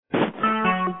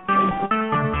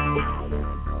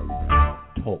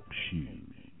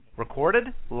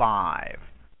recorded live.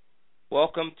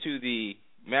 Welcome to the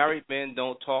Married Men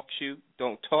Don't Talk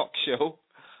Show,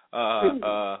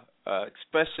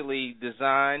 especially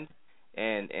designed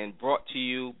and brought to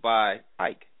you by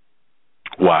Ike.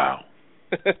 Wow.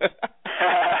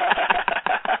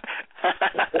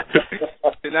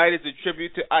 Tonight is a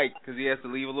tribute to Ike because he has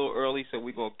to leave a little early, so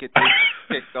we're going to get this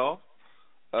kicked off.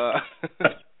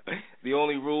 The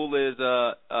only rule is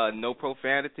no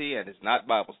profanity, and it's not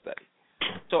Bible study.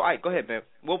 So, Ike, go ahead, man.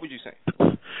 What would you say?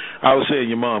 I was saying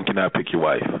your mom cannot pick your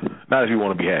wife. Not if you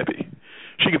want to be happy.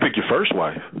 She can pick your first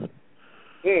wife.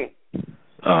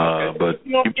 But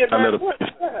you don't get married once.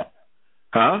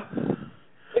 Huh?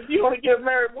 If you only get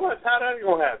married once, how that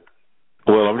going to happen?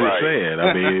 Well, I'm just saying.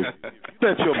 I mean, if you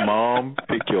let your mom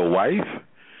pick your wife,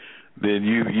 then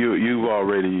you've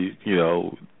already,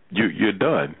 you're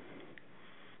done.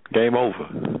 Game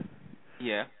over.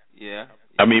 Yeah.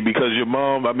 I mean, because your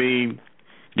mom,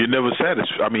 you're never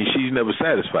satisfied. I mean, she's never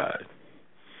satisfied.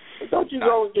 Don't you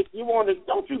want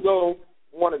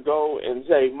to go and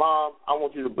say, Mom, I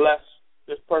want you to bless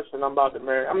this person I'm about to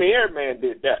marry? I mean, every man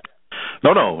did that.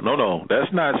 No.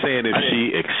 That's not saying if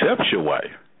she accepts your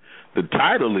wife. The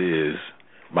title is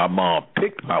My Mom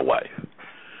Picked My Wife.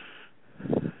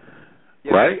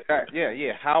 Yeah, right?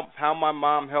 Yeah. How my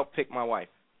mom helped pick my wife.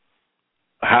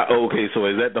 Okay, so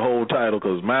is that the whole title?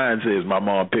 Because mine says My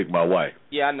Mom Picked My Wife.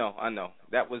 Yeah, I know.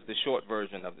 That was the short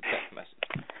version of the text message.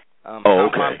 Okay. How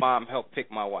my mom helped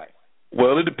pick my wife.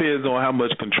 Well, it depends on how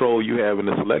much control you have in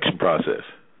the selection process.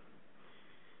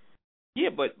 Yeah,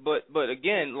 but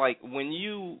again, like when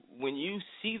you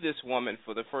see this woman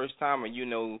for the first time and you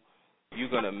know you're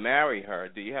gonna marry her,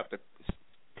 do you have to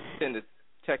send a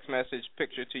text message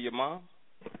picture to your mom?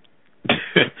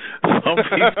 Some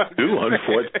people do,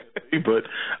 unfortunately, but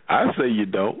I say you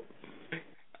don't.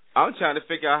 I'm trying to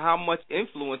figure out how much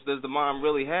influence does the mom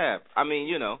really have. I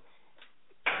mean,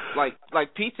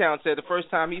 like P-Town said, the first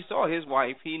time he saw his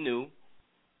wife, he knew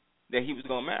that he was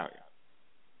gonna marry her.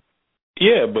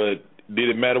 Yeah, but did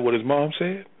it matter what his mom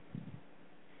said?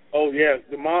 Oh, yeah.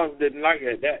 The moms didn't like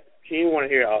that. She didn't want to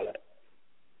hear all that.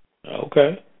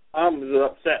 Okay. Mom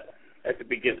was upset at the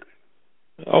beginning.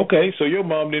 Okay, so your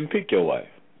mom didn't pick your wife?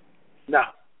 No.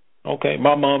 Okay,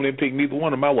 my mom didn't pick neither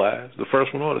one of my wives, the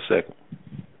first one or the second.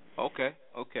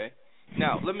 Okay.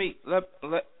 Now, let me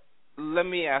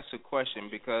ask a question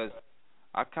because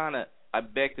I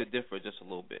beg to differ just a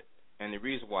little bit. And the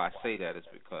reason why I say that is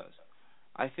because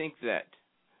I think that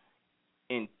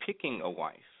in picking a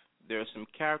wife, there are some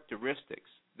characteristics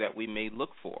that we may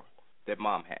look for that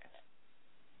mom has.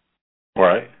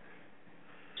 Right.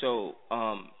 So,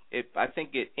 I think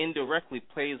it indirectly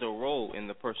plays a role in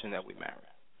the person that we marry.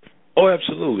 Oh,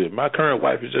 absolutely. My current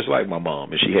wife is just like my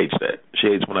mom, and she hates that. She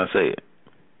hates when I say it.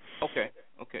 Okay.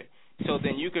 So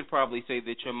then you could probably say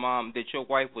that your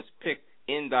wife was picked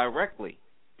indirectly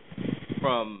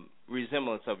from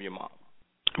resemblance of your mom.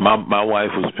 My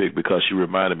wife was picked because she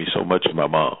reminded me so much of my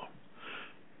mom.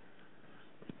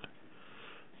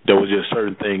 There was just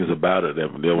certain things about her.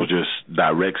 There were just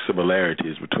direct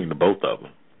similarities between the both of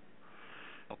them.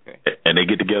 Okay. And they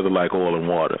get together like oil and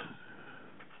water.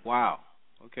 Wow.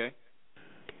 Okay.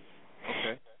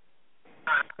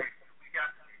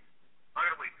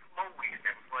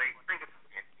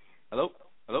 Hello?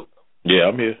 Yeah,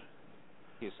 I'm here.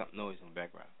 Here's some noise in the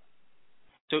background.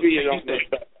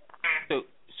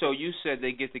 So you said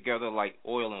they get together like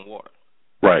oil and water.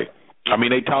 Right. I mean,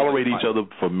 they tolerate each other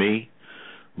for me,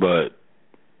 but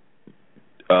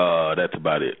that's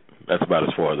about it. That's about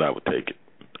as far as I would take it.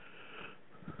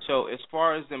 So as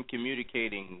far as them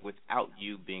communicating without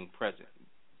you being present,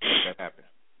 does that happen?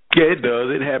 Yeah, it does.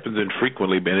 It happens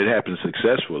infrequently, and it happens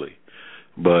successfully.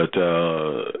 But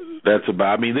that's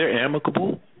about. I mean, they're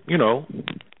amicable,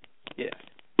 Yeah.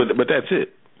 But that's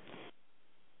it.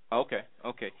 Okay.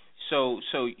 So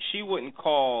she wouldn't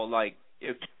call like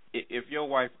if your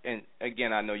wife, and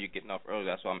again I know you're getting off early,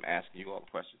 that's why I'm asking you all the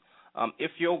questions.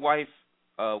 If your wife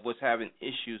was having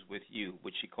issues with you,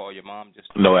 would she call your mom?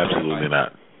 No, absolutely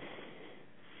not.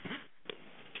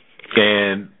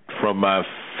 And from my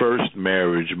first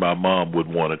marriage, my mom would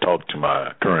want to talk to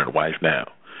my current wife now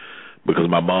because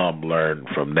my mom learned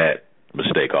from that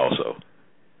mistake also.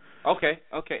 Okay.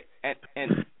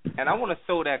 And I want to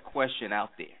throw that question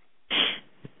out there.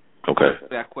 Okay.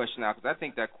 That question out because I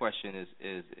think that question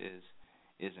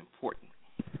is important.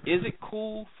 Is it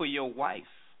cool for your wife,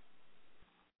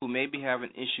 who may be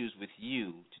having issues with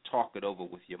you, to talk it over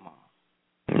with your mom?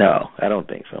 No, I don't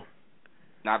think so.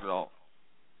 Not at all.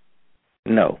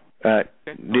 No.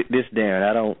 This Darren,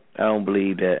 I don't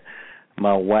believe that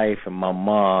my wife and my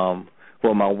mom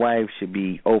Well, my wife should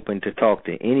be open to talk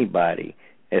to anybody,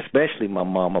 especially my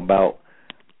mom, about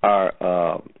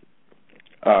our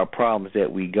problems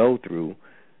that we go through.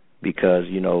 Because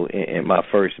in my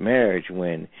first marriage,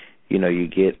 when you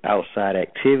get outside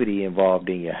activity involved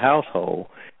in your household,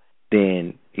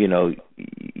 then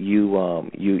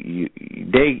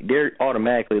they're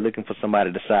automatically looking for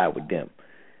somebody to side with them.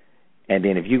 And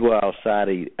then if you go outside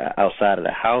of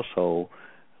the household,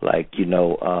 like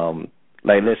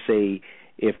let's say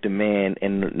if the man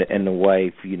and the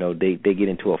wife, they get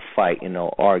into a fight,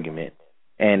 argument,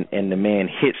 and the man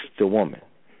hits the woman,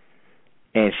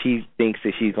 and she thinks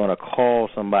that she's going to call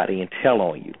somebody and tell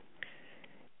on you,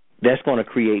 that's going to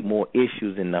create more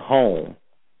issues in the home,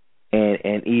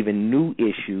 and even new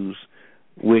issues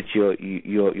with your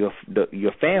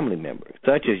family members,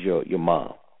 such as your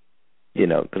mom.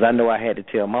 Because I know I had to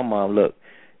tell my mom, look,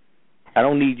 I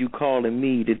don't need you calling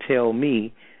me to tell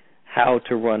me how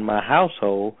to run my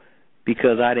household,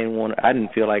 because I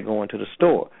didn't feel like going to the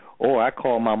store. Or I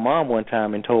called my mom one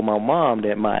time and told my mom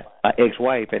that my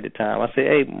ex-wife at the time, I said,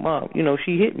 hey, Mom,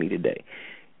 she hit me today.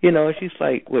 And she's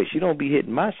like, wait, she don't be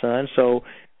hitting my son. So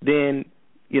then,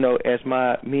 as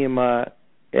me and my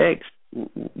ex,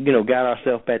 got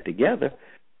ourselves back together,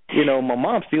 my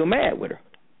mom's still mad with her.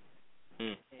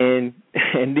 And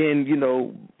then,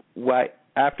 why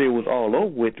after it was all over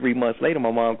with, 3 months later,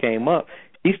 my mom came up.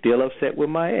 She's still upset with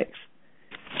my ex.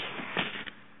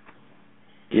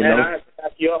 And I have to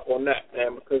back you up on that,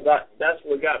 man, because that's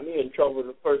what got me in trouble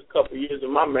the first couple of years of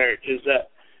my marriage, is that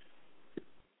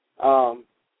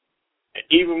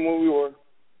even when we were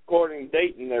courting,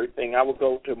 dating and everything, I would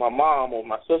go to my mom or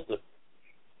my sister,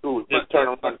 who would just turn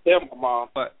around and tell my mom,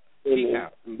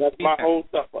 and that's my whole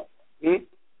stuff up.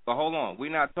 But hold on,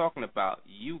 we're not talking about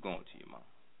you going to your mom.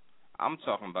 I'm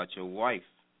talking about your wife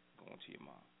going to your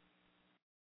mom.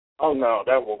 Oh no,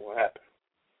 that won't happen.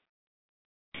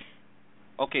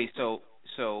 Okay, so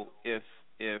if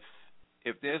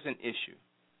there's an issue,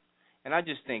 and I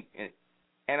just think,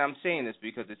 and I'm saying this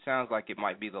because it sounds like it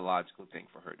might be the logical thing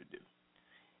for her to do.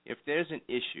 If there's an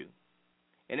issue,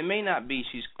 and it may not be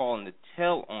she's calling to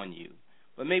tell on you,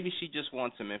 but maybe she just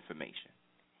wants some information,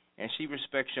 and she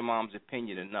respects your mom's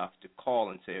opinion enough to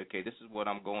call and say, okay, this is what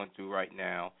I'm going through right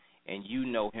now, and you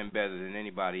know him better than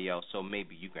anybody else, so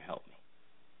maybe you can help me.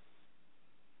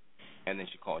 And then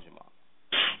she calls your mom.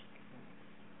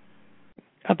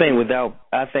 I ain't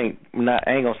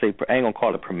gonna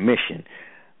call it permission,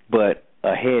 but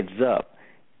a heads up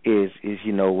is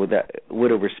with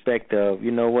a respect of,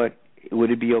 what,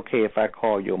 would it be okay if I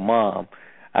call your mom?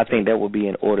 I think that would be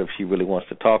in order if she really wants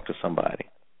to talk to somebody,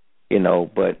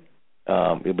 but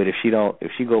if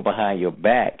she go behind your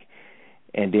back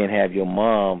and then have your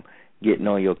mom getting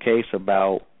on your case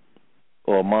about,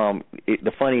 or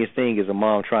the funniest thing is a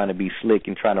mom trying to be slick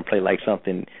and trying to play like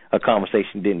a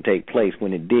conversation didn't take place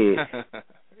when it did.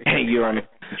 And you're on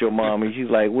with your mom, and she's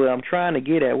like, well, I'm trying to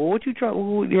get at, well, what you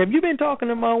trying, have you been talking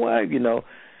to my wife,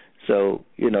 So,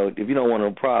 if you don't want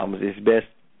no problems, it's best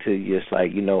to just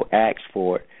ask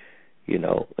for it,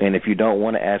 and if you don't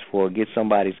want to ask for it, get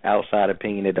somebody's outside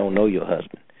opinion that don't know your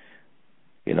husband,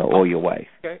 or your wife.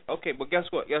 Okay, but guess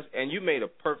what? Yes, and you made a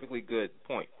perfectly good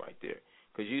point right there,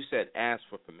 because you said ask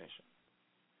for permission.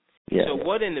 Yeah. So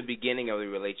what in the beginning of the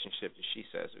relationship if she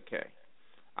says, okay,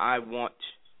 I want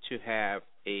to have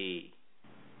a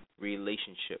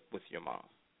relationship with your mom.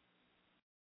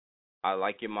 I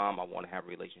like your mom. I want to have a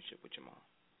relationship with your mom.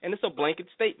 And it's a blanket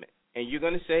statement. And you're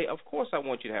going to say, of course I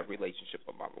want you to have a relationship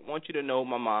with my mom. I want you to know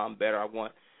my mom better. I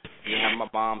want you to have my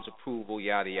mom's approval,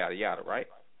 yada, yada, yada, right?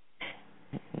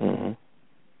 Mm-hmm.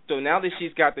 So now that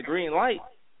she's got the green light,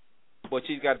 but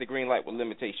she's got the green light with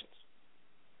limitations,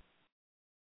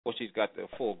 or she's got the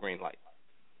full green light.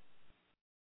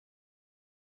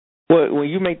 Well, when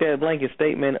you make that blanket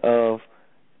statement of,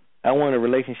 I want a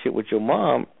relationship with your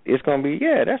mom, it's going to be,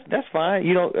 that's fine.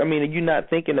 You're not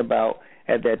thinking about,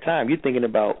 at that time, you're thinking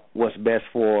about what's best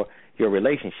for your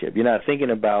relationship. You're not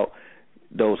thinking about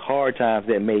those hard times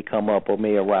that may come up or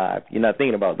may arrive. You're not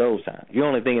thinking about those times. You're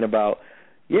only thinking about,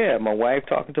 my wife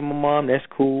talking to my mom, that's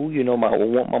cool. I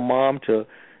want my mom to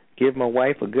give my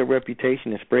wife a good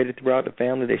reputation and spread it throughout the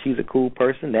family that she's a cool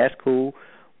person, that's cool.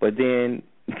 But then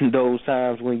those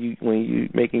times when you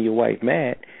making your wife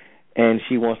mad and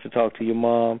she wants to talk to your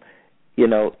mom,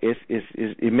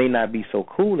 it may not be so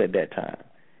cool at that time.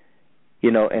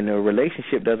 And a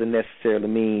relationship doesn't necessarily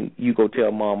mean you go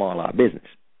tell mom all our business.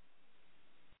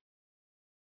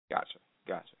 Gotcha.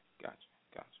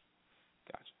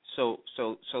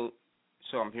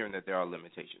 So I'm hearing that there are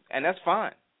limitations, and that's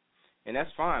fine. And that's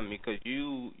fine because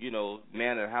you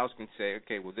man of the house can say,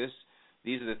 okay, well, this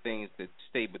These are the things that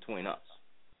stay between us.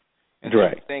 And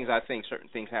right. certain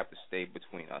things have to stay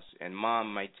between us. And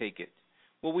Mom might take it.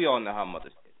 Well, we all know how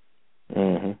mothers did.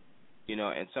 Mm-hmm. You know,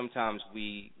 and sometimes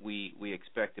we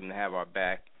expect them to have our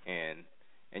back, and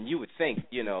you would think,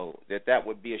 you know, that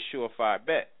would be a surefire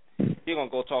bet. You're gonna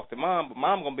go talk to Mom, but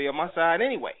Mom gonna be on my side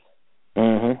anyway.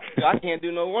 Mm-hmm. So I can't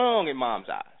do no wrong in Mom's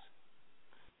eyes.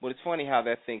 But it's funny how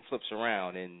that thing flips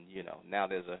around, and you know, now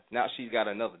she's got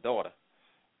another daughter.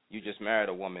 You just married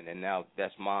a woman, and now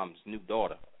that's Mom's new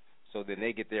daughter. So then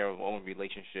they get their own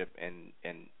relationship, and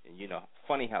you know,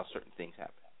 funny how certain things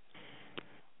happen.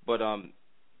 But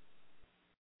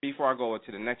before I go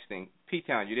into the next thing,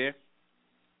 P-Town, you there?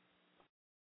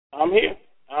 I'm here.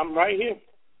 I'm right here.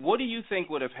 What do you think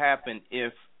would have happened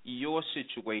if your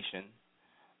situation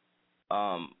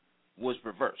was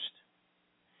reversed?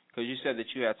 Because you said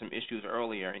that you had some issues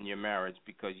earlier in your marriage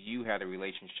because you had a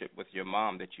relationship with your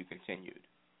mom that you continued.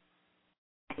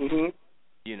 Mhm.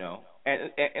 You know,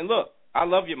 and look, I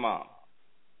love your mom.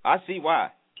 I see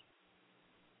why.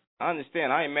 I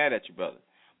understand. I ain't mad at you, brother.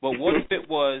 But what if it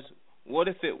was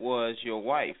your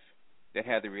wife that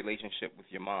had the relationship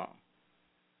with your mom?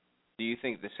 Do you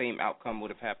think the same outcome would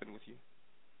have happened with you?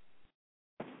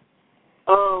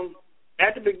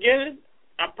 At the beginning,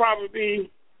 I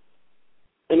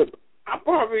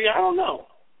don't know.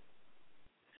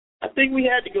 I think we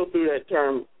had to go through that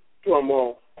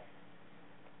turmoil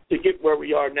to get where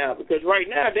we are now, because right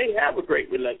now they have a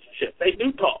great relationship. They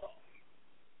do talk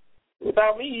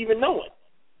without me even knowing,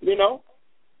 you know.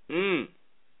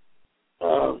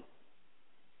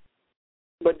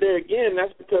 But there again,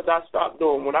 that's because I stopped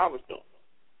doing what I was doing.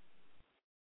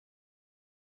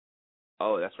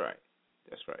 Oh, that's right.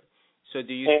 That's right. So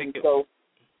do you think it... So,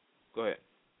 go ahead.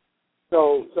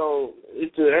 So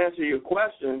to answer your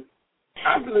question,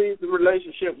 I believe the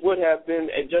relationship would have been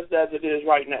just as it is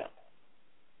right now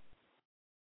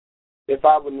if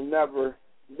I would have never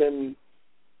been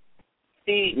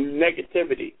feeding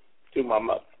negativity to my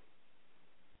mother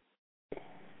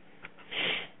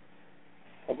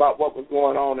about what was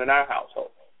going on in our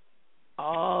household.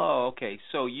 Oh, okay.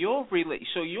 So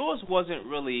yours wasn't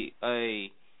really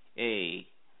okay,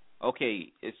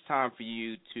 it's time for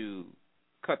you to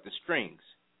cut the strings.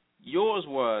 Yours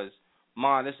was,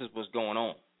 Ma, this is what's going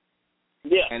on.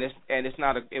 Yeah. And it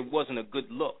wasn't a good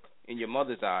look in your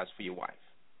mother's eyes for your wife.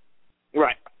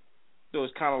 Right. So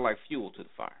it's kind of like fuel to the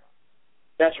fire.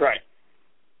 That's right.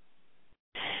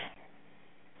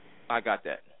 I got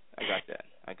that.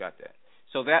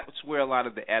 So that's where a lot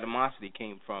of the animosity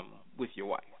came from with your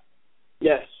wife.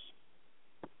 Yes.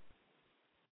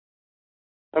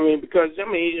 Because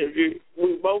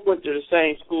we both went to the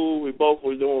same school. We both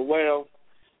were doing well.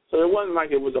 So it wasn't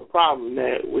like it was a problem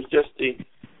there. It was just the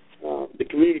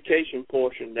communication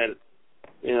portion that,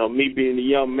 me being a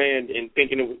young man and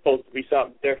thinking it was supposed to be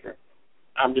something different.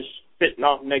 I'm just spitting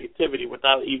off negativity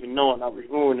without even knowing I was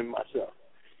ruining myself.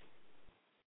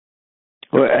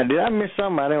 Well, did I miss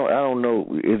something? I don't know.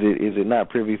 Is it not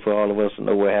privy for all of us to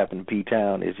know what happened in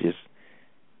P-Town? It's just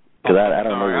because I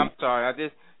don't know. I'm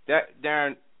sorry.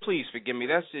 Darren, please forgive me.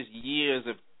 That's just years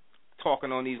of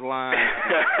talking on these lines.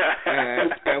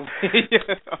 and we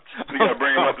got to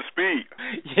bring him up to speed.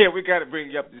 Yeah, we got to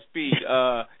bring you up to speed.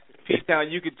 P-Town,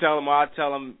 you could tell him, or I'll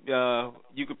tell him.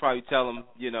 You could probably tell him,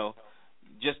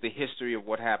 just the history of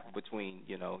what happened between,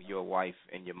 your wife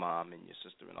and your mom and your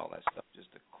sister and all that stuff. Just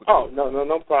a quick. Oh,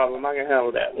 no problem. I can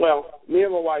handle that. Well, me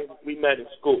and my wife, we met in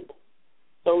school.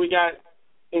 So we got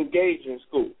engaged in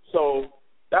school. So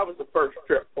that was the first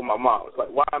trip for my mom. It's like,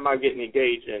 why am I getting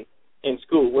engaged in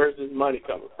school? Where's this money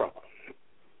coming from?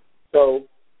 So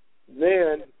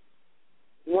then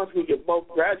once we get both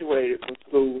graduated from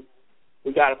school,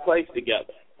 we got a place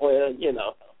together. Well, you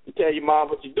tell your mom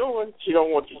what you're doing, she don't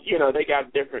want you, they got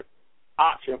a different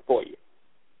option for you.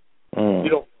 You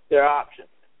don't their option.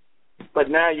 But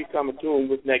now you're coming to them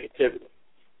with negativity.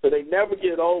 So they never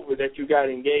get over that you got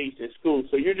engaged in school.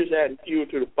 So you're just adding fuel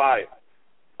to the fire.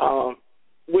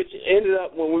 Which ended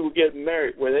up when we were getting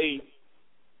married where they,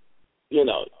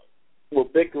 were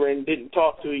bickering, didn't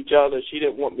talk to each other. She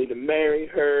didn't want me to marry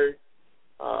her.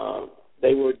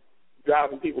 They were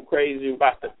driving people crazy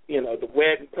about the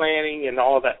wedding planning and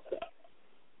all that stuff.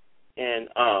 And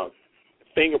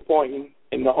finger pointing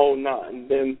and the whole nine. And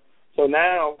then so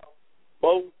now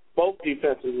both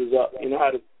defenses is up. You know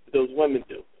how those women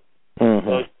do.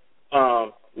 Mm-hmm.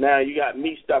 So now you got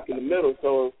me stuck in the middle.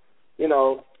 So,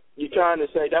 you're trying to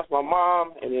say that's my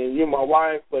mom and then you're my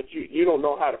wife, but you don't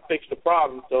know how to fix the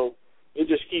problem. So it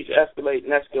just keeps escalating.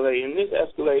 And this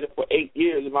escalated for 8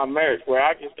 years of my marriage where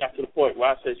I just got to the point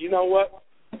where I said, you know what?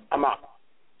 I'm out.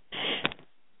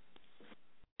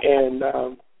 And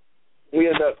we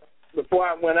ended up, before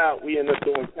I went out, we ended up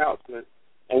doing counseling,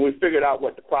 and we figured out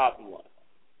what the problem was.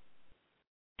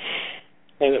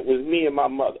 And it was me and my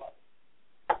mother.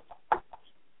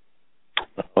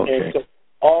 Okay. And so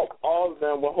all of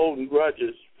them were holding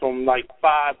grudges from like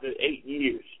 5 to 8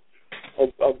 years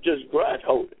of just grudge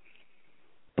holding.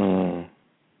 Mm.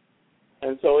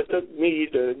 And so it took me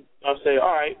to say,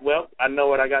 all right, well, I know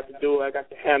what I got to do. I got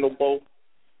to handle both.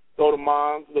 Go to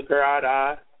mom, look her eye to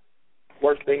eye.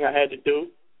 Worst thing I had to do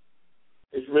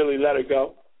is really let her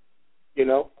go, you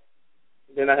know.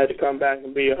 Then I had to come back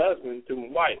and be a husband to my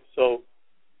wife. So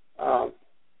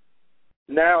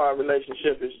now our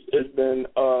relationship has been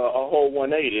a whole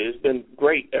 180. It's been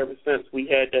great ever since we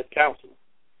had that counseling.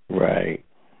 Right.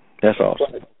 That's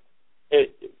awesome.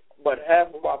 But half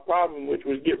of our problem, which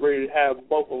was get ready to have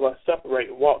both of us separate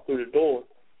and walk through the door,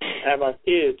 have our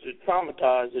kids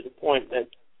traumatized to the point that,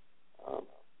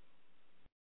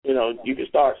 you know, you can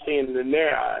start seeing it in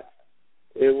their eyes.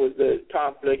 It was the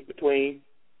conflict between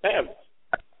families.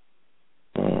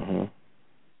 Mm-hmm.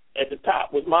 At the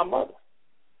top was my mother.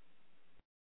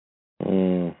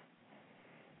 Mm.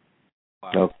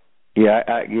 Wow. Okay. Yeah,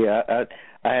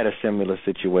 I had a similar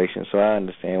situation, so I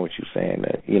understand what you're saying.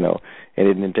 That, you know, and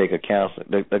it didn't take a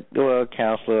counselor. A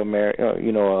counselor,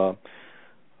 you know,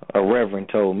 a reverend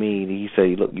told me. He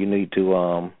said, "Look, you need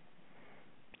to,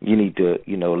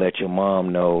 you know, let your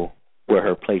mom know where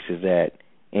her place is at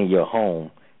in your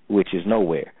home, which is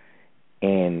nowhere."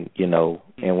 And you know,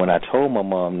 and when I told my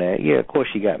mom that, yeah, of course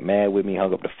she got mad with me,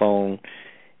 hung up the phone,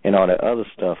 and all that other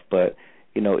stuff. But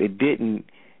you know, it didn't.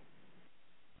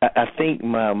 I think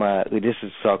my this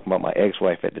is talking about my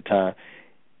ex-wife at the time.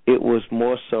 It was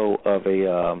more so of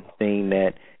a thing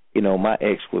that, you know, my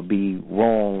ex would be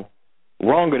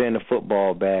wronger than a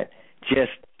football bat just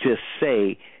to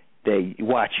say that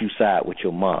watch you side with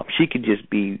your mom. She could just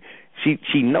be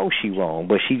she knows she wrong,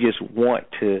 but she just want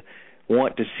to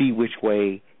see which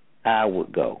way I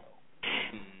would go.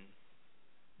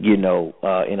 You know,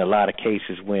 in a lot of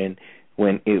cases when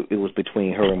it was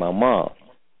between her and my mom.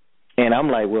 And I'm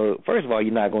like, well, first of all,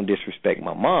 you're not going to disrespect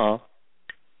my mom.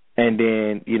 And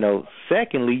then, you know,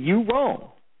 secondly, you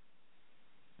wrong.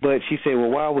 But she said, well,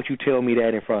 why would you tell me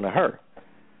that in front of her?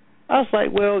 I was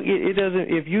like, well, it doesn't.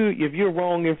 If you're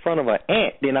wrong in front of an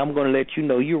aunt, then I'm going to let you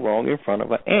know you're wrong in front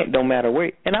of an aunt. Don't matter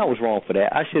where. And I was wrong for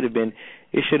that. It should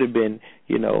have been,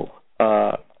 you know,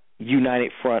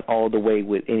 united front all the way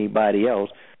with anybody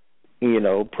else. You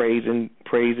know, praise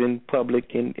in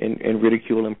public and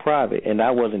ridicule in private. And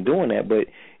I wasn't doing that. But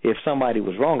if somebody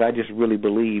was wrong, I just really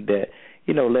believed that,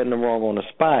 you know, letting them wrong on the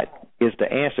spot is the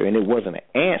answer. And it wasn't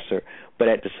an answer, but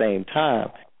at the same time,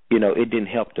 you know, it didn't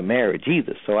help the marriage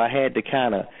either. So I had to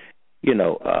kind of, you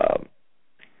know,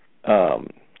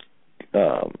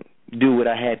 do what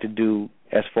I had to do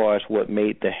as far as what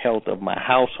made the health of my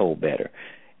household better,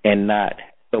 and not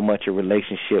so much a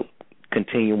relationship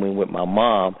continuing with my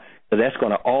mom. So that's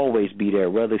going to always be there,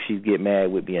 whether she get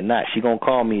mad with me or not. She's going to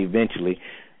call me eventually,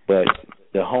 but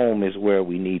the home is where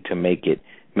we need to make it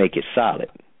solid.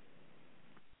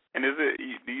 And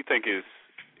do you think is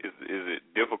it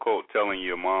difficult telling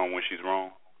your mom when she's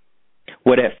wrong?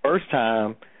 Well, that first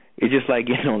time, it's just like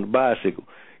getting on the bicycle.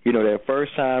 You know, that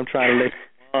first time trying to let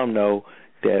your mom know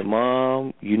that,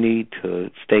 Mom, you need to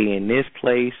stay in this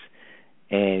place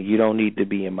and you don't need to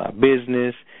be in my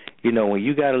business. You know, when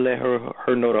you got to let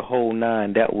her know the whole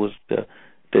nine, that was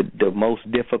the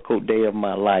most difficult day of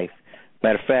my life.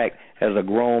 Matter of fact, as a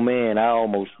grown man, I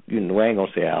almost, you know, I ain't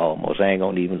going to say I ain't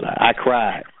going to even lie. I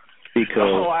cried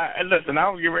because... listen, I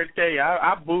was getting ready to tell you,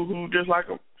 I boo-hooed just like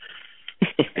a...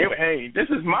 Hey, this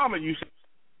is Mama, you...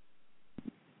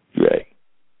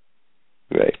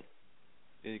 Right.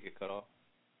 Did you get cut off?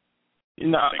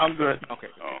 No, I'm good. Okay.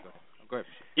 Go ahead.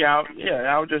 Yeah,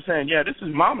 I was just saying, this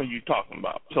is Mama you talking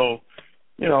about. So,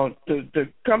 you know, to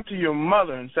come to your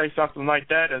mother and say something like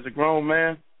that as a grown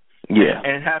man,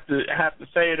 and have to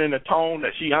say it in a tone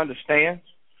that she understands,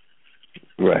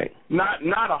 right? Not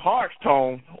a harsh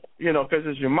tone, you know, because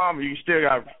it's your mama. You still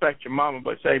gotta respect your mama,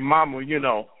 but say, Mama, you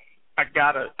know, I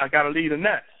gotta leave the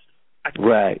nest.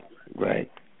 Right. The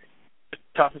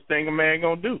toughest thing a man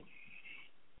gonna do.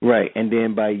 Right, and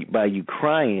then by you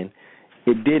crying,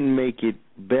 it didn't make it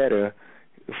better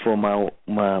for my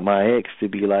ex to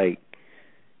be like,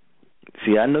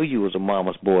 see, I knew you was a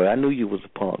mama's boy. I knew you was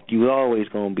a punk. You always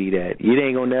going to be that. You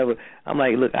ain't going to never. I'm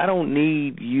like, look, I don't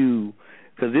need you,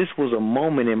 because this was a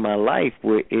moment in my life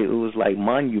where it was like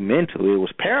monumental. It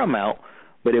was paramount,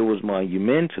 but it was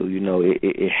monumental. You know,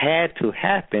 it had to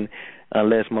happen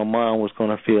unless my mom was going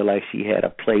to feel like she had a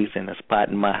place and a spot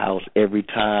in my house every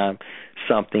time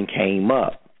something came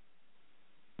up.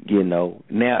 You know,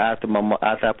 now after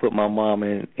I put my mom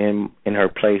in her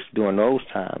place during those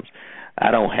times, I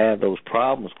don't have those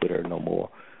problems with her no more.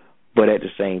 But at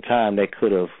the same time, that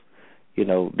could have, you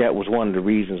know, that was one of the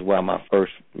reasons why my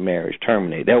first marriage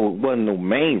terminated. That wasn't no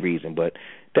main reason, but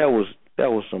that was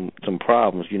some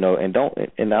problems, you know. And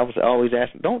I was always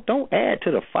asking, don't add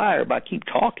to the fire by keep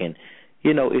talking.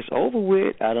 You know, it's over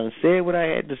with. I done said what I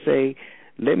had to say.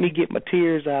 Let me get my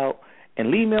tears out and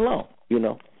leave me alone, you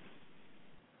know.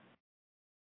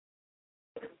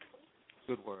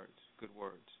 Good words.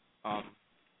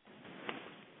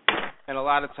 And a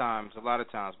lot of times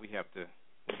we have to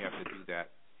do that,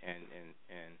 and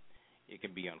it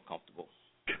can be uncomfortable.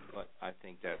 But I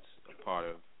think that's a part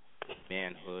of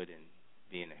manhood and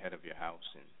being the head of your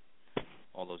house and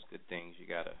all those good things. You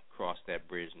got to cross that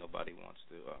bridge nobody wants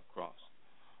to cross.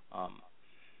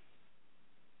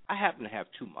 I happen to have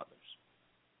two mothers.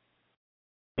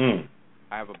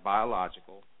 I have a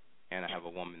biological, and I have a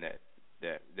woman that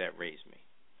raised me.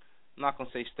 I'm not going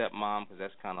to say stepmom because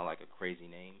that's kind of like a crazy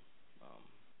name.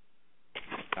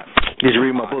 Did you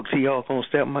read my book, Seahawk, on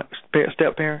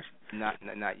step parents? Not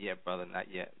yet, brother,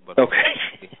 not yet. But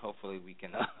okay. Hopefully we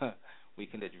can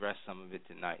address some of it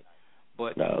tonight.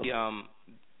 But no.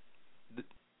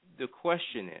 The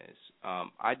question is,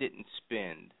 I didn't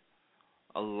spend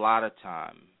a lot of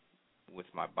time with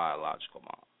my biological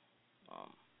mom.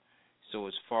 So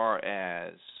as far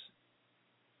as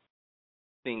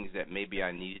things that maybe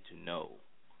I needed to know,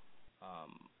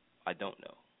 I don't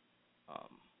know.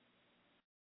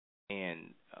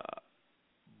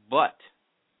 But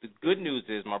the good news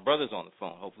is my brother's on the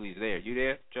phone. Hopefully he's there. You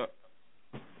there, Chuck?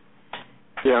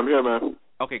 Yeah, I'm here, man.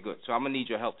 Okay, good. So I'm gonna need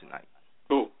your help tonight.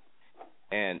 Cool.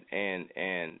 And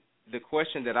the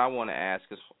question that I want to ask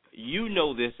is, you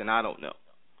know this and I don't know,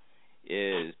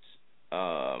 is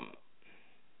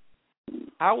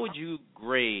how would you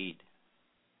grade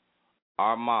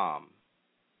our mom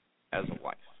as a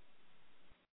wife?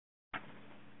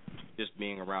 Just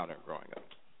being around her growing up.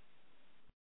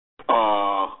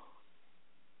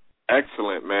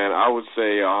 Excellent, man. I would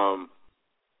say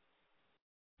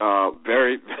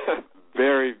very,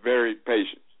 very, very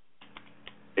patient.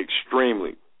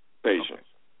 Extremely patient.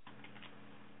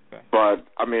 Okay. But,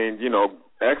 I mean, you know,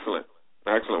 excellent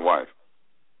wife.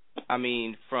 I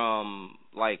mean, from,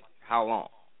 like, how long?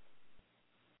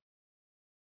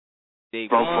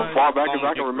 From far back as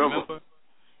I can remember.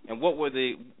 And what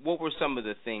were some of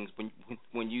the things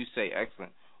when you say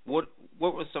excellent? What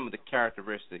were some of the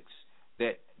characteristics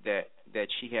that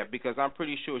she had? Because I'm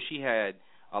pretty sure she had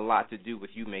a lot to do with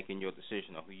you making your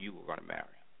decision on who you were going to marry.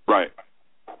 Right.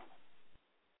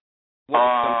 What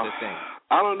were some of the things?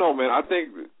 I don't know, man. I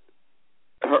think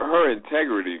her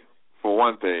integrity, for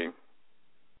one thing.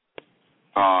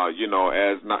 You know,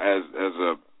 as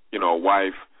a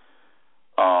wife.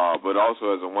 But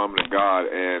also as a woman of God,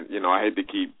 and, you know, I hate to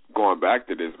keep going back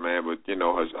to this, man, but, you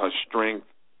know, her strength,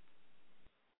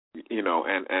 you know,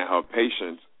 and her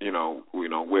patience, you know,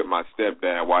 with my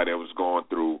stepdad while they was going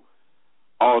through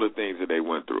all the things that they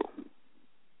went through.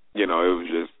 You know, it was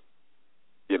just,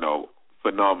 you know,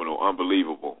 phenomenal,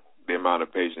 unbelievable, the amount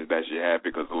of patience that she had,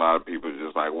 because a lot of people are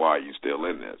just like, why are you still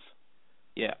in this?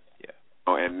 Yeah.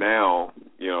 Oh, and now,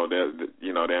 you know,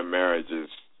 their marriage is,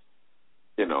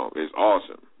 you know, it's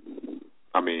awesome.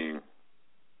 I mean,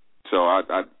 so I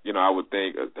would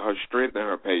think her strength and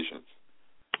her patience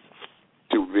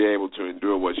to be able to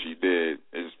endure what she did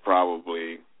is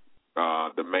probably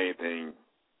the main thing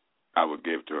I would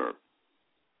give to her.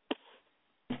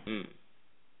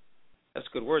 That's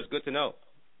good words. Good to know.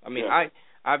 I mean, yeah.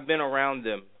 I've been around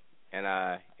them, and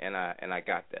I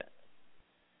got that,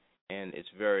 and it's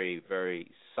very,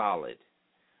 very solid.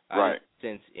 Right. I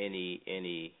didn't sense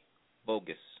any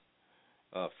bogus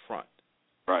front.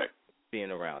 Right.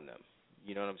 Being around them.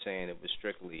 You know what I'm saying? It was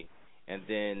strictly, and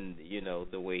then, you know,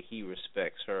 the way he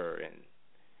respects her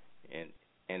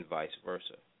and vice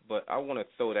versa. But I want to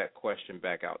throw that question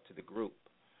back out to the group.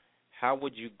 How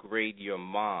would you grade your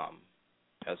mom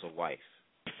as a wife?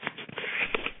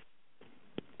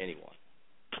 Anyone?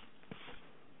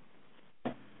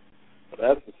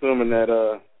 That's assuming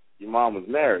that your mom was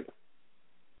married.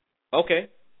 Okay.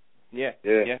 Yeah,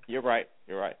 you're right.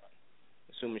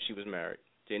 Assuming she was married.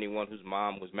 To anyone whose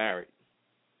mom was married.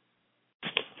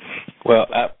 Well,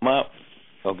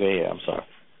 okay, I'm sorry.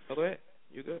 Oh, go ahead.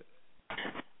 You're good.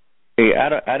 Hey,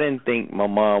 I didn't think my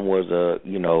mom was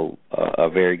a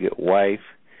very good wife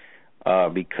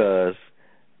because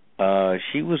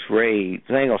she was raised.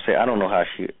 I ain't gonna say I don't know how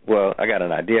she. Well, I got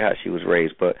an idea how she was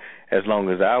raised, but as long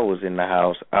as I was in the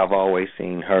house, I've always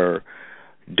seen her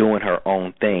doing her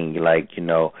own thing. Like, you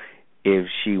know, if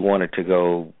she wanted to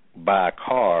go buy a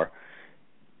car,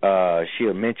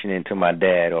 she'll mention it to my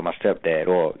dad or my stepdad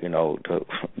or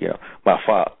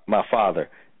my father,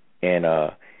 and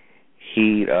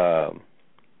he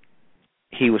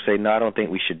would say, no, I don't think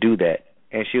we should do that,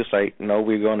 and she'll say, no,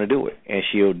 we're going to do it, and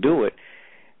she'll do it,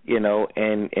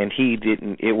 and he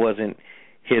didn't. It wasn't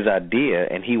his idea,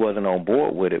 and he wasn't on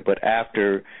board with it. But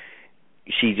after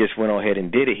she just went on ahead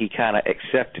and did it, he kind of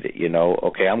accepted it.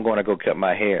 Okay, I'm going to go cut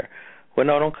my hair. Well,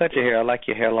 no, don't cut your hair. I like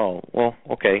your hair long. Well,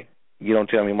 okay. You don't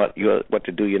tell me what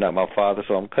to do. You're not my father,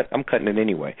 so I'm cutting it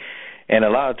anyway. And a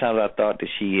lot of times I thought that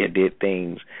she did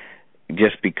things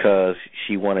just because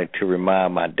she wanted to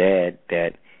remind my dad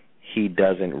that he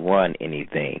doesn't run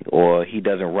anything, or he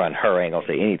doesn't run her. I ain't gonna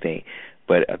say anything,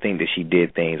 but I think that she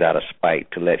did things out of spite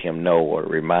to let him know or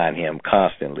remind him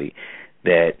constantly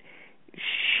that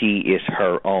she is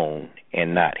her own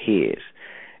and not his.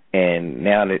 And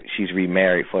now that she's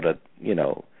remarried for the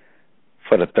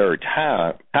third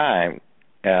time,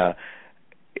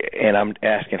 and I'm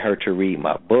asking her to read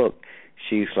my book,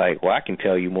 she's like, well, I can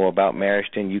tell you more about marriage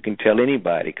than you can tell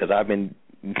anybody because I've been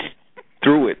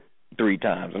through it 3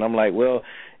 times. And I'm like, well,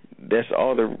 that's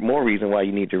all the more reason why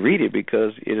you need to read it,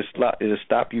 because it'll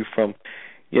stop you from,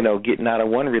 getting out of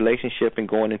one relationship and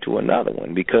going into another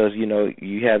one, because,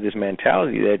 you have this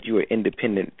mentality that you're an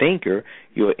independent thinker,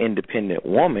 you're an independent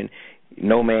woman,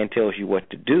 no man tells you what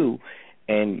to do,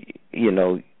 and,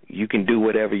 you can do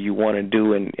whatever you want to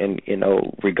do and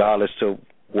regardless of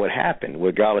what happened,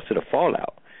 regardless of the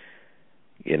fallout,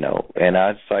 and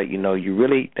I was like,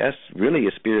 that's really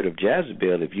a spirit of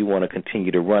Jezebel if you want to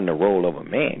continue to run the role of a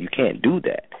man. You can't do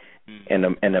that.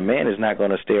 Mm-hmm. And a man is not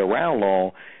going to stay around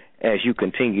long as you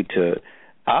continue to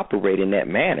operate in that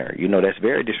manner. That's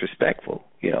very disrespectful,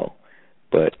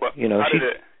 But, well,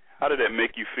 how did that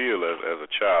make you feel as a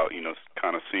child,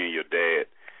 kind of seeing your dad?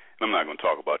 I'm not going to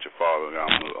talk about your father. I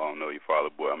don't know your father,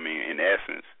 but I mean, in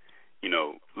essence,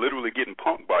 literally getting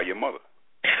punked by your mother.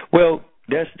 Well,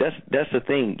 that's the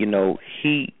thing.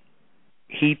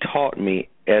 He taught me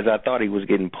as I thought he was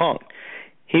getting punked.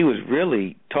 He was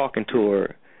really talking to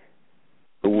her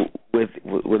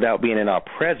without being in our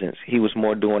presence. He was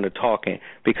more doing the talking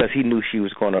because he knew she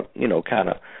was going to, kind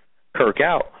of kirk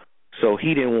out. So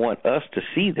he didn't want us to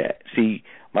see that. See,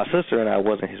 my sister and I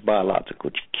wasn't his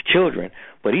biological children,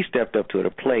 but he stepped up to the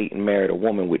plate and married a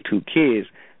woman with 2 kids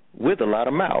with a lot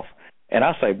of mouth. And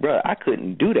I say, bro, I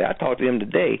couldn't do that. I talked to him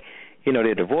today.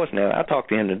 They're divorced now. I talked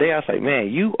to him today. I say, man,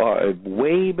 you are a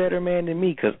way better man than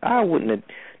me, because I wouldn't have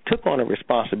took on a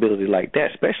responsibility like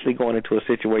that, especially going into a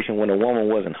situation when a woman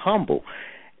wasn't humble.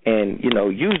 And,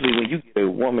 usually when you get a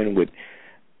woman with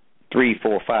 3,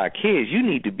 4, 5 kids, you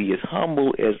need to be as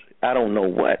humble as I don't know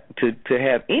what to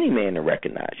have any man to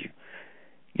recognize you,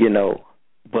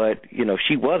 But,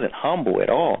 she wasn't humble at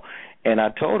all. And I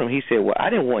told him, he said, well, I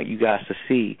didn't want you guys to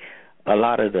see a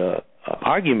lot of the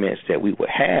arguments that we would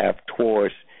have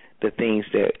towards the things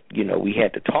that, we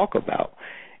had to talk about.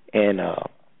 And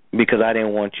because I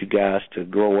didn't want you guys to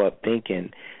grow up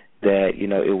thinking that,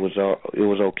 it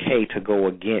was okay to go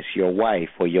against your wife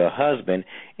or your husband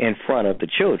in front of the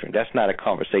children. That's not a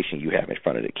conversation you have in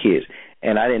front of the kids.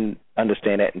 And I didn't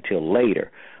understand that until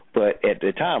later. But at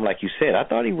the time, like you said, I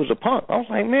thought he was a punk. I was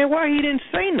like, man, why he didn't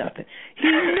say nothing? He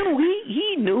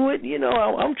knew it.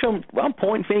 I'm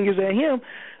pointing fingers at him.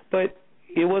 But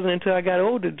it wasn't until I got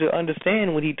older to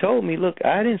understand when he told me, look,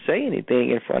 I didn't say anything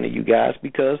in front of you guys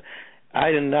because I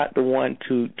am not the one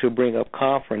to bring up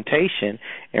confrontation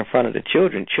in front of the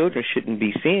children. Children shouldn't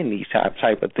be seeing these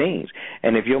type of things.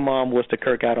 And if your mom was to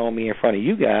kirk out on me in front of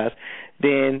you guys,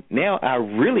 then now I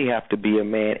really have to be a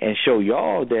man and show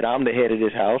y'all that I'm the head of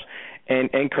this house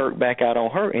and kirk back out on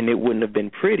her. And it wouldn't have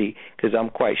been pretty, because I'm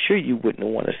quite sure you wouldn't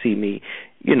want to see me,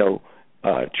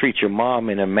 treat your mom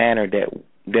in a manner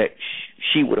that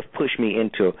she would have pushed me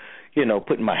into,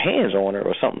 putting my hands on her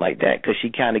or something like that, because she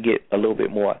kind of get a little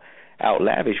bit more out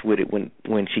lavish with it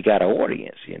when she got an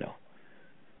audience,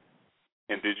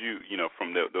 And did you,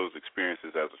 from those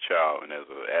experiences as a child and as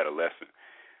an adolescent,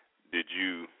 did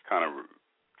you kind of,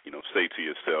 say to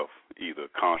yourself, either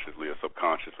consciously or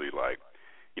subconsciously, like,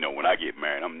 when I get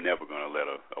married, I'm never going to let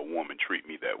a woman treat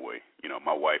me that way.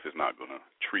 My wife is not going to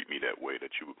treat me that way,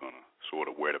 that you were going to sort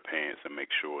of wear the pants and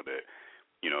make sure that,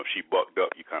 if she bucked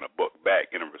up, you kind of bucked back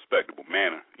in a respectable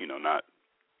manner, not,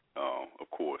 of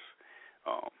course,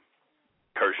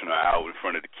 cursing her out in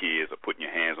front of the kids or putting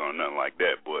your hands on her, nothing like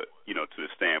that, but, to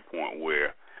the standpoint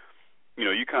where,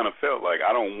 you kind of felt like,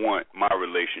 I don't want my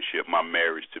relationship, my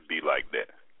marriage to be like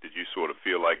that. Did you sort of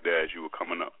feel like that as you were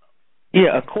coming up?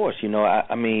 Yeah, of course.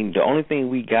 I mean, the only thing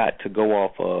we got to go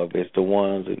off of is the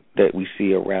ones that we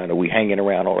see around, or we hanging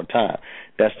around all the time.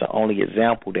 That's the only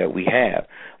example that we have.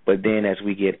 But then as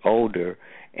we get older,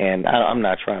 and I'm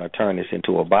not trying to turn this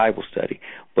into a Bible study,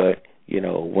 but,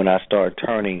 when I start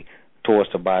turning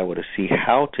towards the Bible to see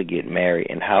how to get married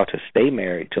and how to stay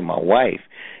married to my wife,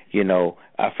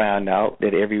 I found out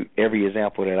that every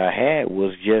example that I had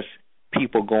was just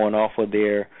people going off of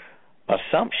their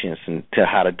assumptions to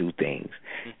how to do things.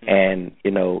 And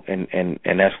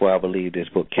and that's where I believe this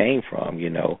book came from,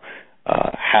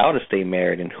 how to stay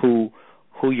married and who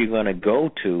you're going to go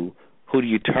to, who do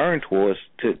you turn towards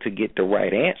to get the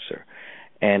right answer.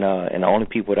 And the only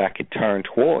people that I could turn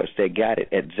towards that got it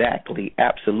exactly,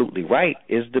 absolutely right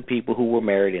is the people who were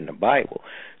married in the Bible.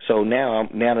 So now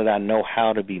that I know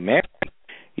how to be married,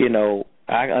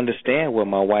 I understand where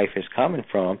my wife is coming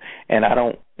from, and I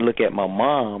don't look at my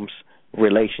mom's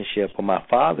relationship or my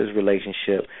father's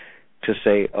relationship to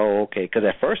say, oh, okay, because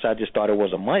at first I just thought it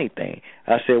was a money thing.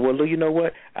 I said, well, you know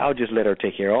what? I'll just let her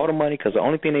take care of all the money because the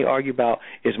only thing they argue about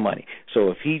is money. So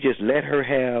if he just let her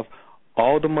have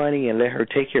all the money and let her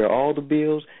take care of all the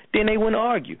bills, then they wouldn't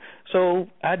argue. So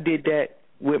I did that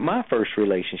with my first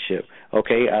relationship.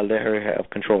 Okay, I let her have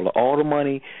control of all the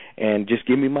money and just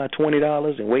give me my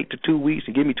 $20 and wait till 2 weeks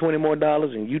and give me $20 more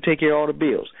and you take care of all the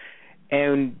bills.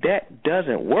 And that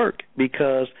doesn't work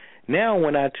because now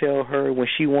when I tell her when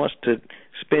she wants to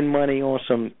spend money on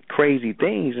some crazy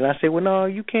things, and I say, well, no,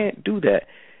 you can't do that.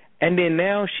 And then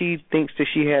now she thinks that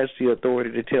she has the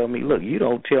authority to tell me, look, you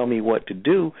don't tell me what to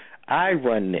do. I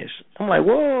run this. I'm like,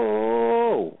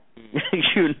 whoa,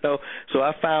 So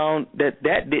I found that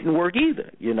didn't work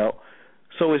either,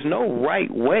 So there's no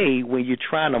right way when you're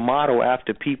trying to model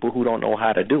after people who don't know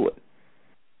how to do it.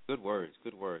 Good words.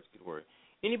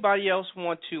 Anybody else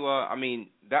want to?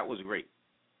 That was great,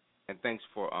 and thanks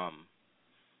for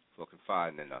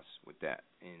confiding in us with that.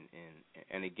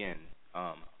 And again,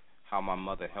 how my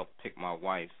mother helped pick my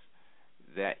wife.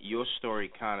 That your story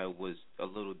kind of was a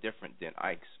little different than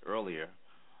Ike's earlier,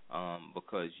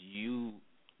 because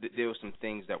there were some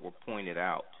things that were pointed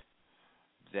out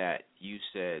that you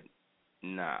said,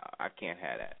 nah, I can't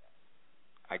have that.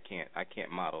 I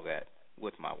can't model that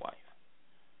with my wife,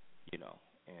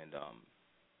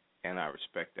 and I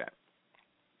respect that.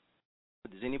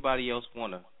 But does anybody else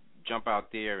want to jump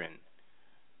out there and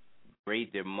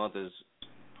grade their mother's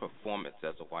performance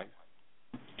as a wife?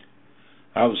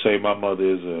 I would say my mother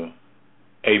is a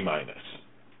A-.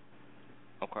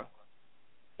 Okay.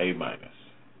 A-.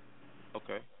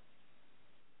 Okay.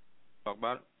 Talk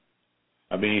about it.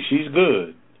 I mean, she's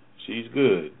good.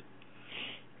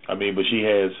 I mean, but she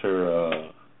has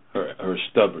her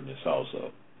stubbornness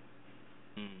also.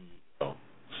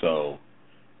 So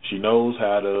she knows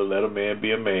how to let a man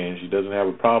be a man. She doesn't have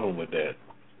a problem with that.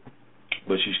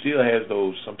 But she still has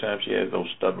sometimes she has those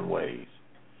stubborn ways.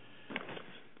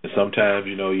 And sometimes,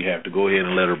 you have to go ahead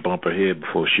and let her bump her head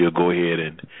before she'll go ahead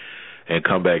and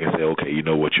come back and say, okay, you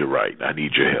know what, you're right. I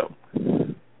need your help.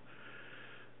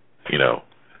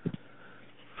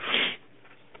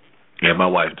 And my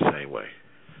wife's the same way.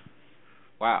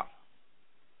 Wow,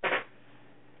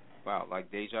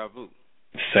 like deja vu.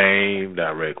 Same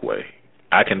direct way.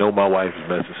 I can know my wife is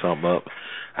messing something up.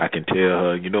 I can tell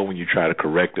her, when you try to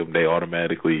correct them, they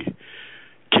automatically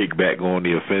kick back on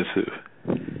the offensive.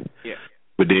 Yeah.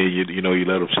 But then, you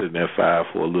let them sit in that fire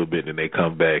for a little bit, and they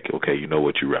come back, okay, you know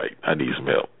what, you're right. I need some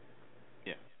help.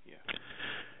 Yeah.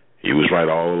 He was right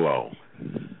all along.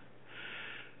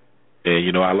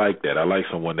 And, I like that. I like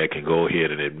someone that can go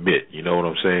ahead and admit, you know what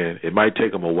I'm saying? It might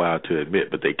take them a while to admit,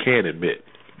 but they can admit,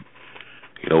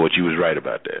 what you was right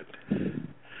about that.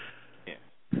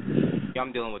 Yeah,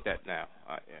 I'm dealing with that now.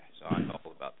 So I know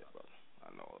all about that, brother.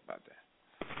 I know all about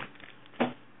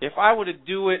that. If I were to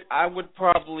do it, I would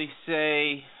probably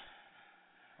say,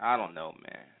 I don't know,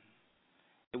 man.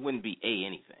 It wouldn't be A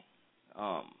anything.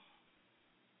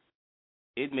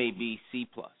 It may be C+.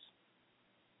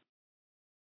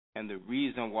 And the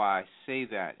reason why I say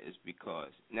that is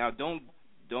because, now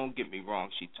don't get me wrong,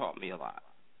 she taught me a lot.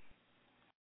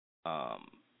 A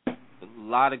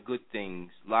lot of good things,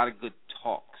 a lot of good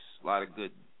talks, a lot of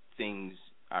good things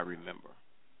I remember.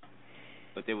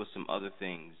 But there were some other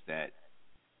things that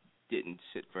didn't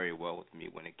sit very well with me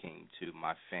when it came to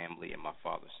my family and my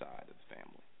father's side of the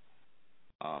family.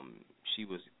 She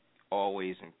was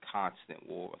always in constant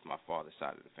war with my father's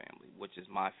side of the family, which is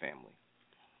my family,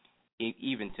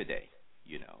 even today,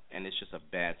 and it's just a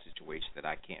bad situation that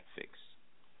I can't fix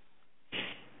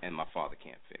and my father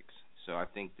can't fix. So I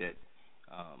think that,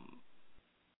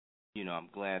 I'm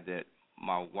glad that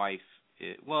my wife,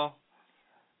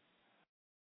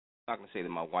 not gonna say that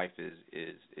my wife is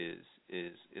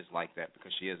like that,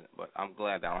 because she isn't. But I'm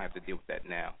glad that I don't have to deal with that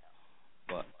now.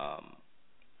 But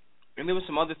and there were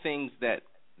some other things that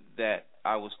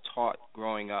I was taught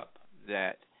growing up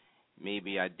that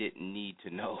maybe I didn't need to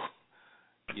know,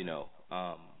 you know.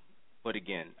 But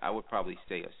again, I would probably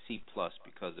say a C+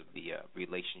 because of the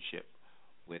relationship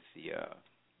with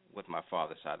my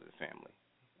father's side of the family.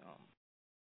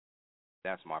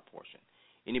 That's my portion.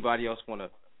 Anybody else want to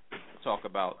talk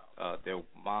about their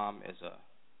mom as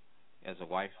a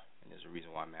wife? And there's a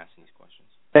reason why I'm asking these questions.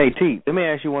 Hey T, let me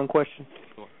ask you one question.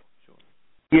 Sure.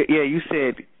 Yeah. You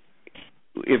said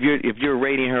if you're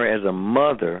rating her as a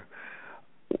mother,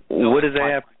 what does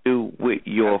that have to do with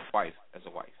your wife as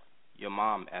a wife? Your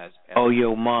mom as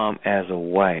your mom as a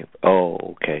wife. Oh,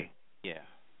 okay. Yeah.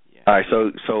 All right.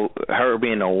 So her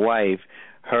being a wife,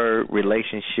 her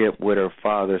relationship with her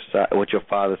father's side, with your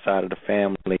father's side of the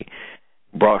family,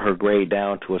 brought her grade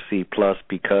down to a C+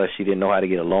 because she didn't know how to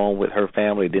get along with her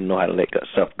family, didn't know how to let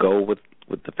stuff go with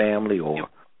the family, or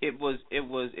it was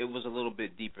a little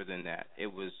bit deeper than that.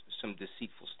 It was some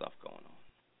deceitful stuff going on.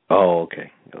 Oh,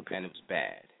 okay. And it was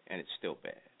bad, and it's still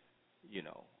bad, you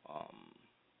know.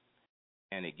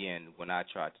 And again, when I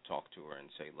tried to talk to her and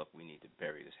say, look, we need to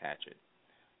bury this hatchet,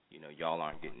 you know, y'all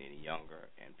aren't getting any younger,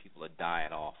 and people are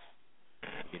dying off,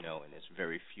 you know, and there's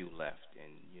very few left,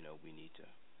 and, you know, we need to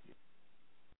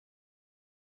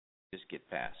just get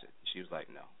past it. She was like,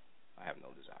 no, I have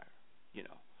no desire, you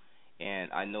know.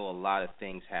 And I know a lot of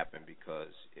things happened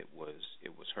because it was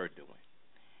her doing.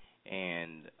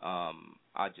 And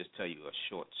I'll just tell you a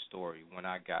short story. When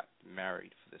I got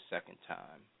married for the second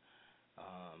time,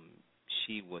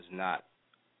 she was not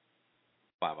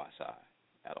by my side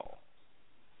at all.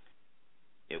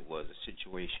 It was a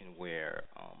situation where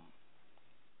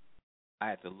I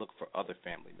had to look for other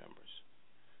family members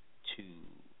to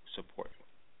support me.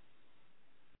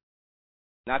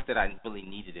 Not that I really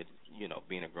needed it, you know,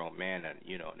 being a grown man and,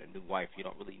 you know, and a new wife, you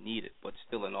don't really need it. But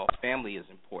still, in all, family is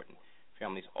important.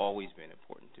 Family's always been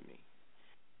important to me.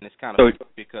 And it's kind of weird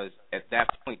because at that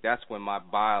point, that's when my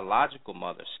biological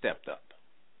mother stepped up.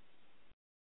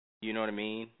 You know what I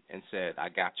mean? And said, I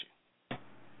got you.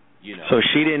 You know. So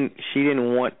she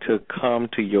didn't want to come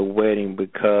to your wedding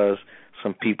because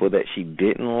some people that she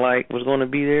didn't like was going to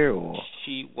be there, or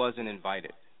she wasn't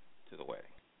invited to the wedding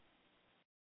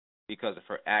because of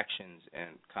her actions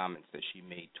and comments that she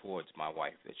made towards my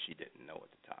wife that she didn't know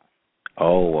at the time.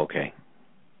 Oh, okay.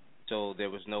 So there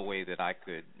was no way that I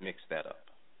could mix that up.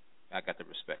 I got to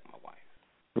respect my wife.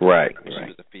 Right. She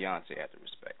was a fiance. I had to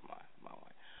respect my wife.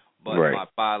 But my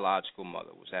biological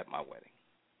mother was at my wedding.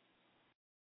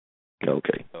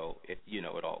 Okay. So it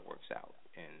all works out.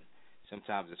 And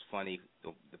sometimes it's funny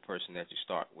the person that you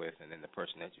start with and then the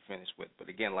person that you finish with. But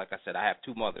again, like I said, I have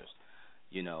two mothers,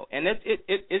 you know, and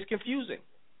it's confusing.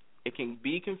 It can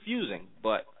be confusing,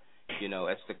 but you know,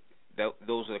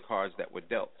 those are the cards that were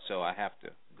dealt. So I have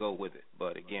to go with it.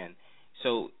 But again,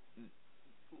 so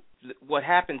what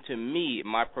happened to me,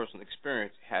 my personal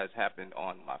experience, has happened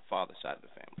on my father's side of the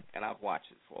family, and I've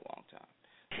watched it for a long time.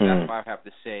 That's why I have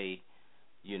to say,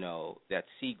 you know, that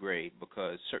C grade,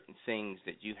 because certain things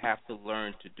that you have to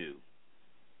learn to do,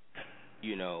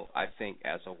 you know, I think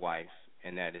as a wife,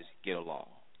 and that is get along.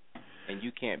 And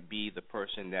you can't be the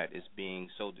person that is being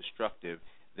so destructive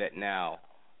that now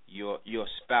your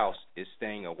spouse is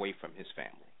staying away from his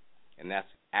family. And that's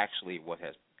actually what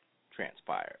has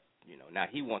transpired. You know, now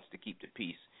he wants to keep the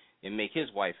peace and make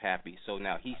his wife happy, so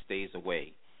now he stays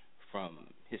away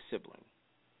from his sibling.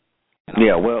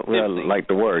 Yeah, well, like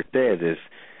the word says,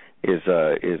 is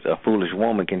a foolish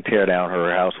woman can tear down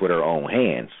her house with her own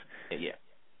hands. Yeah.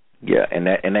 Yeah, and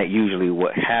that usually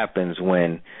what happens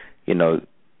when, you know,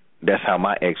 that's how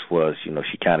my ex was. You know,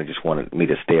 she kind of just wanted me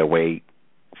to stay away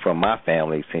from my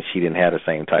family since she didn't have the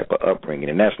same type of upbringing,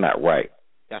 and that's not right.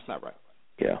 That's not right.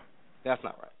 Yeah. That's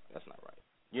not right.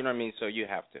 You know what I mean? So you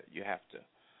have to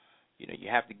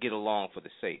get along for the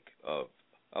sake of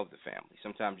the family.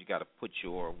 Sometimes you got to put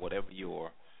your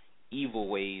evil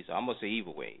ways, I'm going to say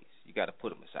evil ways, you got to put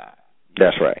them aside.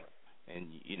 That's right. And,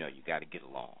 you know, you got to get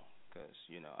along. Because,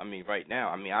 you know, I mean, right now,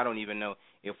 I mean, I don't even know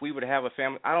if we were to have a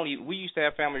family. We used to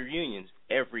have family reunions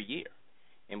every year,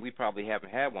 and we probably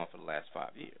haven't had one for the last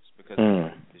 5 years because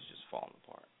it's just falling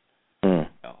apart.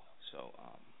 No, so,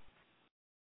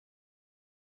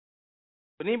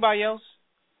 but anybody else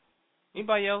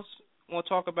want to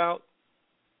talk about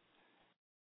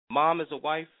mom as a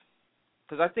wife?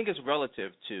 Because I think it's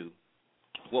relative to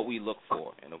what we look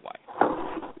for in a wife.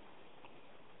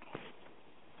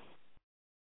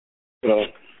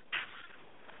 Can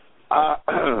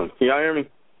y'all hear me?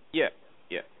 Yeah.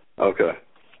 Okay.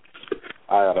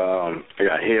 I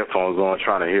got headphones on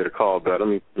trying to hear the call better. Let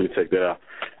me take that out.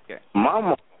 Okay. My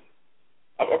mom,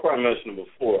 I probably mentioned it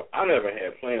before, I never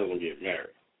had plans on getting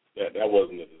married. That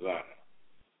wasn't the design.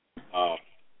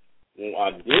 When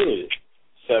I did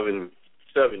 7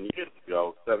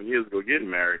 years ago getting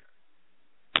married,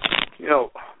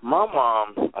 my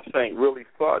mom, I think, really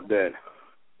thought that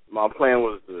my plan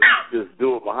was to just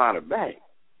do it behind her back.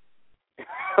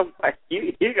 I'm like,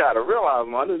 you got to realize,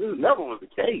 Mom, this never was the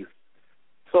case.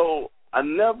 So I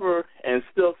never, and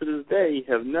still to this day,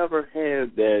 have never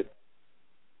had that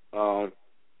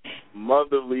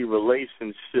motherly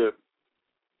relationship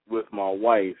with my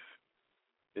wife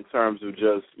in terms of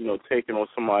just, taking on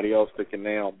somebody else that can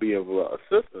now be of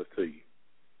assistance to you.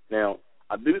 Now,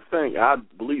 I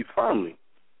believe firmly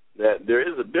that there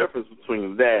is a difference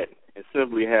between that and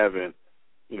simply having,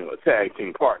 a tag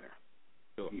team partner.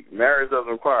 Sure. Marriage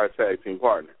doesn't require a tag team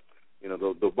partner.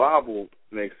 The Bible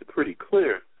makes it pretty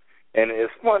clear. And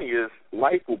it's funny is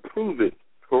life will prove it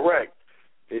correct.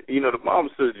 The Bible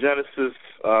says, Genesis,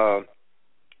 I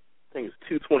think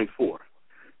it's 2:24.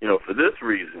 For this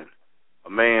reason, a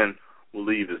man will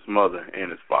leave his mother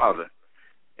and his father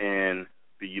and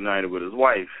be united with his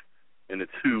wife, and the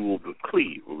two will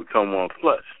cleave, will become one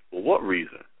flesh. For what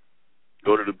reason?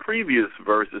 Go to the previous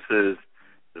verse. It says,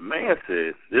 the man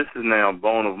said, this is now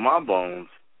bone of my bones,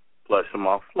 flesh of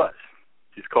my flesh.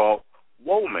 She's called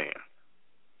woman.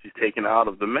 She's taken out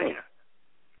of the man.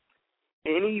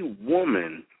 Any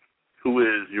woman who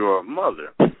is your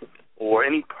mother or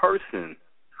any person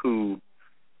who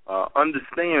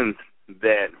understands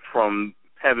that from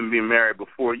having been married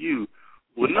before you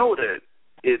will know that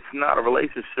it's not a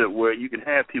relationship where you can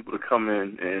have people to come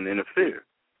in and interfere.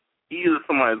 Either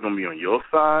somebody's going to be on your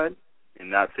side and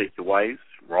not take your wife's,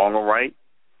 wrong or right.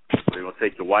 Or they're going to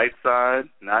take your wife's side,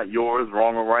 not yours,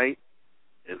 wrong or right.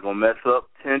 It's going to mess up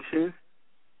tension.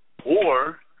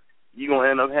 Or you're going to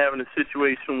end up having a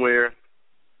situation where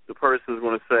the person is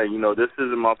going to say, this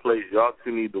isn't my place. Y'all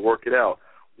two need to work it out.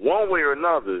 One way or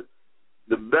another,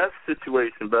 the best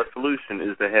situation, best solution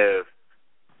is to have,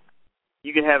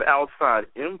 you can have outside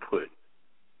input.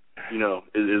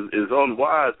 It's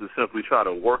unwise to simply try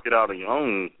to work it out on your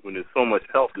own when there's so much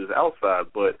help that's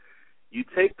outside, but you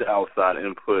take the outside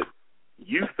input,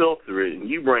 you filter it, and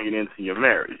you bring it into your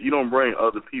marriage. You don't bring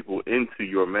other people into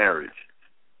your marriage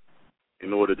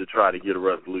in order to try to get a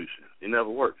resolution. It never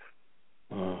works.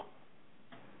 Good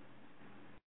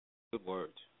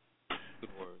words. Good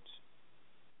words.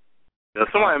 Now,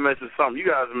 somebody mentioned something. You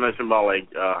guys mentioned about,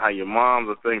 how your moms,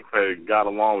 I think, got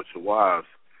along with your wives.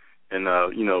 And,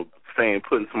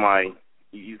 putting somebody,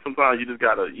 sometimes you just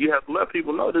you have to let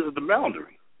people know this is the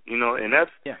boundary, and that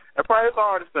probably is the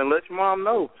hardest thing. Let your mom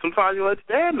know. Sometimes you let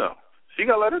your dad know. She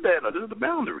got to let her dad know this is the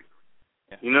boundary,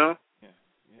 Yeah.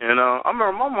 And I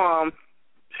remember my mom,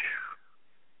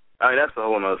 that's a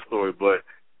whole other story, but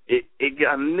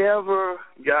I never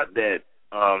got that.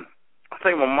 I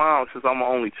think my mom, since I'm my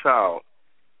only child,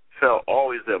 felt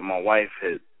always that my wife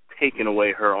had taken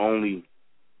away her only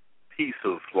piece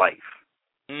of life.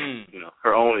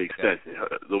 Her only extension.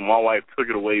 My wife took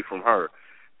it away from her.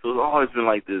 So it's always been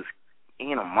like this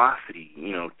animosity,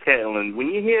 Catelyn. When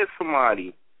you hear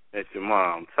somebody that's your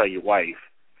mom tell your wife,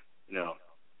 you're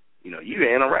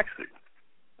anorexic.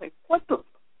 Like, what the?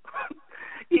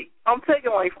 I'm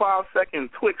taking 5 second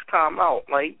Twix time out.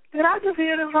 Like, did I just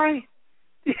hear this right?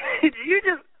 Did you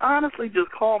just honestly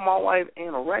just call my wife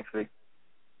anorexic?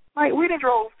 Like, we done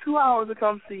drove 2 hours to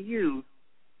come see you,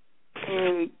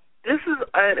 and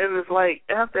it's like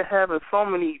after having so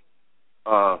many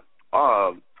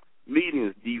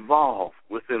meetings devolve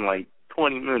within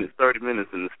 20 minutes, 30 minutes,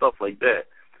 and stuff like that,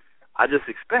 I just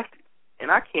expect it.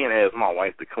 And I can't ask my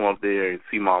wife to come up there and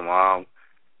see my mom,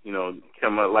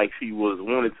 come up like she was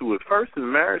wanted to at first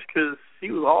in marriage, because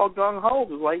she was all gung-ho. It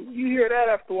was like, you hear that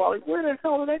after a while, like, where the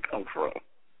hell did that come from?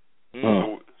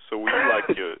 So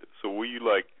were you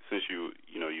since you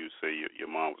say your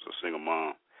mom was a single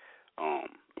mom,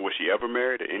 was she ever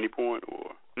married at any point,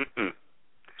 or? Mm-mm.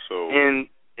 So.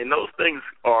 And those things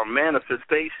are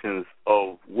manifestations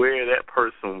of where that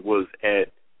person was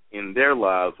at in their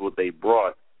lives, what they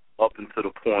brought up until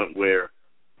the point where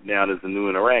now there's a new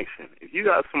interaction. If you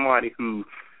got somebody who,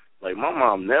 like my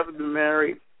mom, never been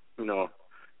married, never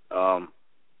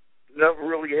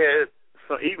really had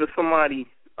even somebody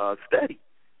steady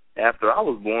after I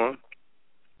was born.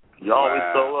 You always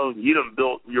solo. You done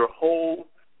built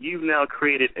you've now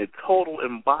created a total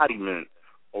embodiment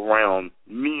around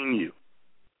me and you.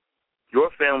 Your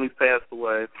family's passed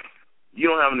away. You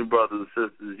don't have any brothers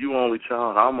and sisters. You only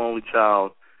child. I'm only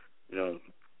child. The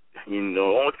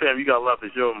only family you got left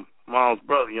is your mom's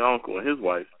brother, your uncle, and his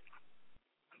wife,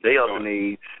 they up in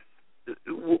age. As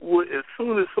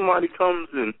soon as somebody comes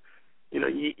and,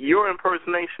 your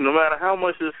impersonation, no matter how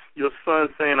much is your son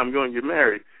saying I'm going to get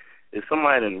married, if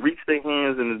somebody then reached their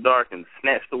hands in the dark and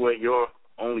snatched away your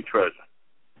only treasure.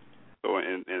 So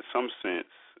in some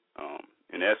sense,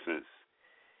 in essence,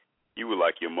 you were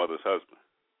like your mother's husband.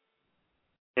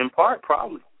 In part,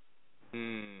 probably.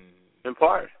 In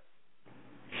part.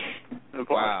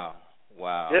 Wow.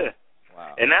 Yeah.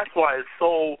 Wow. And that's why it's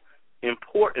so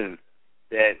important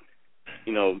that,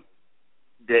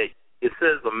 that it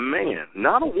says a man,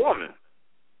 not a woman,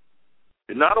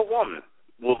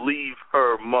 will leave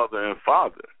her mother and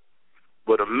father,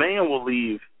 but a man will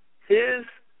leave his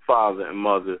father and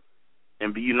mother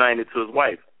and be united to his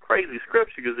wife. Crazy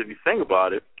scripture, because if you think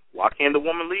about it, why can't the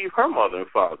woman leave her mother and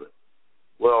father?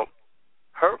 Well,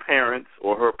 her parents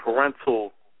or her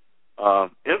parental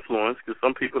influence, because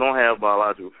some people don't have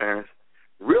biological parents,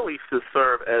 really should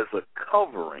serve as a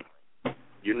covering.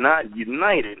 You're not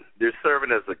united. They're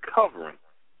serving as a covering.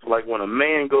 So like when a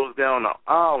man goes down the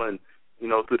aisle and,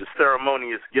 through the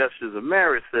ceremonious gestures of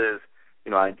marriage says,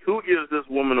 who gives this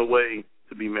woman away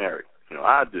to be married?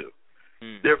 I do.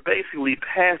 They're basically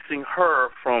passing her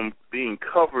from being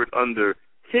covered under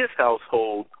his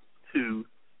household to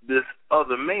this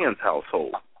other man's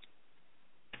household.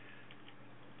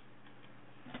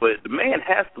 But the man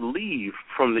has to leave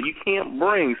from you can't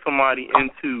bring somebody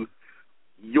into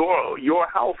your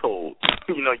household,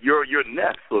 your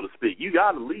nest, so to speak. You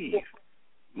got to leave,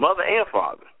 mother and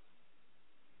father.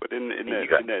 But in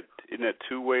that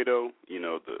two-way though,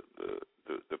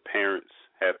 the parents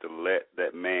have to let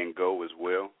that man go as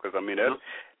well, because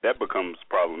that becomes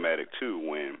problematic too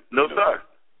when sir.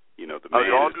 The man.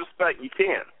 With all due respect, you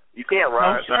can't,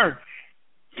 Rod.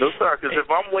 No, sir, because if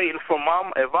I'm waiting for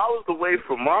if I was to wait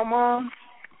for my mom,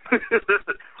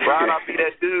 Rod, I'll be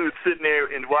that dude sitting there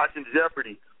and watching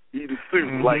Jeopardy, eating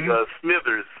soup like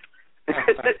Smithers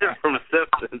from The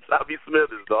Simpsons. I'll be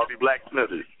Smithers, though. I'll be Black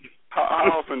Smithers.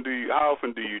 How often do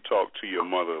you talk to your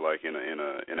mother, like in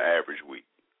an average week?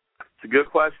 It's a good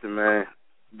question, man.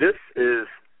 This is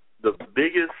the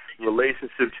biggest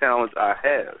relationship challenge I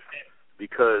have,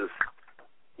 because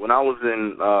when I was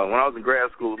in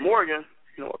grad school at Morgan,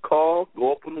 I call,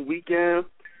 go up on the weekend,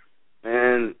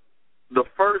 and the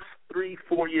first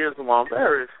 3-4 years of my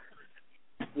marriage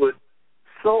would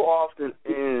so often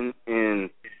end in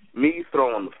me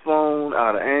throwing the phone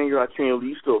out of anger. I can't believe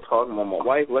you still talking about my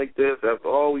wife like this after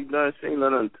all we've done. She ain't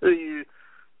nothing to you.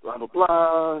 Blah blah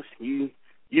blah. You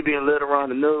being led around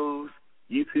the nose.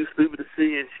 You too stupid to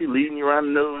see it. She leading you around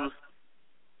the nose.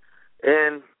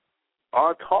 And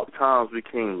our talk times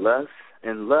became less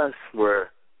and less,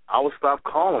 where I would stop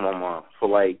calling my mom for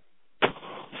like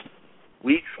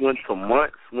weeks, went to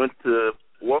months, went to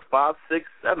 4, 5, 6,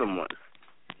 7 months,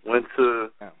 went to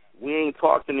we ain't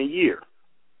talked in a year.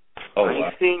 I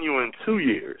ain't seen you in 2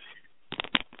 years.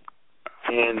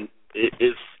 And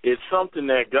it's something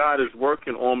that God is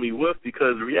working on me with,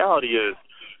 because the reality is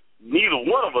neither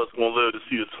one of us going to live to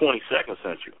see the 22nd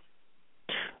century.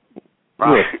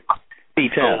 Right?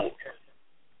 So,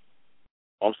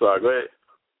 I'm sorry, go ahead.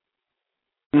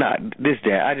 Nah,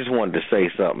 Dan, I just wanted to say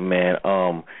something, man.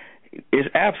 It's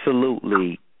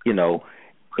absolutely, and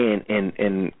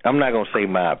I'm not going to say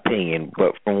my opinion,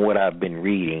 but from what I've been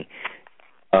reading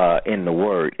in the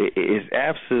Word, it is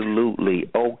absolutely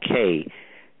okay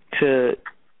to,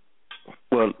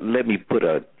 well, let me put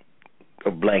a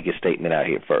blanket statement out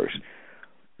here first.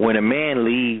 When a man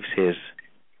leaves his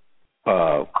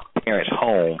parents'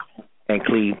 home and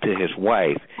cleave to his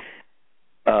wife,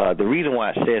 the reason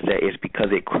why it says that is because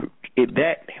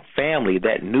that family,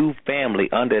 that new family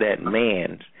under that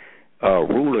man's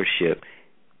rulership,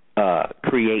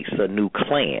 creates a new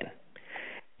clan.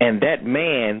 And that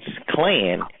man's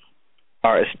clan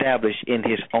are established in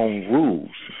his own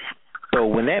rules. So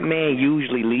when that man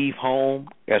usually leave home,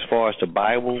 as far as the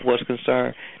Bible was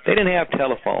concerned, they didn't have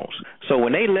telephones. So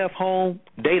when they left home,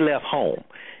 they left home.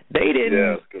 They didn't.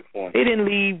 Yeah, that's a good point. They didn't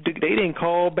leave. They didn't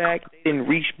call back. They didn't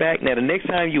reach back. Now the next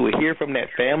time you would hear from that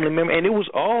family member, and it was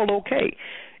all okay.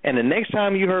 And the next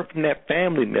time you heard from that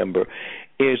family member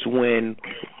is when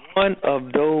one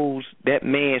of that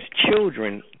man's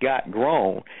children got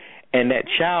grown, and that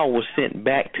child was sent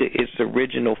back to its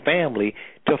original family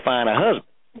to find a husband,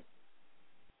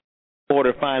 or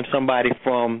to find somebody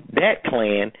from that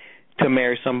clan to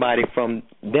marry somebody from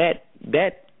that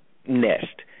nest.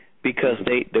 Because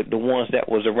the ones that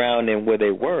was around and where they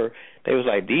were, they was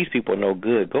like, these people are no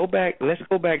good. Let's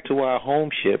go back to our home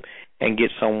ship and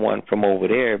get someone from over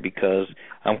there, because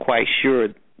I'm quite sure,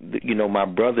 my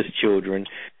brother's children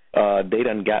they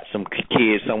done got some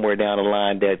kids somewhere down the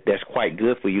line that's quite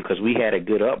good for you because we had a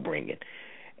good upbringing.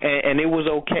 And it was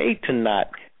okay to not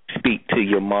speak to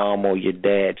your mom or your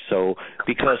dad. So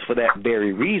because for that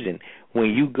very reason,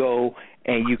 when you go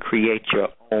and you create your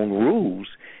own rules,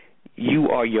 you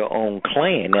are your own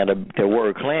clan. Now, the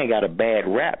word clan got a bad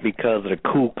rap because of the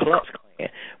Ku Klux Klan,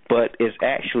 but it's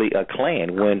actually a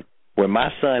clan. When my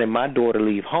son and my daughter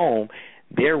leave home,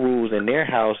 their rules in their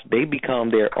house, they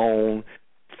become their own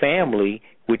family,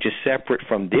 which is separate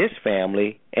from this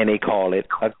family, and they call it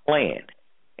a clan.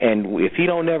 And if he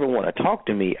don't ever want to talk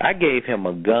to me, I gave him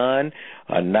a gun,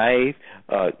 a knife,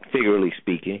 figuratively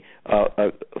speaking,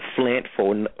 a flint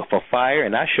for fire,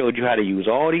 and I showed you how to use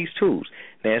all these tools.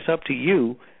 Now, it's up to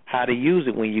you how to use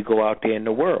it when you go out there in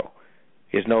the world.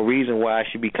 There's no reason why I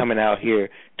should be coming out here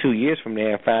 2 years from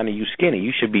there and finding you skinny.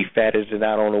 You should be fat as it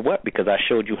out on the what because I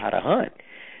showed you how to hunt.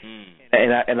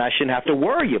 And I shouldn't have to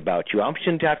worry about you. I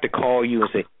shouldn't have to call you and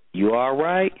say, you all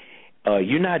right?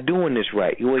 You're not doing this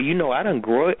right. Well, you know, I done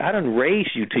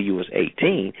raised you till you was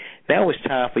 18. Now it's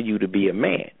time for you to be a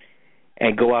man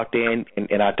and go out there and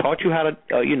I taught you how to,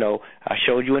 I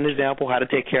showed you an example how to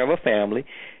take care of a family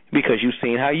because you've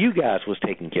seen how you guys was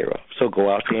taken care of. So go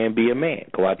out there and be a man.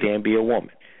 Go out there and be a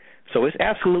woman. So it's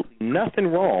absolutely nothing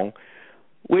wrong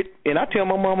with, and I tell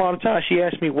my mom all the time, she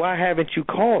asks me, why haven't you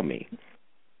called me?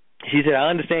 She said, I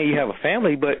understand you have a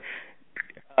family, but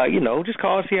just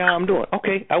call and see how I'm doing.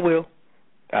 Okay, I will.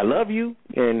 I love you,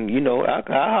 and, I'll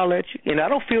holler at you. And I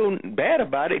don't feel bad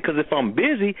about it because if I'm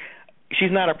busy,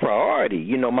 she's not a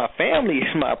priority. My family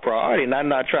is my priority, and I'm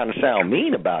not trying to sound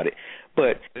mean about it.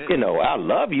 But, I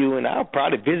love you, and I'll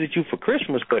probably visit you for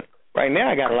Christmas. But right now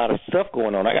I got a lot of stuff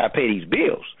going on. I got to pay these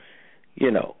bills,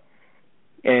 And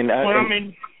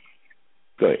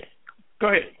Go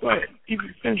ahead. Go ahead. You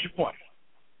can finish your point.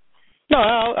 No,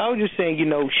 I was just saying,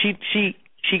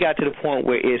 she got to the point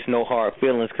where it's no hard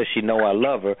feelings because she know I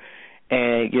love her,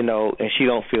 and and she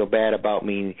don't feel bad about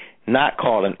me not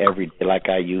calling every day like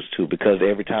I used to because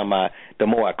every time the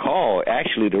more I call,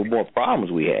 actually the more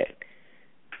problems we had.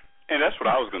 And that's what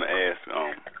I was going to ask.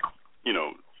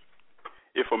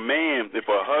 If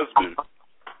a husband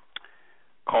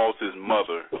calls his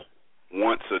mother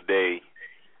once a day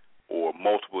or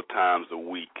multiple times a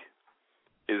week,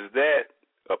 is that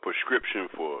a prescription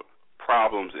for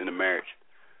problems in the marriage?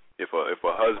 If a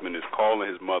husband is calling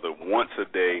his mother once a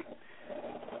day,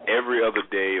 every other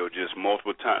day, or just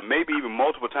multiple times, maybe even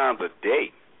multiple times a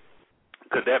day,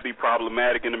 could that be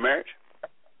problematic in the marriage?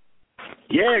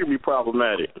 Yeah, it could be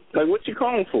problematic. Like, what you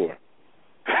calling for?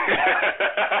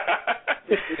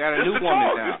 You got a new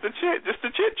woman now. Just to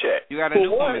chit chat. You got a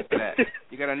new woman for that.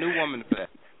 You got a new woman for that.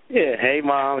 Yeah. Hey,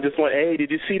 Mom. Hey,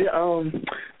 did you see the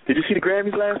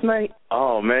Grammys last night?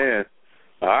 Oh man.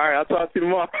 All right, I'll talk to you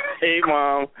tomorrow. Hey,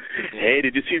 Mom. Hey,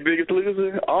 did you see Biggest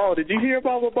Loser? Oh, did you hear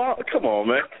about Obama? Come on,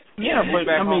 man. Yeah, but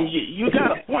I mean, you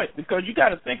got a point because you got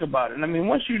to think about it. I mean,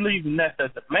 once you leave the nest as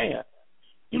a man,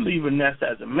 you leave a nest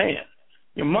as a man.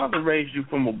 Your mother raised you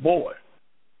from a boy.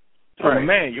 From a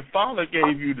man. Your father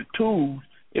gave you the tools,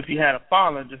 if you had a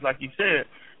father, just like you said,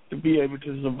 to be able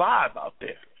to survive out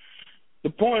there. The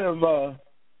point of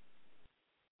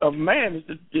a man is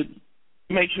to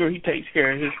make sure he takes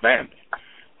care of his family.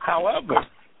 However,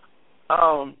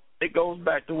 it goes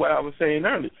back to what I was saying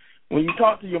earlier. When you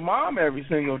talk to your mom every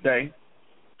single day,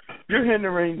 you're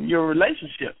hindering your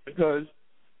relationship because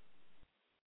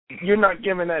you're not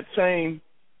giving that same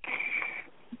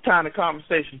kind of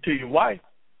conversation to your wife.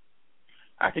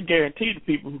 I can guarantee the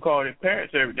people who call their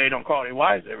parents every day don't call their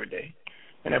wives every day.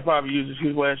 And they probably use the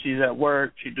excuse, well, she's at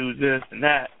work, she does this and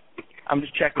that. I'm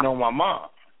just checking on my mom.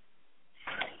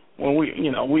 When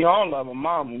we all love a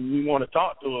mom and we want to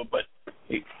talk to her, but,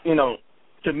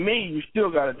 to me, you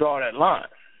still got to draw that line.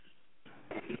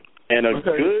 And a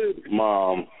good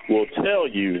mom will tell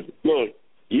you, look,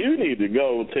 you need to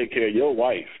go take care of your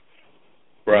wife.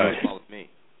 Right.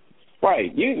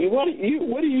 Right. What are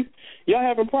you? Y'all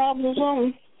having problems or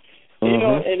something? And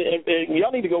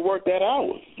y'all need to go work that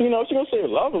out. She's gonna say it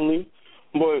lovingly,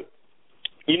 but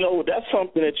that's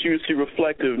something that you see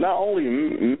reflective not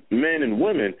only men and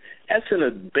women. That's in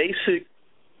the basic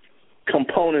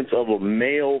components of a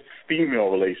male-female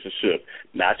relationship,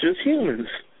 not just humans.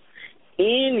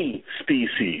 Any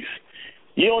species.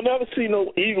 You don't never see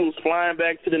no eagles flying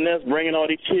back to the nest, bringing all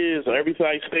their kids, or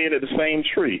everybody staying at the same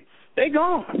tree. They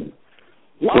gone.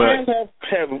 Lions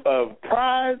have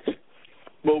prides,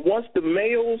 but once the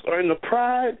males are in the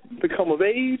pride, become of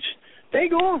age, they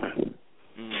gone.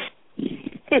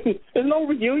 There's no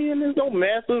reunion. There's no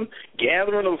massive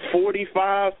gathering of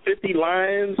 45, 50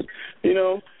 lions.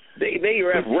 They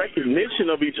have recognition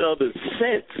of each other's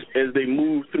sense as they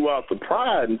move throughout the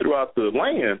pride and throughout the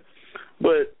land.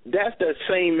 But that's that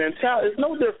same mentality. It's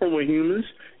no different with humans.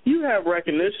 You have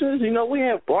recognitions. You know, we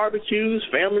have barbecues,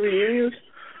 family reunions,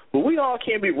 but we all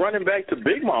can't be running back to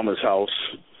Big Mama's house.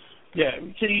 Yeah,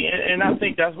 see, and I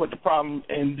think that's what the problem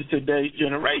in today's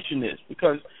generation is,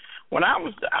 because when I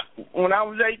was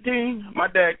 18, my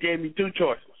dad gave me two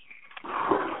choices: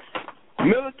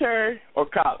 military or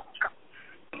college.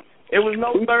 It was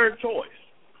no third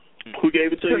choice. Who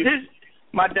gave it to you?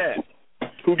 My dad.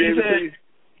 Who gave it to you?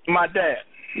 My dad.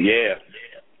 Yeah.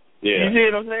 You see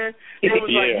what I'm saying? It was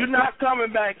like, you're not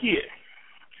coming back here.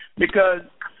 Because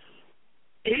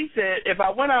he said if I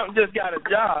went out and just got a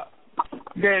job,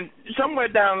 then somewhere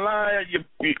down the line,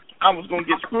 I was going to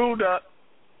get screwed up,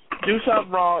 do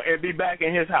something wrong, and be back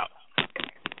in his house.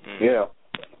 Yeah.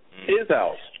 His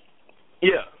house.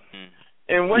 Yeah.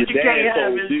 And what your you can't dad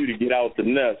have told is you to get out the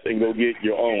nest and go get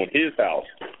your own, his house.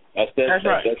 That's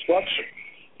right. That structure.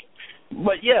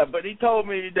 But he told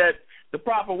me that the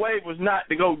proper way was not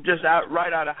to go just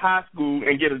right out of high school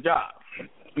and get a job.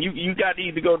 You got to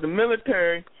either go to the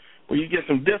military where you get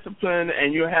some discipline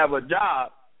and you have a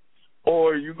job,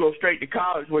 or you go straight to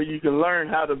college where you can learn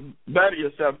how to better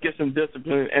yourself, get some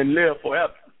discipline, and live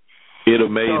forever. It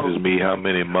amazes me how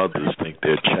many mothers think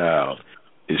their child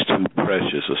is too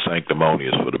precious or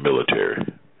sanctimonious for the military.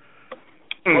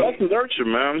 Well, that's nurture,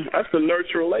 man. That's the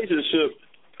nurture relationship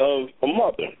of a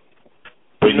mother.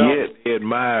 But yet they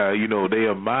admire, they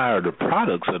admire the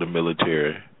products of the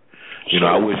military.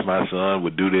 I wish my son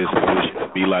would do this. I wish he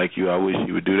would be like you. I wish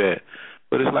he would do that.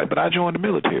 But it's like, but I joined the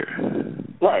military.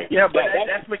 Right. Yeah, but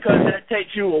that's because that takes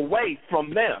you away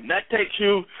from them. That takes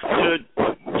you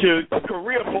to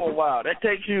Korea for a while. That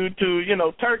takes you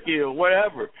to, Turkey or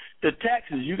whatever, to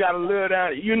Texas. You got to live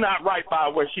down. You're not right by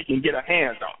where she can get her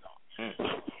hands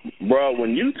on. Bro,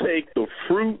 when you take the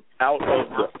fruit out of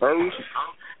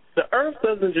the earth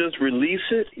doesn't just release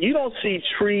it. You don't see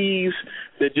trees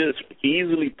that just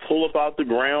easily pull up out the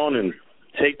ground and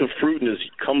take the fruit and it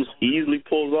comes easily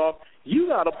pulls off. You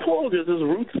got to pull because there's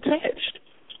roots attached.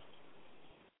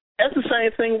 That's the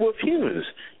same thing with humans.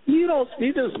 You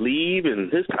just leave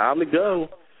and it's time to go.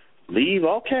 Leave,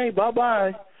 okay,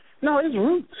 bye-bye. No, it's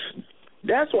roots.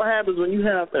 That's what happens when you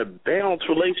have a balanced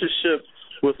relationship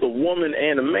with a woman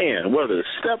and a man, whether it's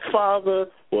stepfather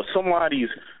or somebody's,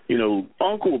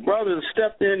 uncle or brother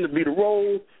stepped in to be the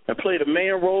role and play the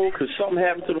man role because something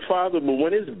happened to the father. But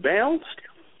when it's balanced,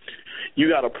 you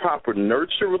got a proper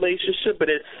nurture relationship, but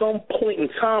at some point in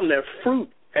time, that fruit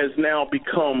has now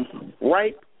become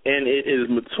ripe and it is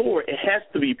mature. It has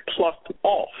to be plucked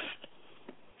off.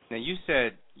 Now, you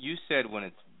said when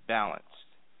it's balanced,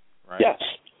 right?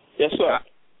 Yes, sir.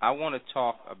 I want to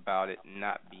talk about it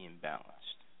not being balanced.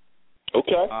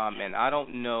 Okay. And I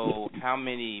don't know how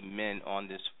many men on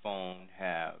this phone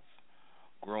have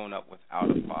grown up without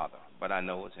a father, but I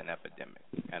know it's an epidemic.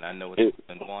 And I know it's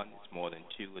more than one, it's more than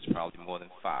two, it's probably more than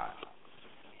five.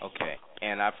 Okay.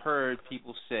 And I've heard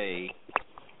people say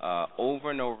over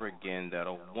and over again that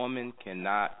a woman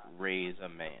cannot raise a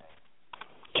man.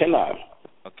 Cannot.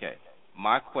 Okay.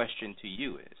 My question to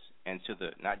you is, and to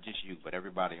not just you, but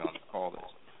everybody on the call is,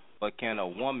 but can a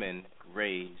woman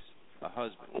raise a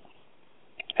husband?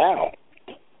 How?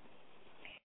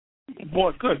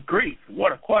 Boy, good grief.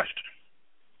 What a question.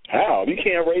 How? You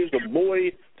can't raise a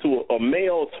boy to a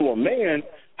male to a man.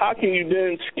 How can you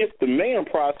then skip the man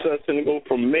process and go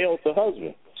from male to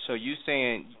husband? So you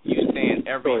saying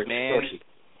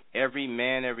every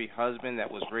man, every husband that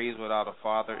was raised without a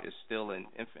father is still an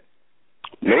infant?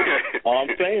 No. All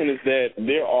I'm saying is that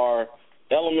there are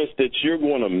elements that you're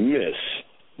going to miss,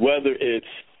 whether it's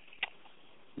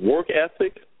work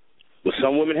ethic. Well,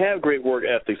 some women have great work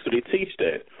ethics, so they teach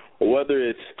that. Or whether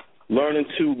it's learning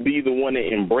to be the one that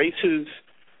embraces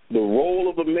the role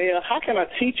of a male. How can I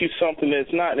teach you something that's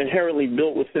not inherently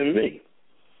built within me?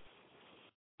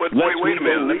 But wait a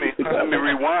minute. Let me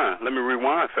rewind. Let me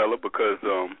rewind, fella, because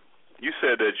you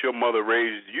said that your mother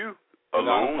raised you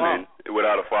alone and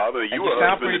without a father. You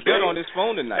sound pretty good on this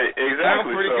phone tonight. Exactly.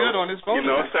 Sound pretty good on this phone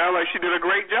tonight. It sounds like she did a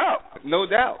great job. No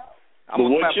doubt. But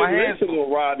what you're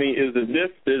missing, Rodney, is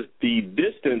the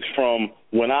distance from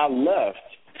when I left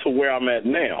to where I'm at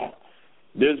now.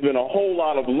 There's been a whole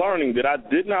lot of learning that I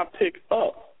did not pick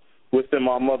up within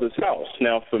my mother's house.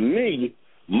 Now, for me,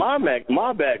 my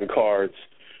bag of cards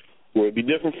would be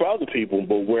different for other people,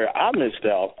 but where I missed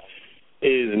out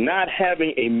is not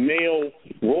having a male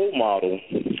role model.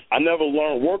 I never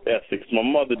learned work ethics. My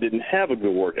mother didn't have a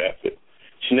good work ethic.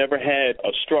 She never had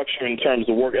a structure in terms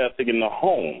of work ethic in the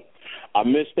home. I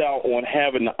missed out on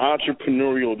having the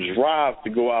entrepreneurial drive to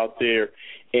go out there,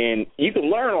 and you can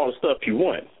learn all the stuff you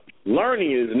want.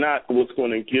 Learning is not what's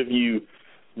going to give you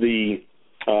the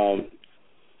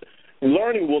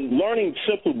learning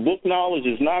simple book knowledge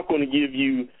is not going to give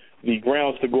you the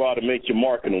grounds to go out and make your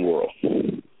mark in the world.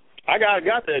 I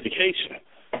got the education.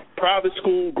 Private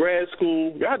school, grad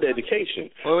school, got the education.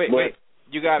 Wait.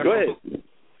 You got it. Go ahead.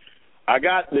 I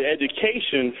got the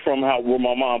education from where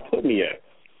my mom put me at.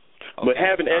 Okay. But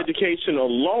having education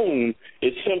alone,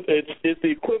 it's the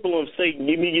equivalent of, say,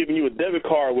 me giving you a debit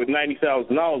card with $90,000,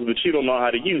 but you don't know how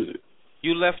to use it.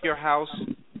 You left your house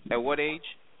at what age?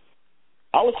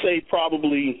 I would say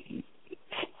probably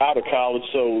out of college,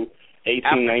 so 18,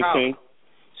 after 19. College.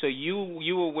 So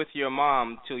you were with your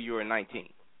mom till you were 19?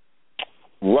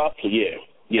 Roughly, yeah.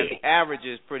 And the average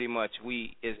is pretty much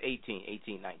is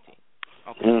 18, 19.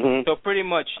 Okay. Mm-hmm. So pretty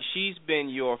much she's been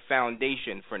your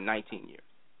foundation for 19 years.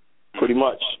 Pretty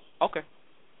much. Okay.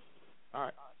 All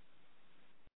right.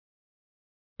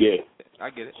 Yeah. I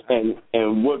get it.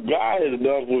 And what God has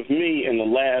done with me in the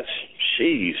last,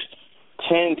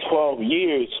 10, 12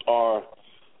 years are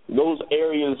those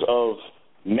areas of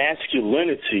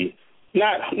masculinity,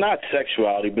 not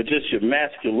sexuality, but just your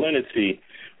masculinity,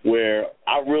 where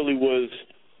I really was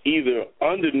either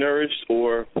undernourished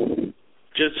or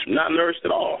just not nourished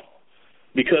at all.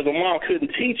 Because my mom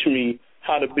couldn't teach me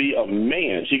how to be a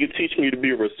man. She could teach me to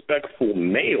be a respectful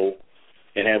male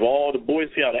and have all the Boy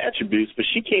Scout attributes, but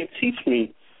she can't teach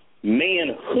me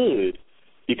manhood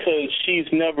because she's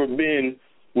never been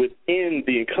within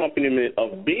the accompaniment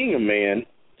of being a man.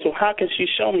 So how can she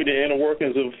show me the inner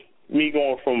workings of me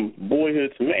going from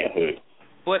boyhood to manhood?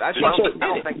 But I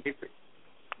don't think.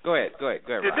 Go ahead.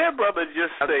 Did that brother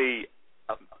just say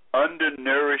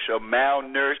undernourished or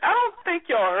malnourished? I don't think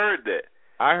y'all heard that.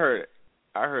 I heard it.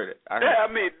 I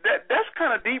mean, that's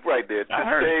kind of deep right there to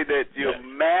say that you're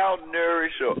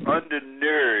malnourished or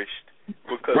undernourished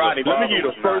because. Rodney, let me give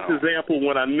you the first example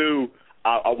when I knew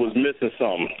I was missing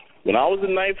something. When I was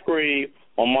in 9th grade,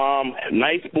 my mom had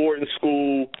nice boarding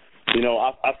school. You know,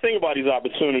 I think about these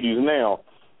opportunities now,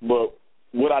 but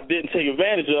what I didn't take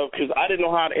advantage of because I didn't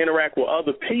know how to interact with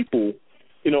other people,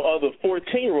 other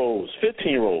 14-year-olds,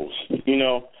 15-year-olds,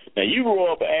 Now, you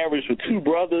grew up average with 2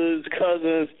 brothers,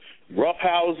 cousins,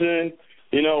 roughhousing,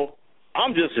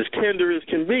 I'm just as tender as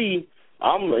can be.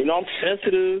 I'm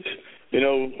sensitive.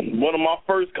 One of my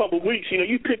first couple of weeks,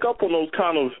 you pick up on those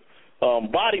kind of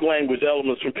body language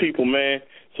elements from people, man.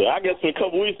 So I guess in a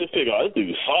couple of weeks, they figure, this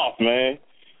dude's soft, man.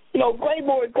 Great,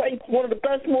 one of the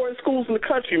best boarding schools in the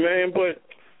country, man. But,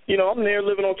 I'm there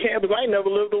living on campus. I ain't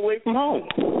never lived away from home.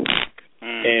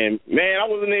 And, man, I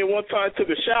was in there one time,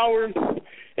 took a shower,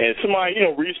 and somebody,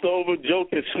 reached over,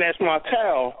 joked, and snatched my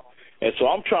towel. And so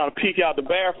I'm trying to peek out the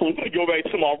bathroom to go back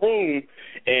to my room,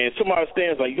 and somebody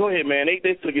stands like, go ahead, man.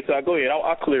 They took it out. Go ahead.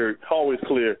 I'll clear it. Hallway's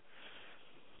clear.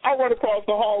 I run across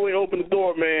the hallway, open the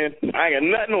door, man. I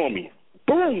ain't got nothing on me.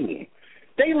 Boom.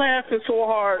 They laughing so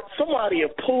hard, somebody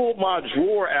had pulled my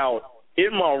drawer out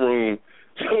in my room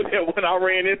so that when I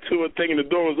ran into it thinking the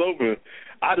door was open,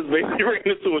 I just basically ran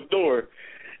into a door.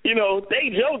 They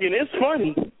joking. It's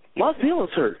funny. My feelings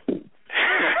hurt. I'm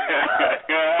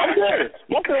serious.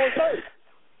 My feelings hurt.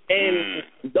 And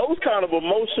those kind of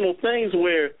emotional things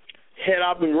where had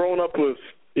I been growing up with,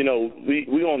 we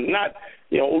gonna not,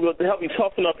 we're going to help you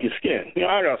toughen up your skin.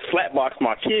 I got to slap box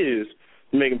my kids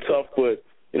to make them tough, but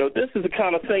this is the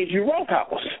kind of things you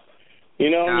roughhouse.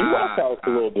 You roughhouse a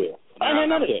little bit. I ain't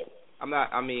none of that.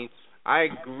 I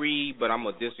agree, but I'm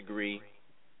going to disagree.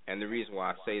 And the reason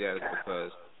why I say that is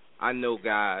because I know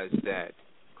guys that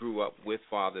grew up with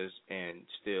fathers and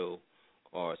still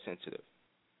are sensitive,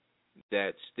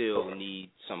 that still need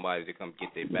somebody to come get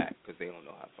their back because they don't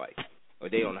know how to fight, or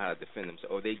they don't know how to defend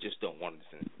themselves, or they just don't want to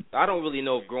defend themselves. I don't really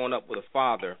know if growing up with a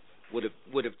father would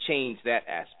have changed that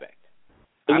aspect.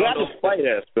 It's not the fight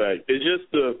aspect. It's just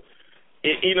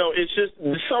it's just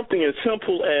something as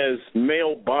simple as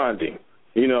male bonding.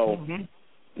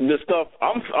 The stuff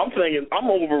I'm thinking I'm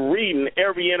overreading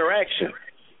every interaction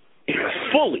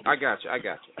fully. I got you.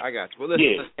 Well,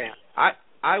 listen.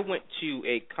 I went to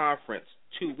a conference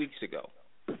 2 weeks ago,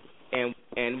 and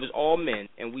it was all men,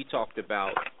 and we talked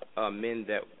about men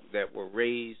that were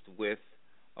raised with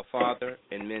a father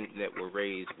and men that were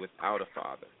raised without a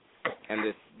father.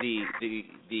 And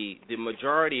the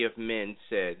majority of men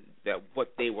said that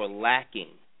what they were lacking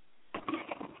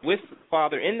with the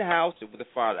father in the house and with the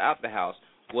father out the house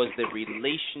was the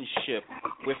relationship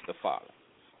with the father.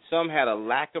 Some had a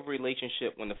lack of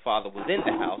relationship when the father was in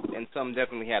the house, and some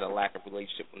definitely had a lack of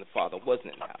relationship when the father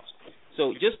wasn't in the house.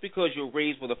 So just because you're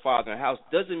raised with a father in the house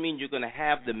doesn't mean you're going to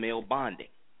have the male bonding.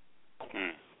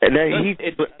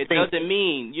 It doesn't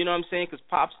mean, you know what I'm saying, because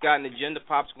Pop's got an agenda,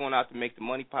 Pop's going out to make the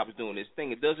money, Pop's doing this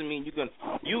thing. It doesn't mean you're going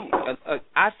to,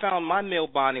 I found my male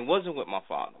bonding wasn't with my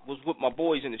father, was with my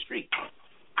boys in the street.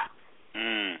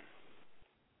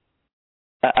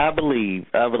 I believe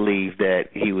that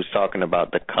he was talking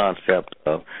about the concept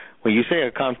of, when you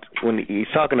say when he's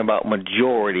talking about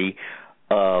majority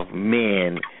of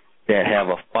men that have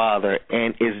a father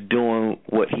and is doing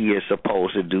what he is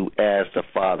supposed to do as the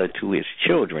father to his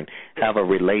children, have a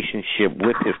relationship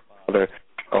with his father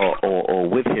or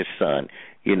with his son.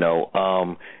 You know,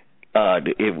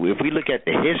 if we look at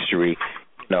the history,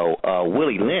 you know,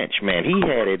 Willie Lynch, man, he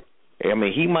had it. I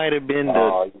mean, he might have been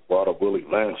you brought up Willie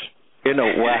Lynch. You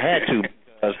know, well, I had to,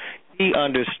 because he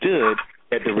understood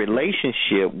that the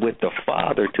relationship with the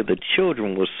father to the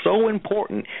children was so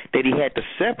important that he had to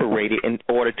separate it in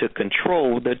order to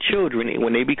control the children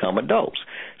when they become adults.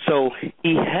 So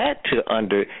he had to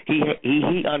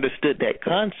he understood that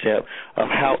concept of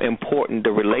how important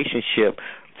the relationship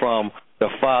from the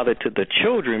father to the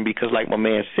children, because like my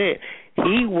man said,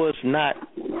 he was not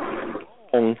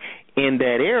wrong in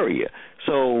that area.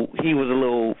 So he was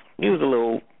a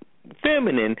little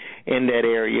feminine in that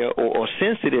area or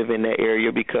sensitive in that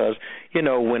area, because, you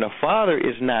know, when a father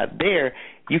is not there,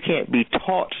 you can't be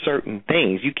taught certain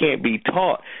things. You can't be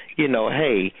taught, you know,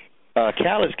 hey,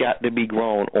 Cal's got to be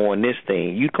grown on this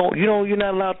thing. You're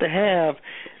not allowed to have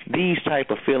these type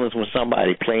of feelings when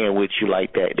somebody playing with you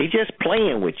like that. They just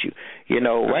playing with you. You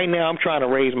know, right now I'm trying to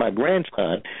raise my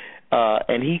grandson,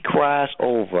 and he cries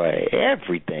over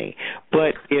everything.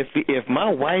 But if my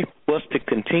wife was to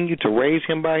continue to raise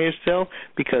him by herself,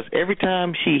 because every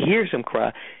time she hears him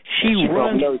cry, she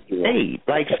runs away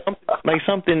like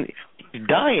something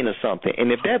dying or something.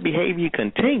 And if that behavior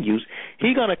continues,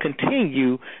 he's gonna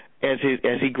continue as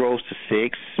he grows to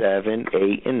 6, 7,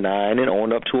 8, and 9, and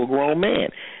on up to a grown man.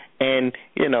 And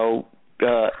you know.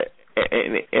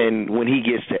 And when he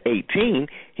gets to 18,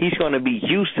 he's going to be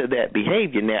used to that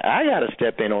behavior. Now, I got to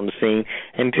step in on the scene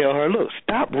and tell her, look,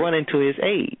 stop running to his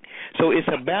aid. So it's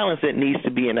a balance that needs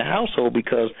to be in the household,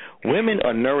 because women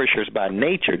are nourishers by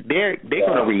nature. They're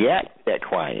going to react to that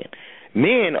crying.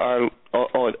 Men are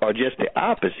just the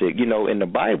opposite. You know, in the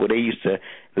Bible, they used to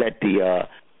let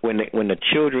when the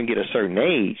children get a certain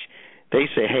age, they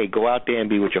say, hey, go out there and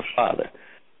be with your father.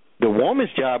 The woman's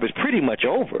job is pretty much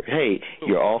over. Hey,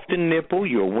 you're off the nipple,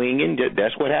 you're winging.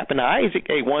 That's what happened to Isaac.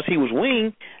 Hey, once he was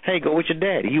winged, hey, go with your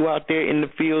daddy. You out there in the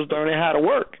fields learning how to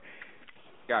work.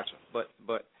 Gotcha. But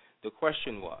the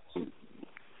question was,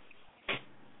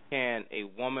 can a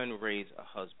woman raise a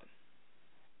husband?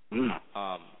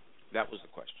 That was the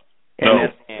question. No.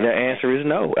 The answer is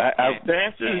no. The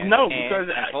answer is no, because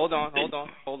hold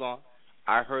on.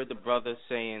 I heard the brother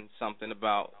saying something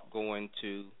about going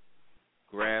to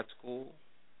grad school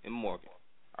in Morgan.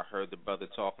 I heard the brother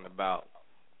talking about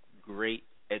great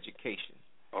education.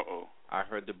 I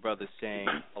heard the brother saying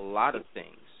a lot of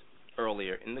things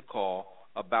earlier in the call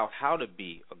about how to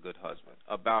be a good husband,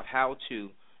 about how to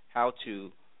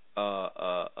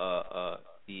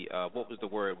what was the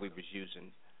word we was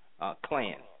using?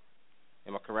 Clan.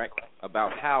 Am I correct?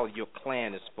 About how your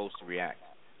clan is supposed to react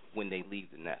when they leave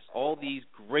the nest. All these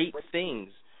great things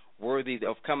worthy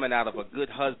of coming out of a good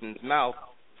husband's mouth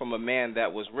from a man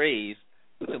that was raised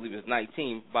until he was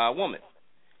 19 by a woman.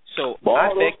 So but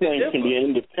all those things can be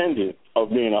independent of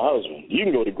being a husband. You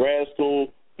can go to grad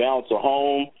school, bounce a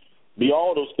home, be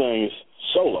all those things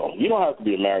solo. You don't have to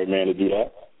be a married man to do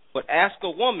that. But ask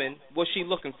a woman what she's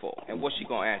looking for, and what's she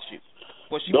going to ask you?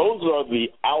 Those are the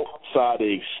outside,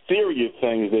 the exterior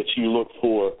things that you look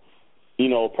for. You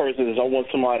know, a person is, I want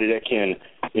somebody that can,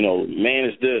 you know,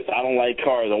 manage this. I don't like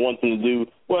cars. I want them to do,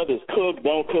 whether it's cook,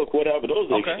 don't cook, whatever.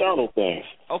 Those are external things.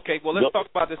 Okay, well, let's talk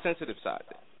about the sensitive side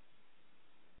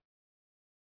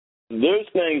then. There's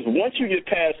things, once you get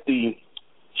past the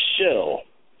shell,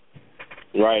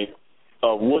 right,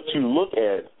 of what you look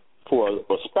at for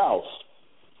a spouse,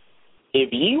 if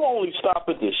you only stop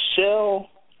at the shell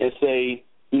and say,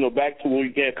 you know, back to what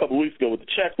we had a couple of weeks ago with the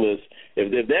checklist,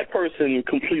 if that person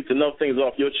completes enough things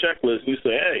off your checklist, you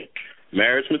say, hey,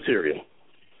 marriage material.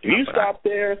 If you stop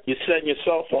there, you're setting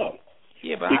yourself up.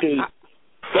 Yeah, but because,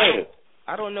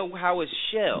 I don't know how it's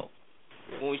shell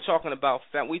when we're talking about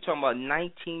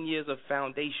 19 years of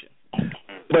foundation.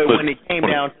 But when it came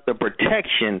down to the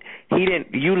protection, he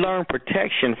didn't. You learn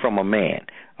protection from a man.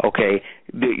 Okay,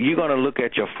 you're gonna look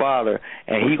at your father,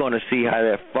 and he's gonna see how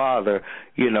that father,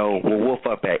 will woof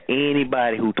up at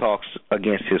anybody who talks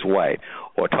against his wife,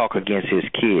 or talk against his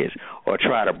kids, or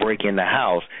try to break in the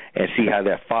house, and see how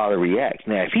that father reacts.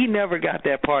 Now, if he never got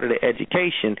that part of the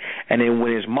education, and then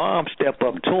when his mom step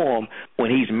up to him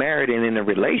when he's married and in a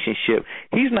relationship,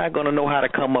 he's not gonna know how to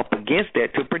come up against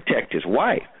that to protect his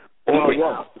wife. Now,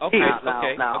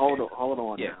 hold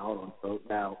on. Yeah. Hold on. So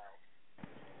now,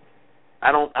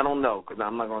 I don't know, because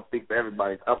I'm not going to speak for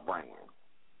everybody's upbringing,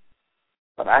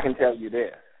 but I can tell you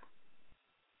this: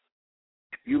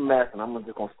 if you mess, and I'm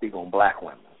just going to speak on black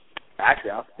women.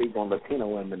 Actually, I'll speak on Latino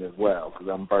women as well, because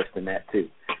I'm versed in that too.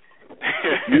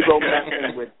 If you go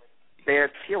messing with their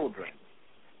children,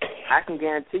 I can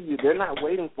guarantee you they're not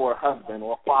waiting for a husband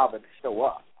or a father to show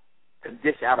up to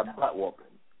dish out a butt whooping.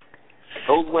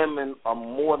 Those women are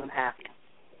more than happy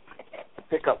to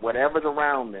pick up whatever's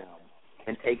around them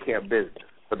and take care of business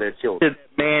for their children.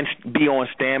 Should the man be on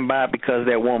standby because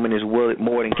that woman is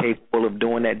more than capable of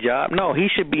doing that job? No, he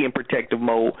should be in protective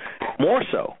mode more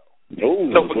so.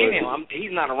 So forget him.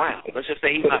 He's not around. Let's just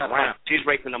say he's not around. She's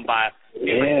raping him by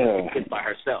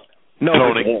herself. No,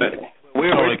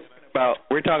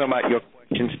 we're talking about your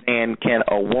question saying, can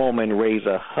a woman raise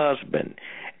a husband?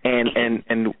 And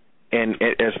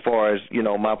as far as,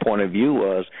 my point of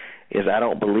view is I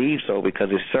don't believe so, because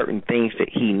there's certain things that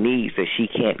he needs that she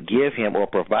can't give him or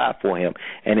provide for him.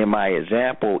 And in my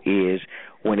example is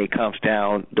when it comes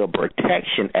down the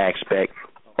protection aspect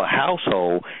of a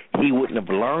household, he wouldn't have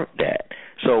learned that.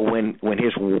 So when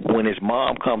his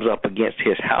mom comes up against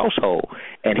his household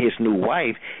and his new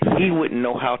wife, he wouldn't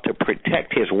know how to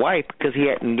protect his wife because he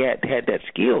hadn't had that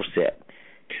skill set.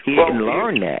 He didn't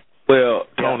learn that. Well,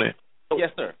 Tony.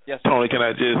 Yes, sir. Tony, can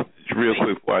I just real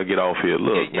quick before I get off here?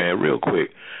 Look, man, real quick.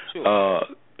 Sure.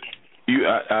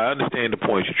 I understand the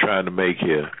point you're trying to make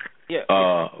here. Yeah.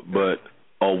 But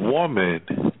a woman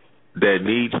that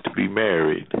needs to be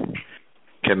married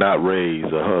cannot raise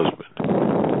a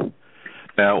husband.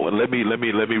 Now, let me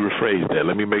rephrase that.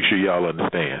 Let me make sure y'all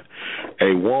understand.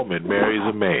 A woman marries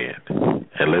a man,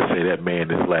 and let's say that man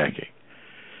is lacking.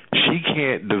 She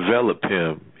can't develop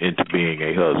him into being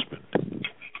a husband.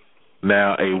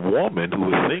 Now, a woman who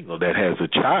is single that has a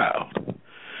child,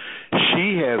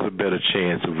 she has a better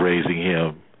chance of raising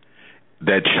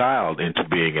that child into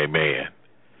being a man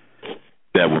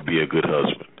that would be a good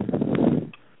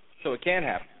husband. So it can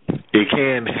happen. It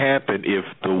can happen if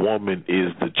the woman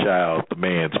is the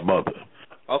man's mother.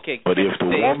 Okay. But if the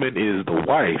woman is the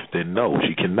wife, then no,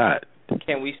 she cannot.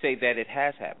 Can we say that it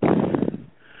has happened?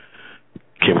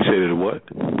 Can we say that it what?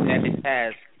 That it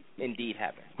has indeed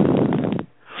happened.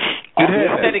 It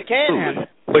has that it can happen.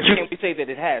 But can we say that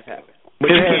it has happened? But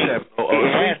it has happened. A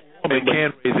woman can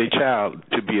raise a child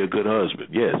to be a good husband,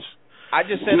 yes. I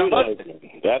just said a husband.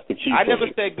 That's the key. I never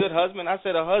said good husband. I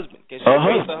said a husband. Can she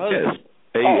raise a husband?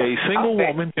 Yes. A single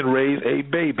woman can raise a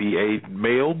baby, a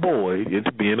male boy,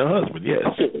 into being a husband, yes.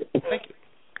 Thank you.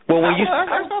 Well, when you...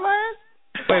 That's all I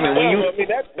asked. Wait a minute,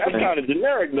 that's kind of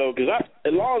generic, though, because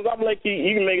as long as I'm like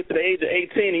you can make it to the age of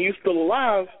 18 and you're still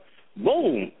alive,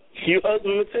 boom. You're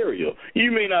husband material.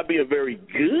 You may not be a very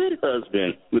good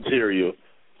husband material.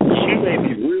 You may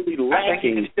be really lacking. I think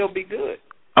you can still be good.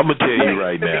 I'm going to tell you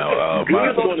right now. It's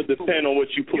going to depend on what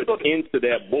you put into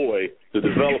that boy to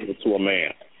develop into a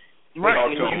man. Right.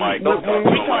 When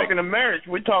we're talking to marriage,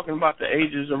 we're talking about the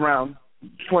ages around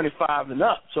 25 and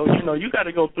up. So, you got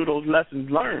to go through those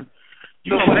lessons learned.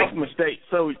 You're going to make mistakes.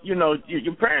 So,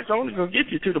 your parents only going to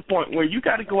get you to the point where you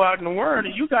got to go out in the world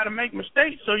and you got to make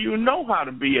mistakes so you know how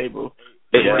to be able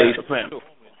to raise a family.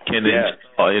 Can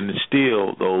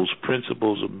instill those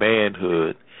principles of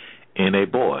manhood in a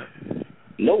boy.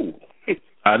 No.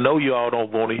 I know you all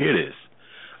don't want to hear this.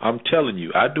 I'm telling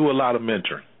you, I do a lot of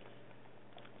mentoring.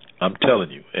 I'm telling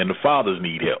you. And the fathers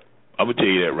need help. I'm going to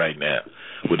tell you that right now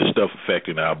with the stuff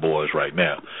affecting our boys right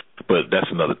now. But that's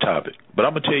another topic. But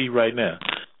I'm going to tell you right now,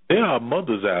 there are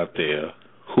mothers out there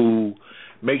who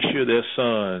make sure their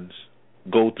sons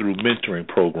go through mentoring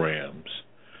programs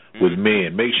with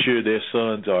men, make sure their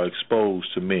sons are exposed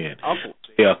to men.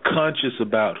 They are conscious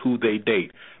about who they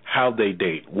date, how they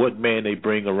date, what man they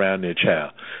bring around their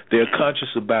child. They're conscious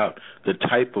about the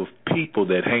type of people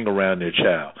that hang around their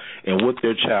child and what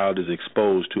their child is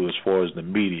exposed to as far as the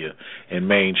media and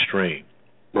mainstream.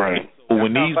 Right. So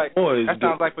when these boys... That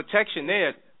sounds like protection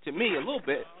there to me a little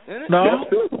bit, isn't it? No. That's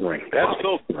filtering.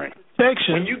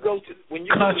 Protection,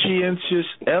 conscientious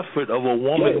effort of a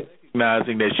woman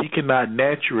recognizing that she cannot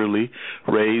naturally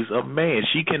raise a man.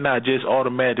 She cannot just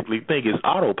automatically think it's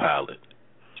autopilot.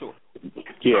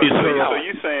 Yeah.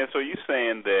 So you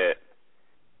saying that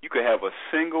you could have a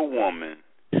single woman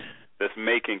that's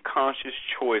making conscious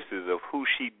choices of who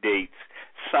she dates,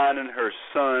 signing her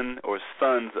son or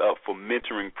sons up for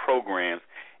mentoring programs,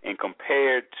 and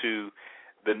compared to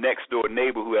the next door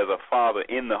neighbor who has a father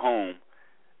in the home,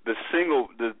 the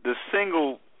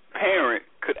single parent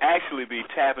could actually be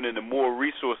tapping into more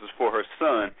resources for her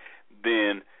son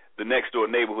than the next door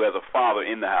neighbor who has a father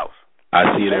in the house.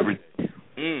 I see it every day.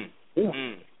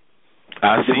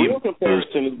 I see the real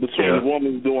comparison is between the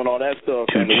woman doing all that stuff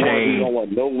and the woman who don't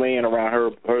want no man around her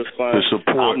son. The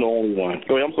support. I'm the only one.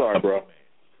 Go ahead, I'm sorry, bro.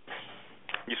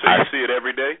 You say you see it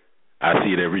every day? I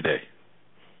see it every day.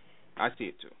 I see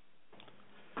it too.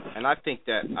 And I think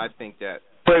that.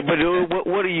 But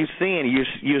what are you seeing?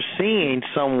 You're seeing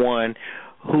someone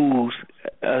who's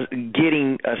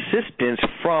getting assistance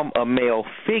from a male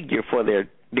figure for their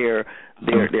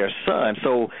son.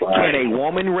 So can a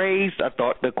woman raise? I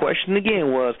thought the question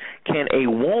again was, can a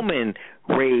woman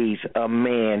raise a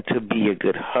man to be a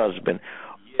good husband?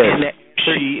 Yes.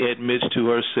 She admits to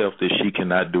herself that she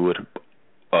cannot do it.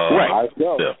 Right.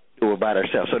 Do it by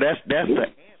herself. So that's the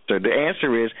answer. The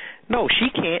answer is no. She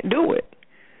can't do it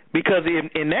because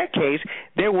in that case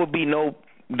there will be no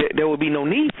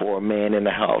need for a man in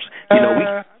the house. You know,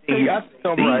 I think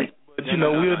I'm right. But you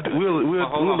know, we'll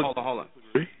hold on.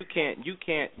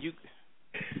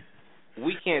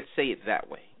 We can't say it that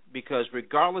way because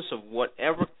regardless of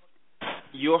whatever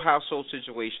your household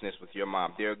situation is with your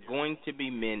mom, there are going to be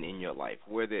men in your life,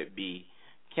 whether it be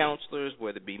counselors,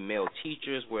 whether it be male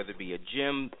teachers, whether it be a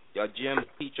gym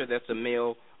teacher that's a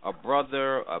male, a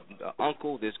brother, a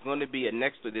uncle. There's going to be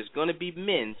there's going to be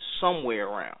men somewhere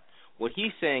around. What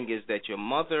he's saying is that your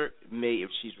mother may, if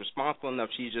she's responsible enough,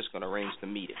 she's just going to arrange the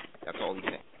meeting. That's all he's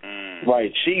saying.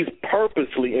 Right. She's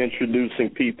purposely introducing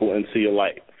people into your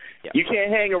life. Yeah. You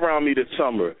can't hang around me this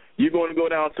summer. You're going to go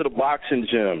down to the boxing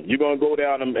gym. You're going to go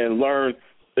down and learn,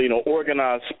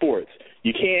 organized sports.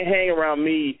 You can't hang around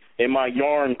me in my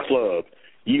yarn club.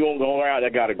 You're going to go around. I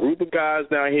got a group of guys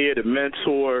down here to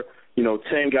mentor,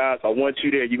 10 guys. I want you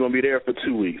there. You're going to be there for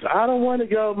 2 weeks. I don't want to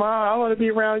go, Mom. I want to be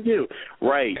around you.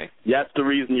 Right. Okay. That's the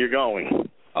reason you're going.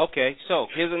 Okay, so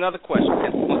here's another question.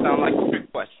 This will sound like a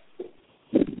trick question.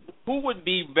 Who would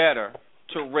be better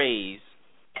to raise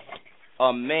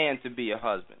a man to be a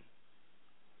husband?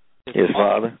 His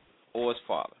father? Or his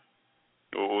father?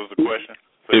 What was the question?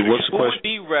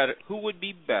 Who would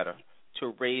be better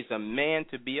to raise a man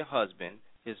to be a husband,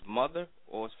 his mother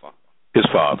or his father? His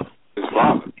father. His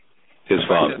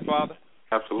father. His father?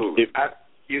 Absolutely.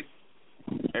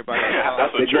 Everybody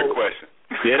that's a trick question.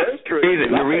 Yeah, that's true.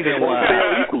 The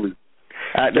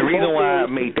reason why I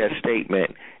made that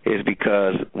statement is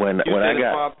because when I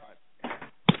got...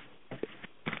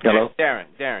 Hello?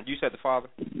 Darren, you said the father?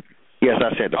 Yes,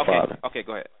 I said the father. Okay,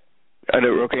 go ahead.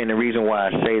 Okay, and the reason why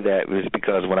I say that is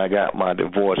because when I got my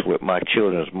divorce with my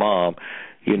children's mom,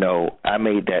 I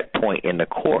made that point in the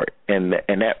court, and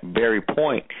that very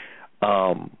point,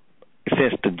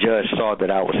 since the judge saw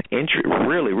that I was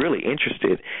really, really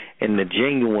interested in the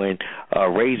genuine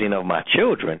raising of my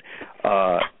children,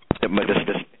 that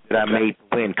I made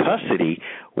in custody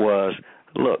was,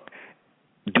 look,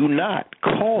 do not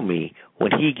call me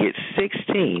when he gets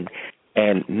 16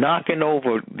 and knocking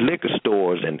over liquor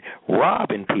stores and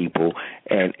robbing people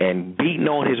and beating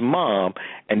on his mom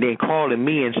and then calling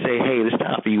me and say, hey, it's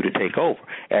time for you to take over.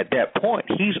 At that point,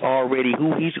 he's already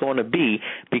who he's going to be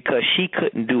because she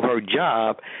couldn't do her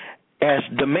job as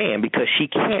the man because she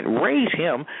can't raise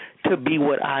him to be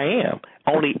what I am.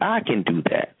 Only I can do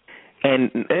that.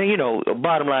 And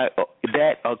bottom line,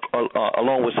 that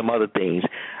along with some other things,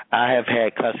 I have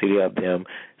had custody of them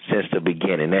since the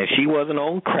beginning. And she wasn't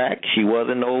on crack. She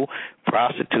wasn't no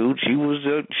prostitute. It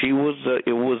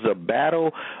was a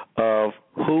battle of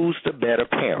who's the better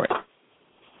parent.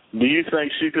 Do you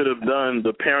think she could have done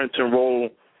the parenting role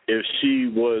if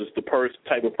she was the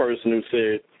type of person who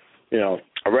said,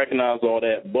 I recognize all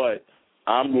that, but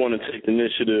I'm going to take the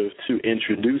initiative to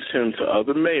introduce him to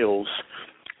other males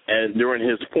and during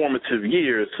his formative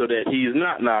years so that he's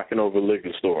not knocking over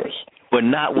liquor stores? But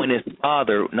not when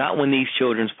these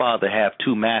children's father have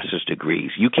 2 master's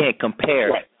degrees. You can't compare.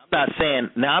 Right.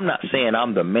 I'm not saying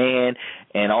I'm the man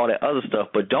and all that other stuff,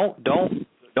 but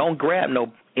don't grab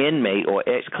no inmate or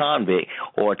ex-convict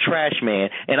or a trash man.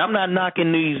 And I'm not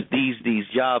knocking these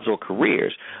jobs or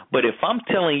careers, but if I'm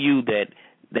telling you that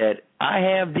I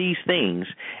have these things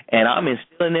and I'm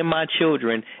instilling in my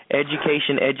children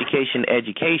education,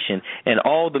 and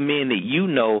all the men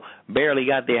that barely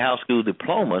got their high school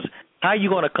diplomas, how are you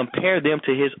going to compare them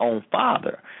to his own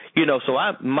father? You know, so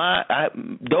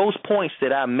those points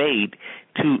that I made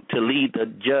to lead the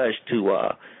judge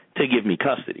to give me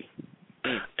custody.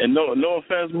 And no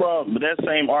offense, bro, but that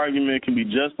same argument can be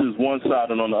just as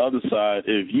one-sided on the other side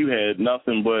if you had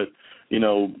nothing but, you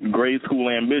know, grade school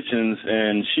ambitions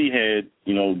and she had,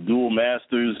 you know, dual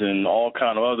masters and all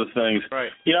kind of other things.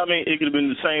 Right. You know what I mean? It could have been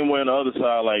the same way on the other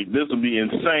side. Like, this would be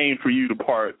insane for you to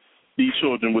part these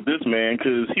children with this man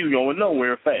because he's going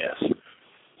nowhere fast.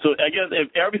 So I guess if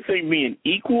everything being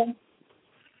equal,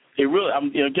 it really,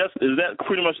 I guess, is that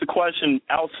pretty much the question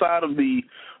outside of the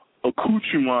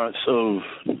accoutrements of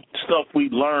stuff we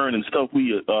learn and stuff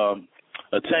we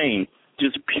attain,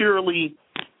 just purely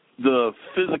the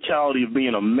physicality of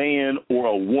being a man or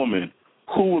a woman,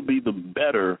 who would be the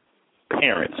better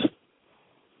parents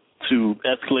to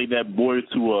escalate that boy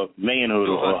to a manhood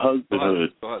or a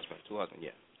husbandhood? To husband,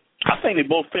 yeah. I think they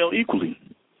both fail equally.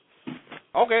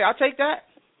 Okay, I'll take that.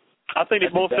 I think they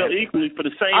both fail equally for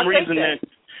the same reason that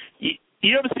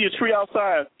you ever see a tree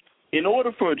outside? In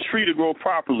order for a tree to grow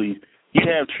properly, you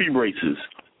have tree braces,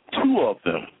 2 of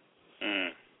them.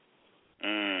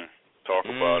 Talk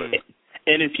about it.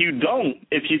 And if you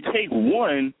take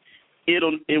one,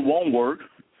 it won't work.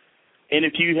 And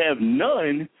if you have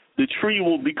none, the tree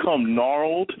will become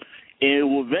gnarled and it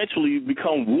will eventually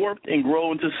become warped and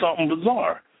grow into something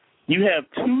bizarre. You have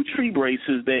 2 tree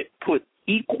braces that put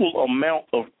equal amount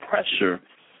of pressure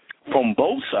from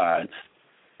both sides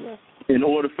in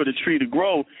order for the tree to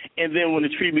grow. And then when the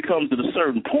tree becomes at a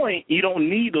certain point, you don't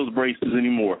need those braces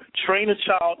anymore. Train a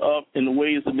child up in the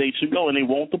ways that they should go, and they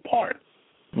won't depart.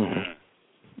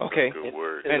 Mm-hmm. Okay. Good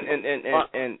word.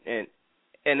 And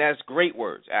that's great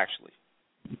words, actually.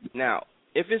 Now,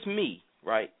 if it's me,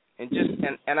 right,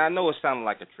 and I know it sounded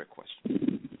like a trick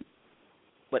question,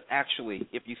 but actually,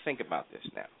 if you think about this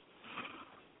now,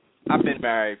 I've been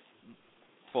married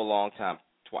for a long time,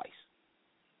 twice.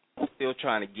 Still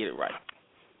trying to get it right.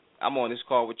 I'm on this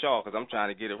call with y'all because I'm trying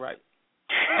to get it right.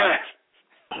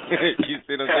 You see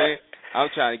what I'm saying? I'm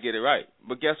trying to get it right.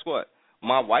 But guess what?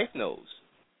 My wife knows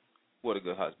what a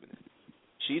good husband is.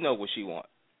 She knows what she wants.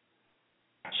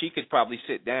 She could probably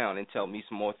sit down and tell me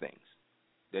some more things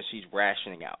that she's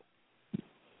rationing out.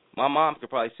 My mom could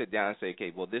probably sit down and say,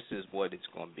 okay, well, this is what it's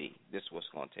going to be. This is what it's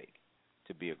going to take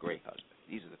to be a great husband.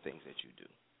 These are the things that you do.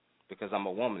 Because I'm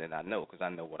a woman and I know, because I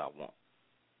know what I want.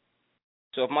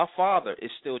 So if my father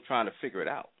is still trying to figure it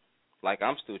out, like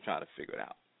I'm still trying to figure it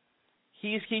out,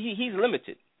 he's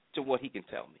limited to what he can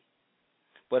tell me.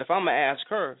 But if I'm going to ask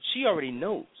her, she already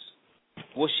knows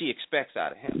what she expects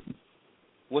out of him,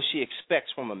 what she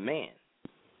expects from a man.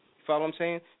 You follow what I'm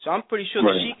saying? So I'm pretty sure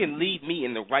that she can lead me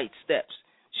in the right steps.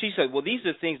 She said, well, these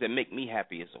are the things that make me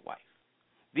happy as a wife.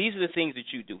 These are the things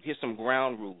that you do. Here's some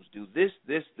ground rules. Do this,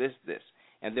 this, this, this.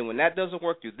 And then when that doesn't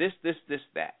work, do this, this, this,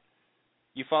 that.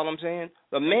 You follow what I'm saying?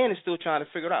 The man is still trying to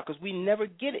figure it out because we never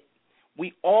get it.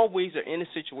 We always are in a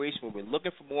situation where we're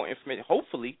looking for more information,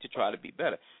 hopefully to try to be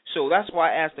better. So that's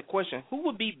why I asked the question: who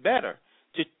would be better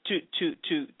to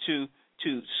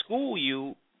school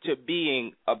you to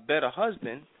being a better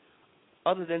husband,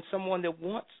 other than someone that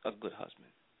wants a good husband?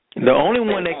 The only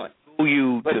one that can school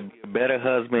you to be a better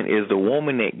husband is the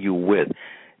woman that you're with,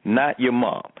 not your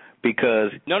mom.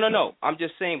 Because no. I'm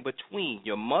just saying between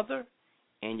your mother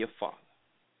and your father.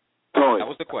 Tony, that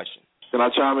was the question. Can I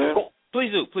chime in?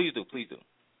 Please do.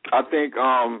 I think,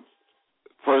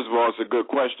 first of all, it's a good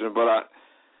question, but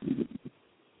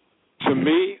to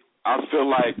me, I feel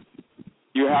like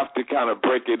you have to kind of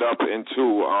break it up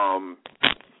into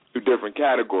 2 different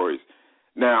categories.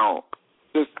 Now,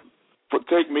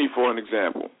 take me for an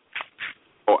example.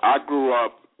 I grew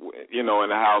up, in the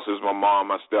house is my mom,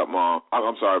 my stepmom.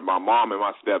 I'm sorry, my mom and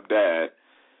my stepdad.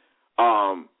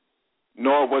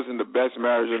 No, it wasn't the best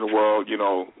marriage in the world.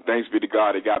 Thanks be to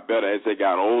God, it got better as they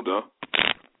got older.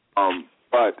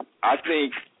 But I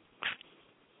think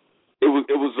it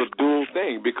was a dual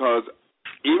thing, because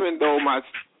even though my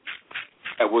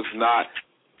dad was not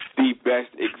the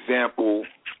best example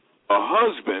a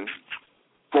husband,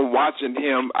 from watching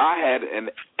him, I had an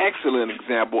excellent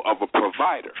example of a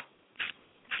provider.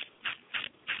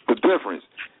 The difference.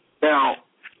 Now,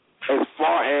 as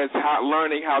far as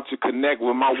learning how to connect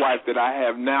with my wife that I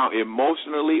have now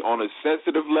emotionally on a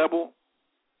sensitive level,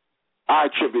 I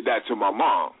attribute that to my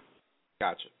mom.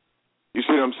 Gotcha. You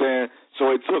see what I'm saying?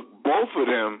 So it took both of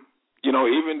them,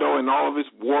 even though in all of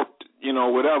this warped,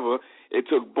 whatever, it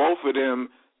took both of them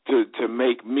to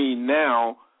make me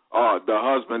now the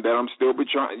husband that I'm still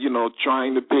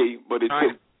trying to be. But it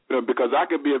took, because I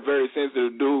could be a very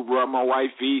sensitive dude, rub my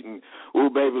wife's feet and, ooh,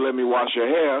 baby, let me wash your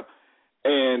hair.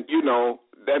 And,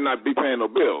 that not be paying no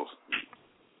bills.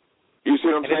 You see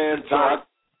what I'm saying? So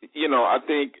I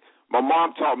think my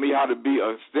mom taught me how to be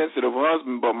a sensitive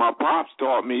husband, but my pops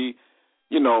taught me,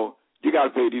 you got to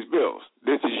pay these bills.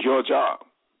 This is your job.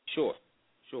 Sure.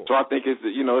 So I think it's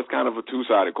kind of a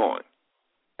two-sided coin.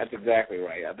 That's exactly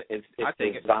right. It's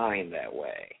designed that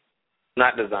way.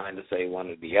 Not designed to say one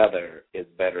or the other is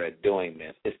better at doing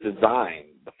this. It's designed.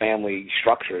 The family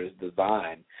structure is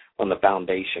designed on the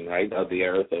foundation, right, of the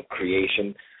earth, of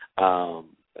creation,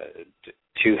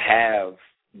 to have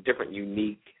different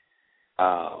unique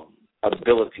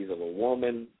abilities of a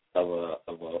woman, of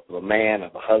a man,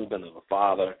 of a husband, of a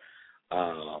father,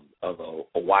 of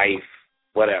a wife,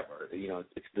 whatever.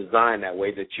 It's designed that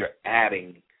way that you're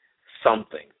adding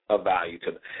something of value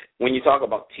to them. When you talk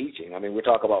about teaching, we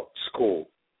talk about school.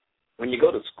 When you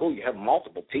go to school, you have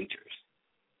multiple teachers.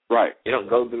 Right. You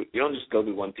don't just go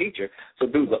through one teacher. So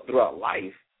throughout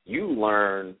life, you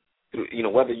learn.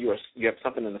 Whether you have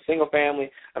something in a single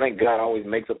family, I think God always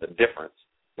makes up the difference.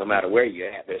 No matter where you're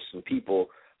at, there's some people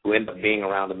who end up being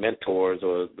around the mentors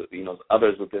or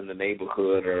others within the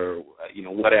neighborhood or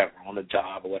whatever on the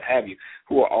job or what have you,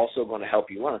 who are also going to help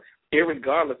you learn.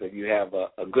 Irregardless if you have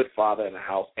a good father in the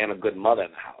house and a good mother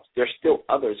in the house, there's still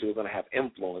others who are going to have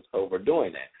influence over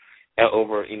doing that,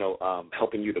 over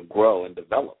helping you to grow and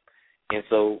develop. And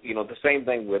so the same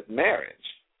thing with marriage.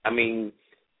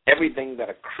 Everything that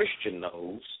a Christian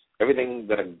knows, everything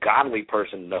that a godly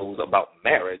person knows about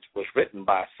marriage was written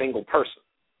by a single person.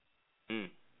 Mm.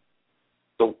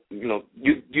 So,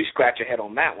 you scratch your head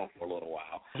on that one for a little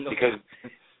while because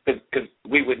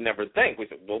we would never think. We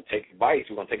said, we'll take advice.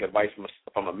 We're going to take advice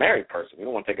from a married person. We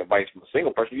don't want to take advice from a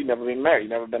single person. You've never been married.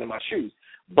 You've never been in my shoes.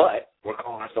 But we're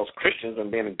calling ourselves Christians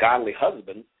and being a godly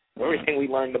husband. Everything we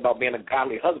learned about being a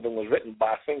godly husband was written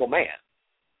by a single man.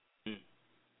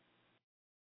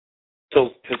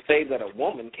 So to say that a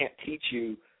woman can't teach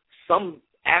you some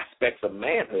aspects of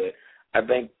manhood, I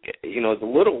think is a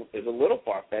little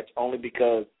far fetched. Only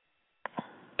because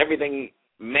everything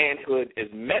manhood is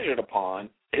measured upon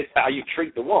is how you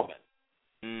treat the woman.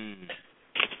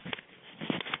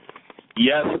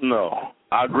 Yes and no.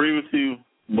 I agree with you,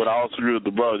 but I also agree with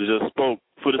the brother that just spoke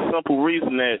for the simple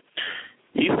reason that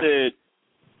he said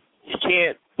you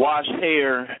can't wash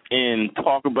hair and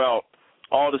talk about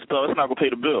all this stuff. It's not going to pay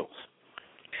the bills.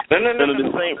 No.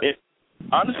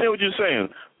 I understand what you're saying.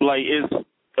 Like,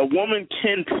 a woman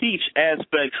can teach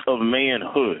aspects of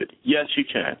manhood. Yes, she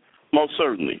can, most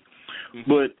certainly. Mm-hmm.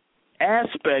 But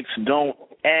aspects don't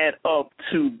add up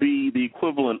to be the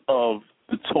equivalent of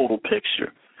the total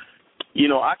picture.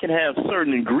 I can have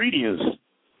certain ingredients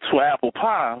to apple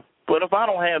pie, but if I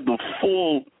don't have the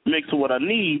full mix of what I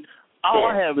need, all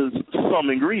I have is some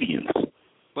ingredients.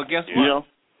 But guess what?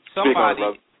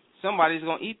 Somebody's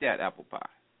going to eat that apple pie.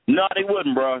 No, they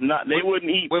wouldn't, bro. They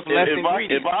wouldn't eat. With less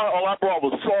ingredients. All I brought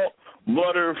was salt,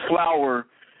 butter, flour,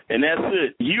 and that's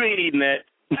it. You ain't eating that.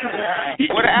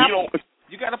 What apple?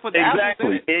 You got to put the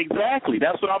apples in it. Exactly.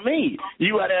 That's what I mean.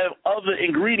 You got to have other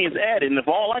ingredients added. And if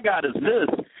all I got is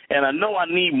this, and I know I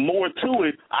need more to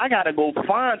it, I got to go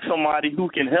find somebody who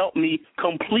can help me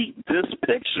complete this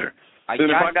picture. I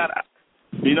got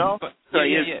you know?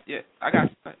 Yeah. I got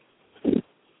you.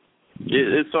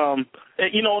 It's on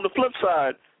the flip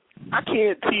side, I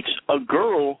can't teach a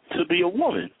girl to be a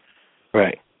woman.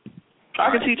 Right. I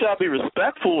can teach her how to be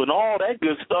respectful and all that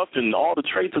good stuff and all the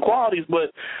traits and qualities,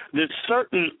 but there's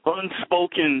certain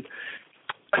unspoken,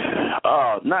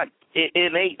 not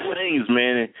innate things,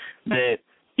 man, that,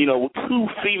 two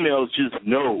females just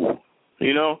know,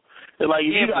 Like,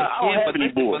 I don't have any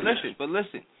boys. But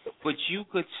listen, you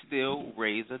could still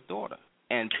raise a daughter.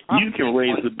 And you can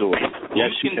raise a daughter. Yes,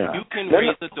 you can. You can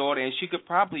raise a daughter, and she could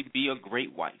probably be a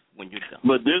great wife when you're done.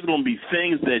 But there's going to be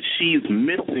things that she's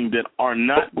missing that are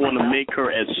not going to make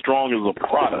her as strong as a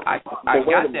product. I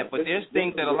got that, but there's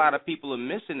things that a lot of people are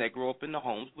missing that grow up in the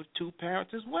homes with two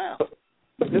parents as well.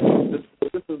 But I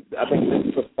think this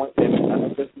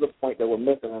is the point that we're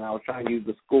missing, and I was trying to use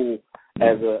the school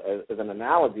as an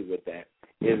analogy with that,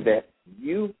 is that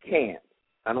you can't.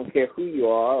 I don't care who you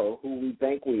are or who we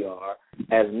think we are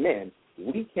as men,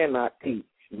 we cannot teach,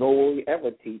 nor will we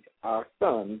ever teach our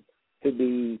sons to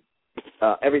be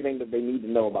everything that they need to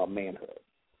know about manhood.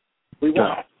 We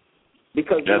won't.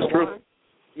 Because that's true. Why?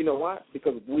 You know why?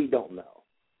 Because we don't know.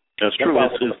 That's true.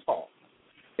 That's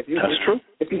true.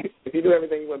 If you do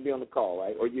everything, you wouldn't be on the call,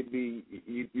 right? Or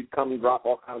you'd come and drop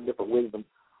all kinds of different wisdom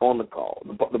on the call.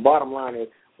 The bottom line is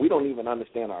we don't even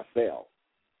understand ourselves.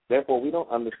 Therefore, we don't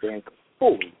understand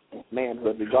fully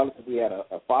manhood, regardless if we had a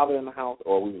father in the house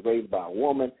or we were raised by a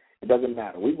woman. It doesn't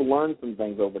matter. We've learned some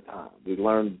things over time. We've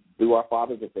learned through our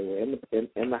fathers if they were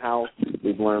in the house.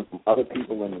 We've learned from other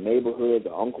people in the neighborhood,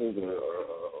 the uncles or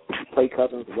play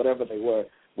cousins, or whatever they were.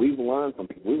 We've learned from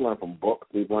people. We've learned from books.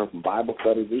 We've learned from Bible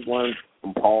studies. We've learned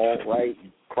from Paul, right,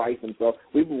 Christ himself.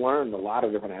 We've learned a lot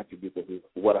of different attributes of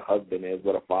what a husband is,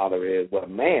 what a father is, what a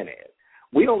man is.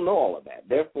 We don't know all of that.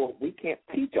 Therefore, we can't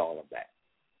teach all of that.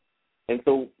 And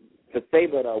so to say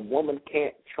that a woman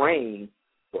can't train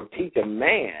or teach a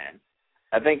man,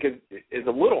 I think is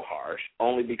a little harsh,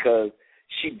 only because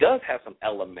she does have some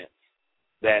elements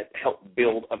that help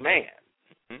build a man.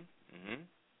 Mm-hmm.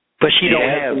 But she don't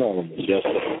have.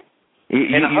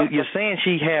 You're saying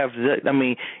she has. I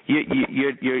mean,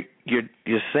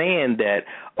 you're saying that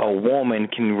a woman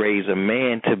can raise a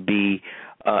man to be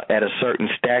at a certain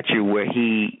stature where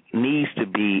he needs to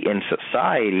be in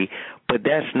society, but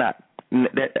that's not.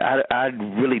 I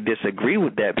really disagree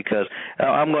with that, because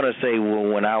I'm going to say,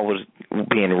 well, when I was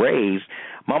being raised,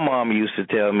 my mom used to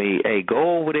tell me, hey,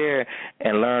 go over there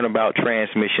and learn about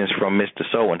transmissions from Mr.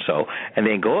 So-and-so, and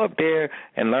then go up there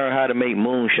and learn how to make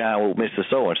moonshine with Mr.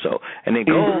 So-and-so, and then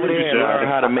go over there and learn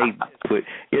how to make this with,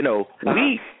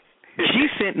 she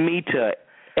sent me to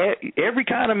every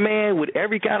kind of man with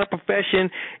every kind of profession,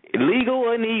 legal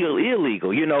or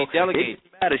illegal. It didn't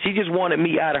matter. She just wanted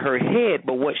me out of her head,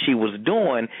 but what she was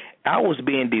doing, I was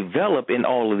being developed in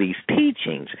all of these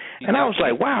teachings. And I was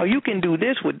like, wow, you can do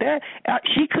this with that.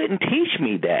 She couldn't teach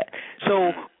me that.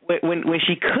 So when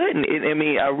she couldn't,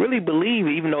 I really believe,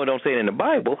 even though it don't say it in the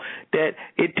Bible, that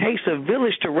it takes a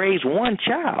village to raise one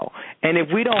child. And if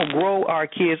we don't grow our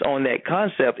kids on that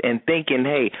concept and thinking,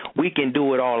 hey, we can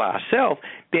do it all ourselves,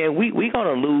 then we're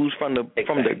going to lose from the,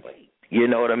 you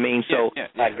know what I mean? So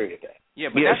I agree with that.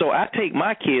 So I take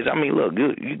my kids, look,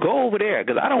 you go over there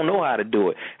because I don't know how to do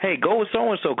it. Hey, go with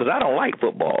so-and-so because I don't like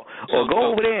football. Or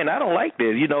go over there and I don't like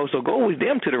this, so go with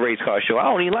them to the race car show. I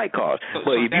don't even like cars.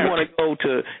 But if you want to go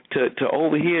to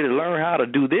over here to learn how to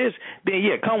do this, then,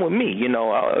 come with me.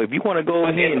 If you want to go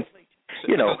over here and,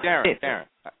 Darren.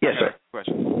 Yes, sir.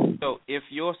 Question. So if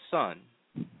your son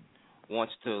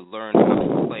wants to learn how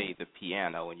to play the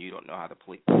piano and you don't know how to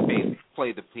play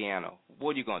the piano,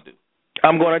 what are you going to do?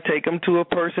 I'm going to take him to a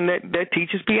person that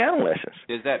teaches piano lessons.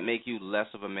 Does that make you less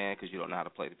of a man because you don't know how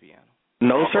to play the piano?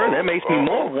 No, sir. That makes me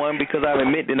more of one because I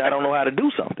admit that I don't know how to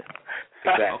do something.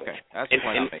 Exactly. Okay. That's the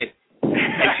point I'm making.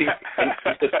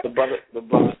 The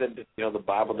brother said that, the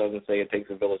Bible doesn't say it takes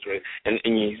a village to raise. And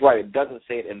he's right. It doesn't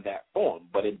say it in that form,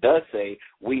 but it does say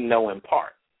we know in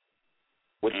part,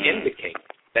 which indicates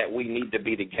that we need to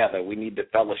be together. We need to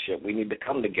fellowship. We need to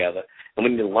come together, and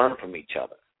we need to learn from each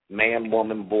other. Man,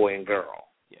 woman, boy, and girl.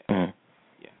 Yeah.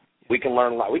 We can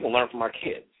learn a lot. We can learn from our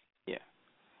kids. Yeah.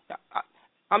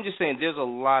 I'm just saying there's a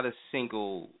lot of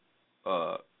single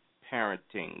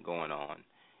parenting going on,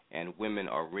 and women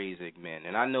are raising men.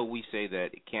 And I know we say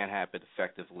that it can't happen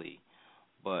effectively,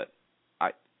 but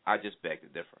I just beg to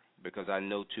differ because I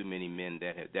know too many men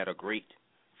that are great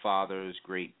fathers,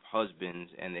 great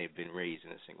husbands, and they've been raised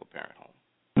in a single-parent home.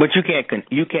 But you can't.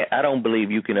 I don't believe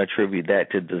you can attribute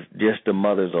that to just the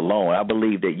mothers alone. I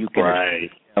believe that you can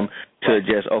attribute them to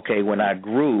just when I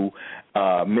grew,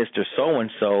 Mr.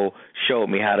 So-and-so showed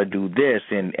me how to do this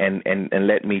and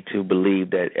led me to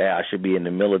believe that I should be in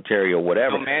the military or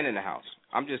whatever. No man in the house.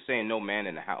 I'm just saying no man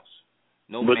in the house.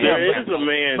 No man. There is a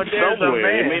man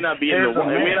somewhere. It may not be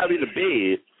in the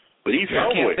bed. But he's y'all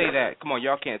can't say that. Come on,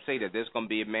 y'all can't say that. There's going to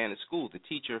be a man in school. The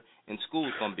teacher in school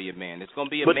is going to be a man. There's going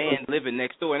to be a man living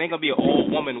next door. It ain't going to be an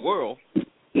all-woman world. No.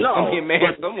 There's going to be a man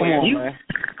somewhere.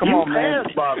 Come on,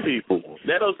 pass by people.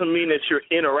 That doesn't mean that you're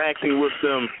interacting with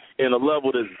them in a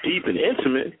level that's deep and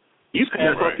intimate. You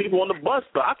pass by people on the bus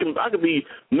stop. I could be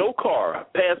no car. I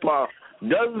pass by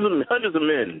dozens and hundreds of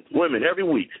men, women every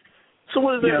week. So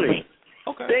what does that mean?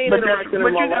 Okay. But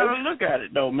you gotta look at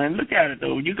it though, man. Look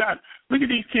at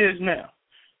these kids now.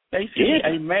 They see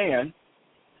a man.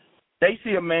 They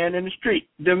see a man in the street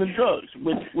dealing drugs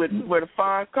with a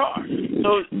fine car.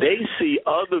 So they see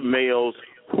other males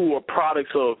who are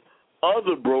products of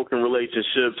other broken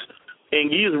relationships,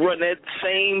 and you just run that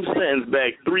same sentence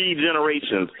back 3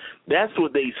 generations. That's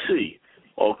what they see.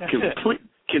 A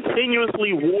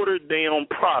continuously watered down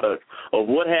product of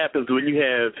what happens when you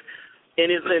have. And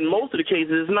in most of the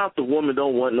cases, it's not the woman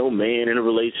don't want no man in a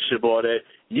relationship or that.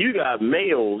 You got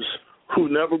males who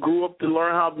never grew up to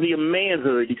learn how to be a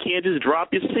manhood. You can't just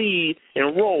drop your seed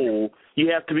and roll.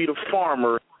 You have to be the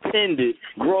farmer, tend it,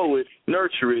 grow it,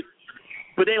 nurture it.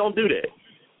 But they don't do that.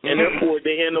 And therefore,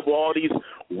 they end up with all these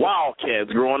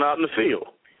wildcats growing out in the field.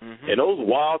 Mm-hmm. And those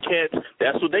wildcats,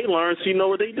 that's what they learn. So you know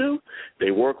what they do? They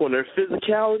work on their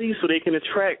physicality so they can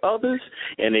attract others,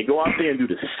 and they go out there and do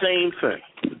the same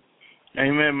thing.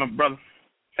 Amen, my brother.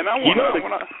 And I want to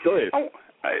go ahead.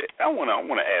 I want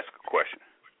to ask a question.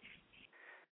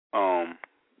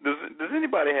 Does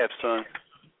anybody have sons?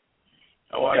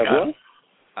 Oh, I have one.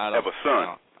 I have a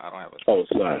son. I don't have a son. Oh,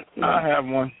 son. No. I have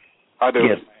one. I do.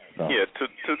 Yes. No. Yeah.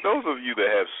 To those of you that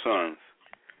have sons,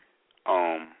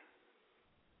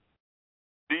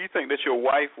 do you think that your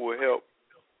wife will help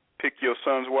pick your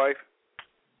son's wife?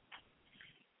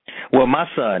 Well, my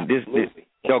son,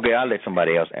 okay, I'll let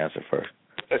somebody else answer first.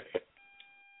 Because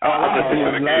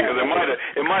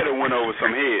it might have went over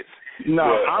some heads. No,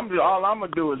 all I'm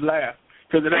gonna do is laugh,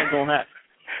 because it ain't gonna happen.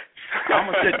 I'm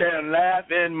gonna sit there and laugh,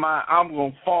 and I'm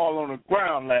gonna fall on the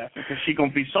ground laughing, because she's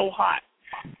gonna be so hot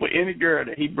with any girl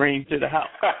that he brings to the house.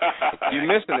 You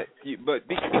missing it, but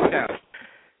be down.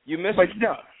 You missing it.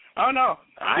 No. Oh, no.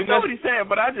 I know what he's saying,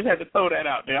 but I just had to throw that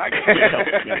out there. I can't help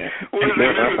it, man. What's he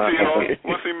missing,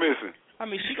 T.O.? What's he missing? I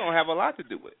mean, she's going to have a lot to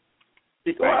do with it.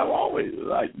 She's going to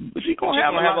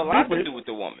have a lot to do with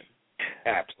the woman.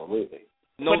 Absolutely.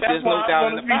 No, there's no doubt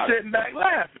in the be sitting back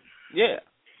laughing.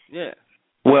 Yeah.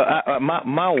 Well,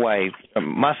 my wife,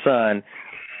 my son,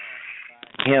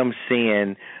 him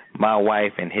seeing my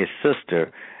wife and his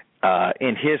sister,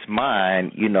 in his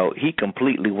mind, you know, he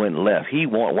completely went left. He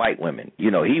want white women. You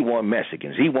know, he want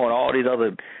Mexicans. He want all these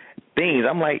other things.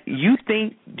 I'm like, you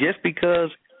think just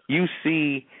because you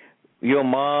see your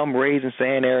mom raising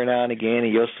sand every now and again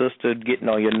and your sister getting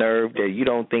on your nerve that you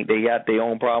don't think they got their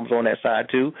own problems on that side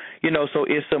too? You know, so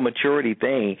it's a maturity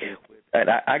thing. And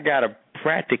I got to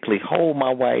practically hold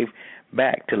my wife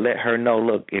back to let her know,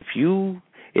 look, if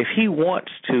he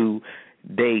wants to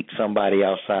date somebody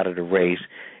outside of the race,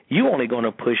 you're only going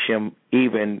to push him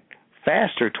even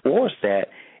faster towards that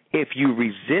if you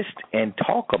resist and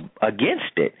talk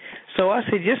against it. So I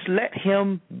said, just let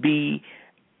him be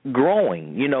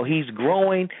growing. You know, he's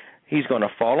growing. He's going to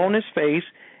fall on his face,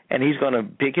 and he's going to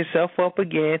pick himself up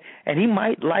again, and he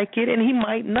might like it and he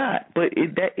might not, but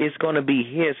that is going to be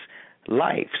his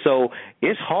life. So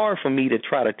it's hard for me to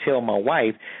try to tell my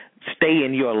wife, stay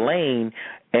in your lane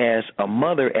as a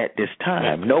mother at this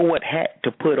time. Know what hat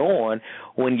to put on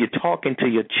when you're talking to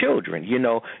your children. You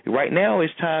know, right now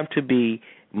it's time to be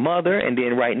mother, and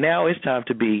then right now it's time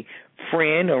to be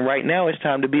friend, and right now it's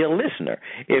time to be a listener.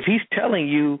 If he's telling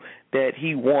you that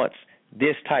he wants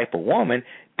this type of woman,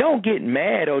 don't get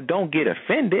mad or don't get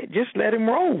offended. Just let him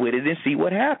roll with it and see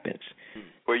what happens.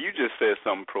 Well, you just said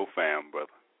something profound, brother.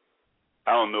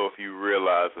 I don't know if you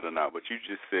realize it or not, but you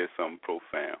just said something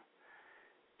profound.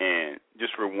 And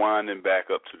just rewinding back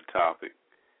up to the topic,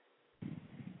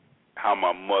 how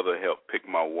my mother helped pick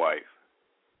my wife.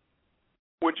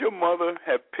 Would your mother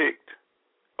have picked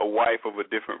a wife of a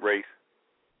different race?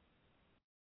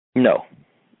 No.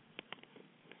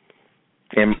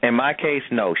 In my case,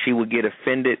 no. She would get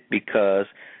offended because,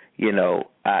 you know,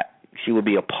 she would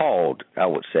be appalled, I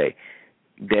would say,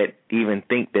 that even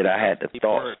think that I had the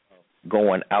thought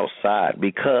going outside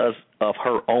because of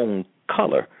her own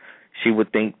color. She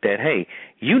would think that, hey,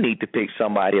 you need to pick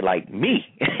somebody like me.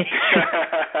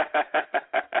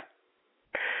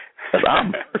 Because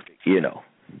I'm perfect, you know.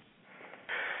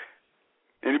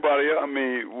 Anybody else? I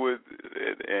mean,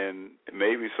 and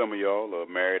maybe some of y'all are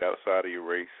married outside of your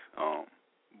race,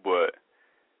 but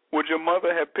would your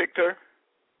mother have picked her?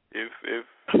 If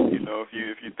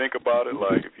you think about it,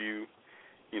 like if you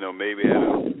maybe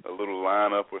had a little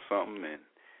lineup or something, and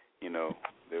you know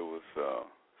there was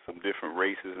some different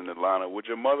races in the lineup, would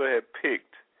your mother have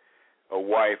picked a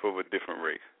wife of a different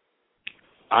race?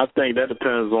 I think that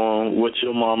depends on what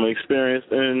your mama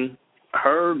experienced in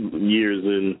her years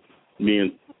in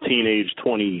being teenage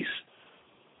 20s.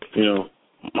 You know,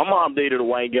 my mom dated a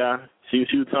white guy. She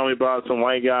would tell me about some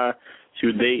white guy she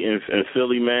was dating in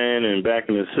Philly, man, and back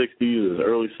in the 60s,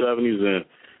 early 70s,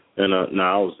 and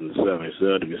I was in the 70s, so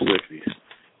that'd be the 60s.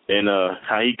 And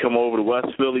how he come over to West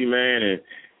Philly, man,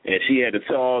 and she had to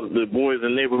tell all the boys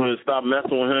in the neighborhood to stop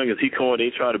messing with him because he come over, they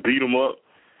try to beat him up.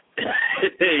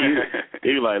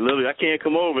 He was like, Lily, I can't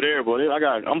come over there, but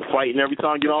I'm fighting every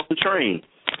time I get off the train.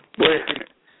 But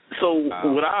so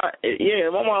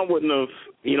my mom wouldn't have,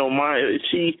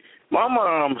 my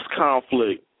mom's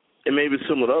conflict, and maybe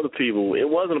similar to other people, it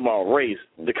wasn't about race.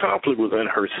 The conflict was in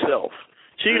herself.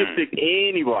 She could have picked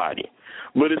anybody,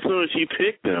 but as soon as she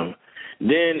picked them,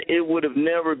 then it would have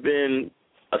never been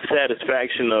a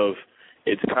satisfaction of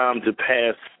it's time to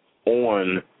pass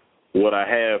on what I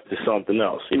have to something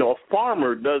else. You know, a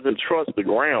farmer doesn't trust the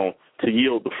ground to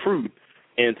yield the fruit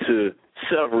and to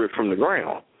sever it from the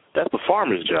ground. That's the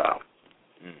farmer's job.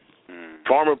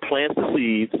 farmer plants the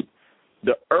seeds.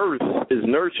 The earth is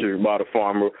nurtured by the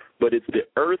farmer, but it's the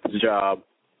earth's job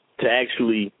to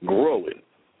actually grow it.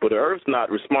 But the earth's not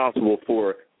responsible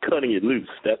for cutting it loose.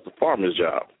 That's the farmer's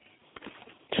job.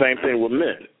 Same thing with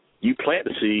men. You plant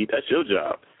the seed, that's your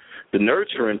job. The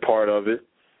nurturing part of it,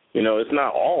 it's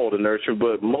not all the nurturing,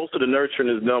 but most of the nurturing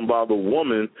is done by the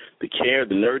woman, the care,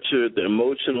 the nurture, the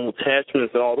emotional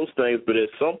attachments, and all those things. But at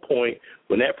some point,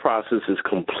 when that process is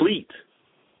complete,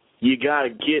 you got to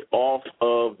get off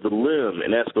of the limb,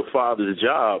 and that's the father's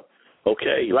job.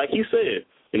 Okay, like you said,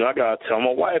 I got to tell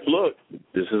my wife, look,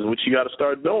 this is what you got to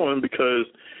start doing, because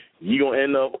you're going to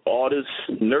end up all this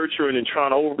nurturing and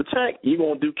trying to overprotect. You're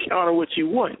going to do counter what you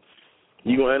want.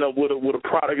 You're going to end up with a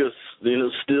product that's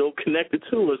still connected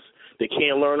to us that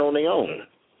can't learn on their own.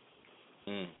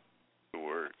 The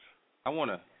words. I want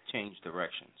to change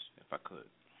directions, if I could.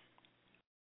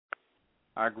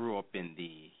 I grew up in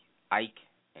the Ike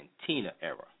and Tina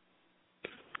era,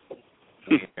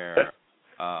 where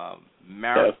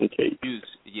marital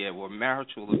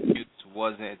abuse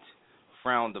wasn't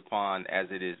frowned upon as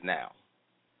it is now.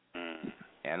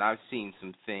 And I've seen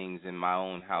some things in my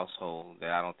own household that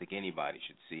I don't think anybody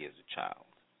should see as a child,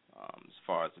 as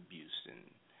far as abuse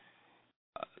and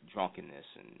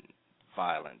drunkenness and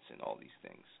violence and all these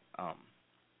things.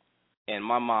 And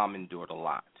my mom endured a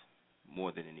lot,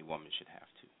 more than any woman should have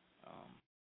to.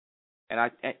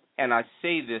 And I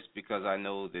say this because I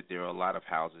know that there are a lot of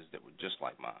houses that were just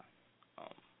like mine.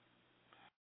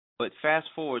 But fast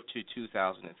forward to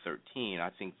 2013, I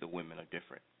think the women are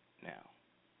different now.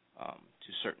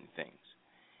 To certain things.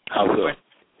 How so?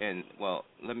 And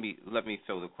let me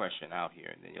throw the question out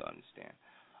here, and then you'll understand.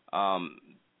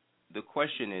 The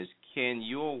question is, can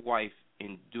your wife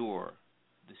endure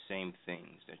the same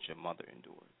things that your mother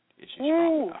endured? Is she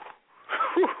strong enough?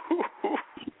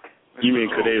 You mean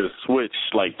could they switch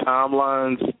like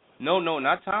timelines? No,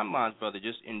 not timelines, brother.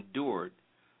 Just endured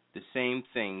the same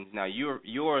things. Now you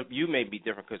may be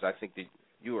different because I think that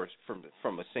you are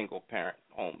from a single parent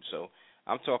home, so.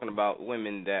 I'm talking about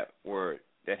women that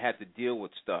had to deal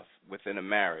with stuff within a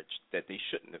marriage that they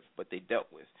shouldn't have, but they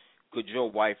dealt with. Could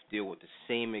your wife deal with the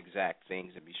same exact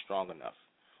things and be strong enough,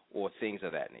 or things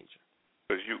of that nature?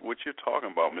 Because what you're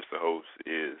talking about, Mr. Host,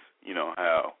 is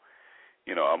how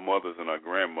our mothers and our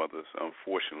grandmothers,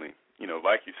 unfortunately,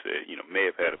 like you said, may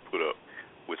have had to put up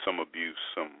with some abuse,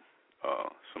 some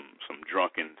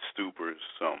drunken stupors,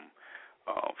 some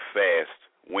fast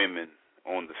women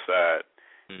on the side,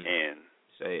 and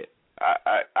say it.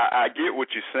 I get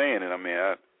what you're saying, and I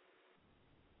mean,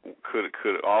 could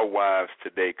our wives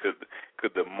today,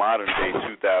 could the modern day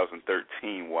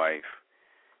 2013 wife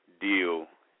deal,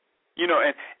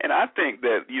 and I think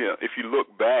that if you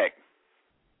look back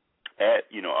at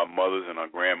our mothers and our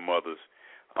grandmothers,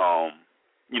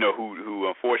 who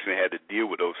unfortunately had to deal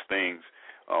with those things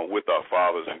with our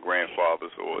fathers and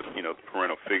grandfathers, or the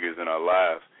parental figures in our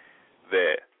lives,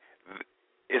 that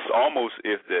it's almost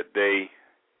if that they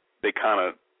kind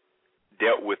of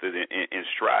dealt with it in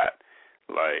stride.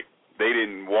 Like, they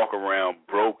didn't walk around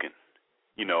broken,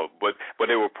 but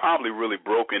they were probably really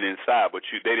broken inside, but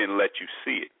they didn't let you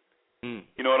see it.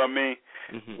 You know what I mean?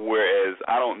 Mm-hmm. Whereas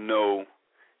I don't know,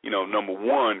 number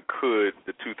one, could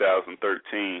the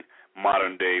 2013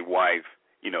 modern day wife,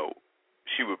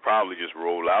 she would probably just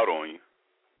roll out on you.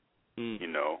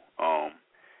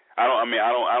 I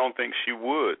don't think she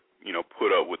would,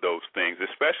 put up with those things,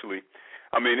 especially,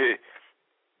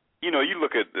 you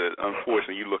look at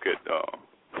unfortunately, you look at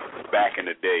back in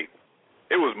the day,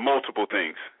 it was multiple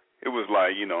things. It was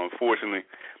like, unfortunately,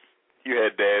 you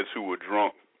had dads who were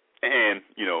drunk and,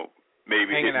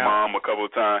 maybe his mom a couple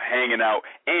of times, hanging out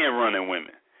and running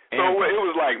women. So it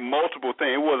was like multiple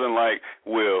things. It wasn't like,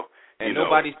 and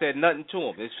nobody said nothing to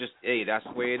him. It's just, hey, that's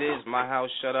the way it is. My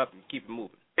house, shut up and keep it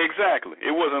moving. Exactly.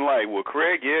 It wasn't like,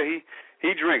 Craig, he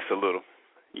drinks a little,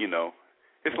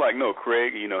 It's like, no,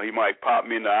 Craig, he might pop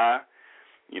me in the eye.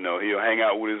 He'll hang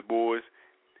out with his boys.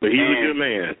 But he's a good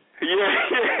man.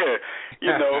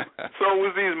 Yeah. So it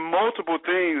was these multiple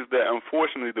things that,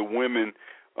 unfortunately, the women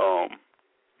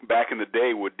back in the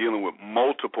day were dealing with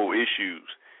multiple issues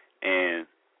and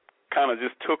kind of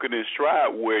just took it in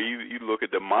stride, where you look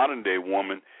at the modern-day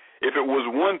woman, if it was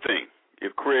one thing,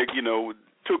 if Craig,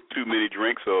 took too many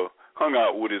drinks or hung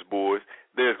out with his boys,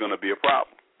 there's going to be a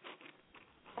problem.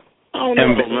 I don't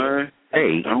know, man.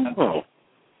 Hey. I don't know.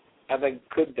 I think,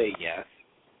 could they? Yes.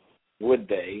 Would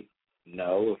they?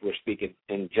 No. If we're speaking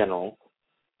in general,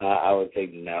 I would say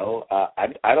no.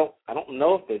 I don't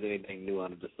know if there's anything new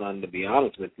under the sun, to be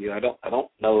honest with you. I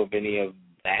don't know if any of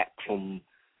that from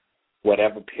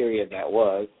whatever period that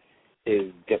was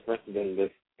is different than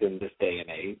this in this day and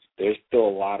age. There's still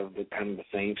a lot of the kind of the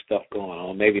same stuff going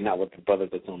on. Maybe not with the brother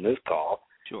that's on this call,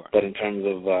 sure. But in terms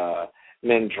of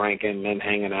men drinking, men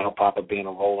hanging out, Papa being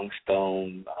a Rolling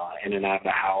Stone, in and out of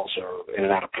the house or in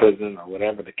and out of prison or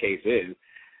whatever the case is,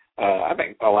 I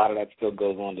think a lot of that still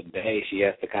goes on today. She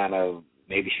has to kind of,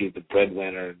 maybe she's the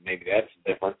breadwinner, maybe that's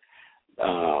different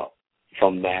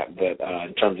from that. But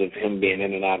in terms of him being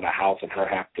in and out of the house and her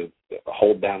have to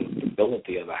hold down the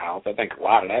stability of the house, I think a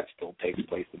lot of that still takes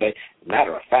place today.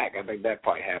 Matter of fact, I think that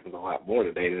probably happens a lot more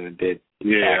today than it did.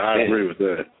 Yeah, I agree with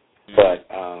that. But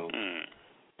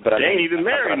they ain't even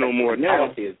married no more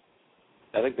now.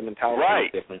 I think the mentality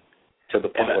is different to the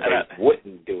point where they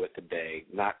wouldn't do it today,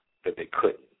 not that they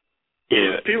couldn't.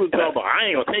 Yeah, people talk about, I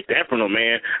ain't going to take that from no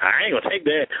man. I ain't going to take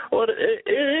that. Well, it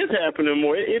is happening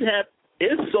more.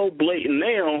 It's so blatant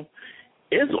now.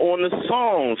 It's on the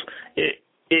songs.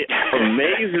 It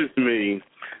amazes me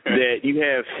that you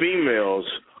have females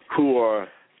who are,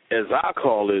 as I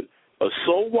call it, are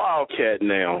so wildcat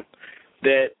now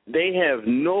that they have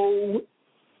no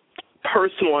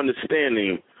personal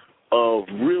understanding of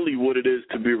really what it is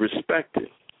to be respected.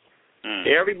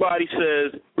 Everybody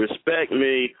says, respect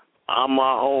me. I'm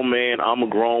my own man, I'm a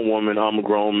grown woman, I'm a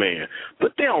grown man.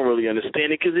 But they don't really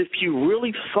understand it, because if you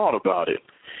really thought about it,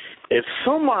 if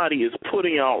somebody is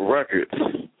putting out records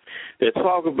that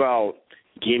talk about,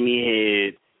 give me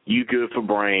head, you good for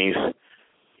brains,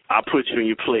 I put you in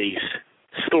your place,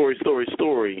 story, story,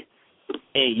 story,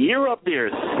 and you're up there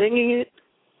singing it,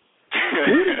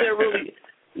 what is that really,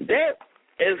 that,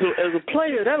 as a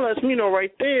player, that lets me know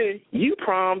right there, you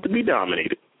primed to be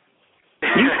dominated.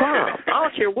 You prime. I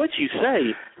don't care what you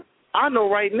say. I know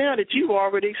right now that you've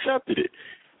already accepted it.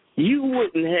 You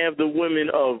wouldn't have the women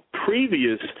of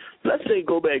previous, let's say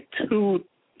go back two,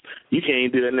 you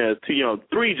can't do that now,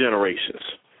 3 generations.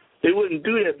 They wouldn't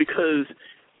do that because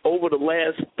over the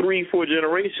last 3-4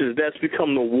 generations, that's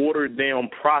become the watered down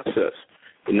process.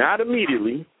 Not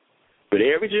immediately, but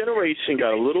every generation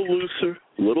got a little looser,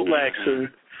 a little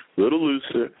laxer, little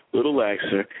looser, little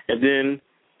laxer, and then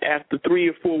after 3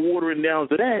 or 4 watering downs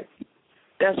of that,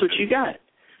 that's what you got.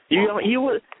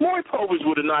 Maury Povich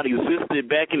would have not existed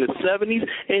back in the 70s,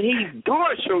 and he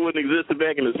darn sure wouldn't have existed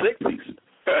back in the 60s.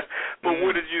 But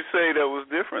what did you say that was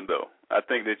different, though? I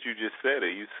think that you just said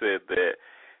it. You said that,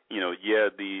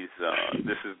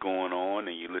 this is going on,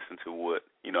 and you listen to what,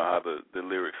 how the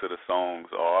lyrics of the songs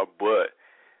are, but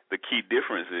the key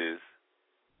difference is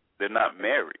they're not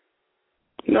married.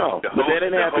 No, but that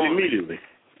didn't happen immediately.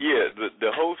 Yeah,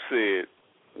 the host said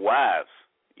wives.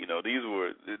 These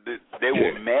were they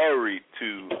were married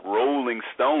to Rolling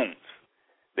Stones.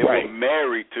 They were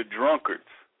married to drunkards.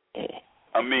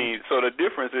 I mean, so the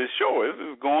difference is, sure, this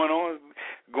is going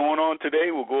on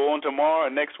today, will go on tomorrow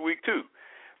and next week too.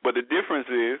 But the difference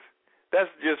is that's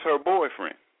just her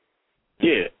boyfriend.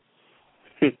 Yeah.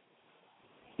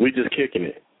 We just kicking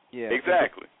it. Yeah.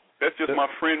 Exactly. That's just my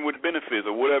friend with benefits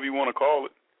or whatever you want to call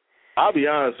it. I'll be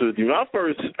honest with you. When I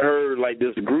first heard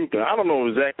this group, and I don't know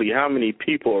exactly how many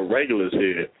people are regulars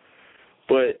here,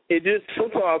 but it just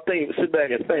sometimes I sit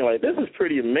back and think this is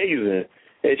pretty amazing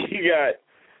that she got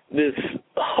this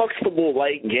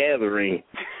Huxtable-like gathering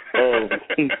of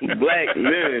black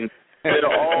men that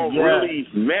are all really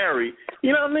married.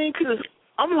 You know what I mean? Because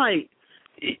I'm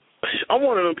I'm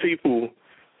one of them people.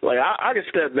 I can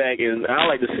step back and I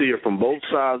like to see it from both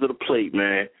sides of the plate,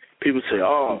 man. People say,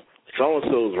 oh,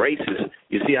 so-and-so's racist.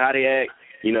 You see how they act?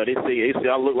 They say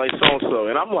I look like so-and-so.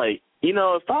 And I'm like,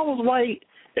 if I was white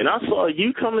and I saw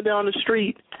you coming down the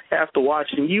street after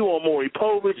watching you on Maury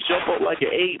Povich jump up like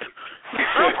an ape,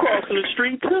 I'm crossing the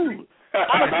street too.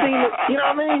 I've seen it, you know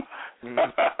what I mean?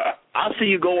 I see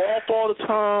you go off all the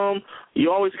time.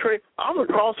 You always crazy. I'm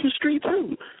across the street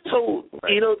too. So,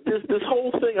 this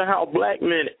whole thing of how black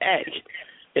men act,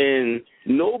 and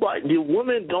the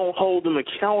women don't hold them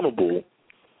accountable,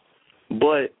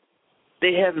 but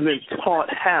they haven't been taught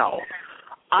how.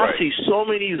 I see so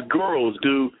many of these girls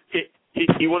do.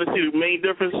 You want to see the main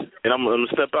difference? And I'm going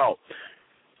to step out.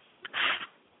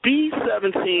 Be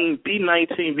 17, be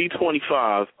 19, be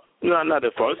 25. No, not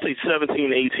that far. Let's say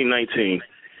 17, 18, 19.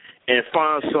 And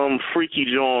find some freaky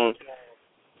joint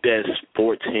that's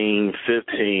 14,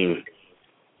 15,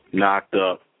 knocked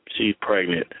up. She's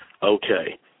pregnant.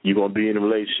 Okay. You're going to be in a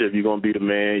relationship. You're going to be the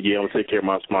man. Yeah, I'm going to take care of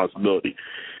my responsibility.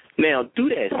 Now, do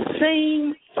that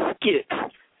same skit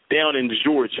down in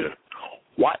Georgia.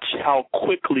 Watch how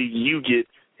quickly you get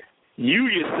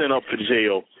sent up to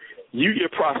jail. You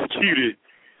get prosecuted.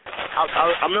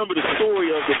 I remember the story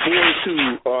of the boys who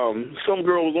some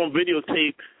girl was on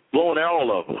videotape blowing out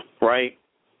all of them, right?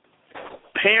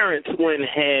 Parents went and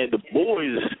had the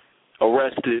boys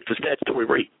arrested for statutory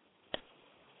rape.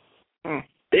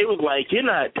 They was like,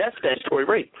 that's statutory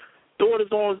rape.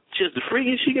 Daughter's on just the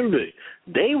freakiest she can be.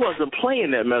 They wasn't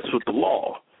playing that mess with the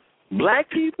law. Black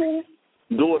people,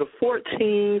 daughter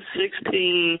 14,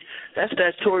 16, that's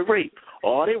statutory rape.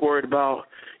 All they worried about,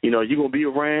 you're going to be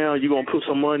around, you're going to put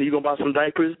some money, you're going to buy some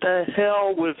diapers. The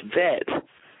hell with that.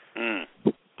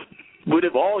 But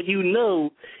if all you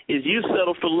know is you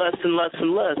settle for less and less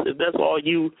and less, if that's all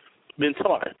you've been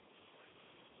taught,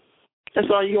 that's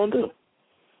all you're going to do.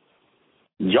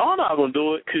 Y'all not going to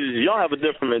do it because y'all have a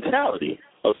different mentality,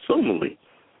 assumably.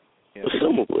 Yeah.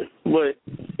 Assumably. But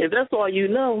if that's all you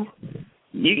know,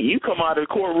 you come out of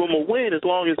the courtroom a win as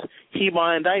long as he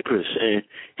buying diapers and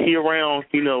he around,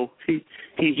 he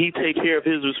take care of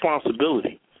his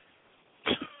responsibility.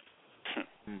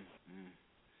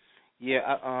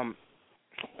 Yeah,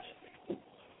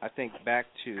 I think back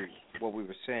to what we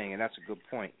were saying, and that's a good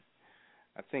point.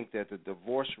 I think that the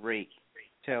divorce rate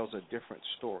tells a different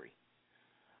story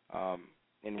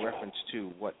in reference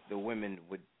to what the women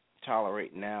would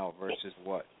tolerate now versus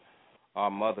what our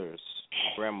mothers,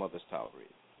 grandmothers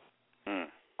tolerated.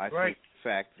 I think the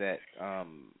fact that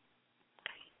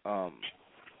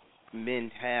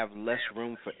men have less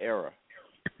room for error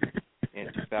in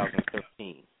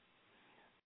 2013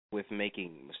 with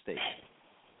making mistakes.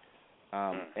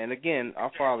 And again,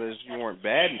 our fathers weren't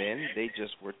bad men, they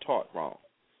just were taught wrong.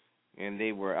 And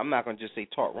they were, I'm not going to just say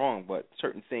taught wrong, but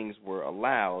certain things were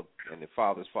allowed, and the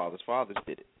fathers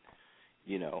did it.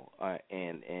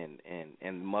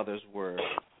 And mothers were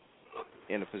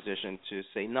in a position to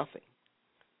say nothing.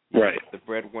 Right. The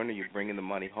breadwinner, you're bringing the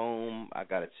money home, I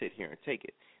got to sit here and take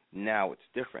it. Now it's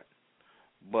different.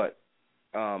 But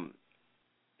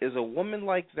is a woman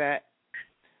like that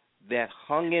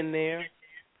hung in there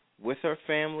with her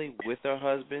family, with her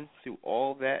husband, through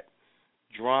all that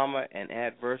drama and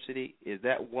adversity, is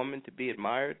that woman to be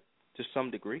admired to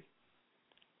some degree?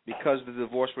 Because the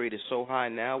divorce rate is so high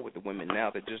now with the women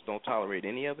now that just don't tolerate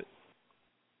any of it?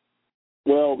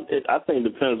 Well, I think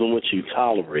it depends on what you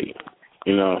tolerate.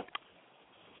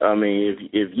 I mean,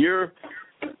 if you're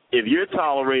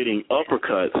tolerating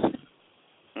uppercuts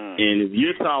and if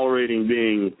you're tolerating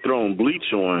being thrown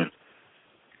bleach on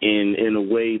in a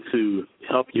way to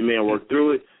help your man work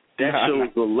through it, that shows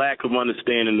the lack of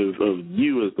understanding of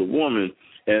you as the woman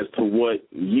as to what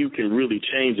you can really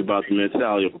change about the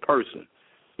mentality of a person.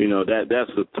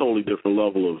 That's a totally different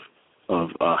level of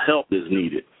help that's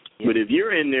needed. But if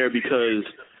you're in there because,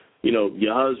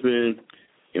 your husband,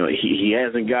 he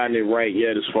hasn't gotten it right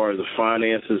yet as far as the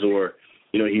finances, or,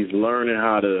 he's learning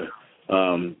how to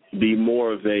be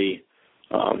more of a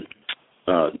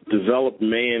developed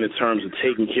man in terms of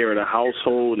taking care of the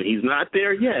household, and he's not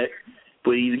there yet,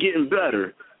 but he's getting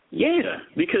better. Yeah,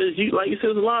 because like you said,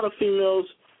 there's a lot of females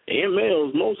and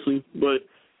males mostly, but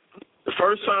the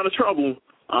first sign of trouble,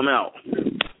 I'm out.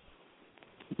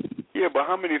 Yeah, but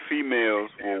how many females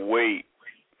will wait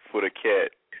for the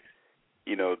cat,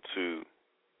 to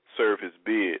serve his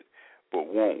bid, but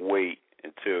won't wait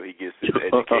until he gets his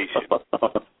education?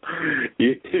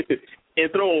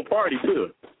 And throw a party,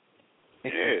 too.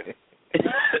 Yeah.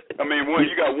 I mean,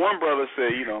 you got one brother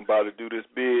say, I'm about to do this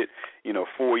bid,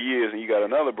 4 years, and you got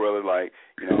another brother like,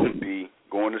 be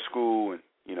going to school and,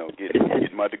 get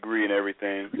my degree and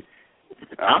everything.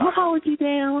 I'm going to hold you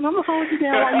down.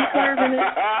 while you're serving it.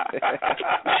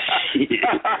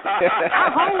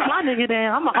 I'll hold my nigga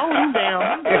down. I'm going to hold him down.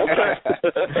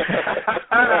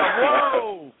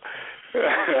 Whoa.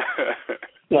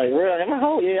 Like, really, I'm going to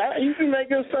hold you. You can make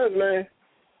good sense, man.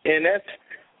 And that's,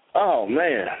 oh,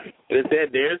 man. There's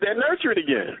that nurturing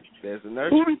again. There's the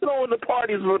nurturing. Who be throwing the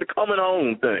parties for the coming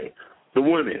home thing? The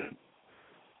women.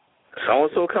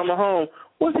 So-and-so coming home.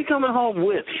 What's he coming home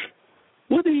with?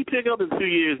 What did he pick up in 2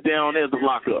 years down there at the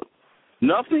lockup?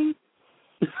 Nothing?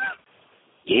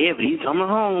 Yeah, but he's coming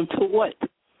home to what?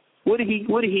 What did he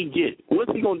get?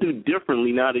 What's he going to do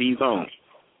differently now that he's home?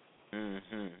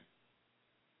 Mm-hmm.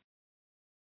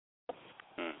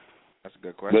 That's a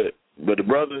good question. But the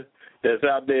brother that's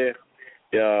out there,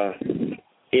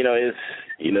 it's,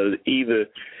 either,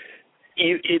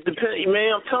 it depends,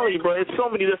 man, I'm telling you, bro, it's so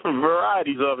many different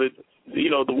varieties of it.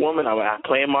 The woman, I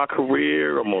plan my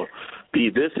career, I'm going to be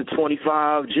this at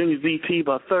 25, junior VP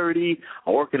by 30,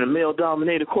 I work in a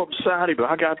male-dominated corporate society, but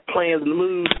I got plans and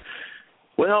moves.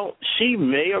 Well, she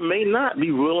may or may not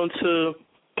be willing to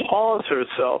pause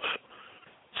herself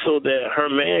so that her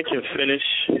man can finish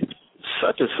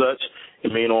such and such. I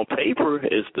mean, on paper,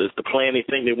 it's the plan they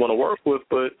think they want to work with,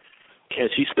 but can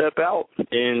she step out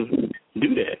and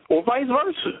do that? Or vice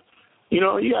versa. You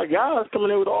got guys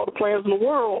coming in with all the plans in the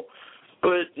world,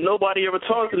 But nobody ever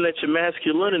taught them that your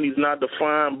masculinity is not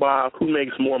defined by who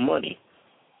makes more money.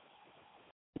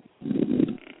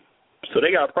 So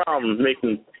they got problems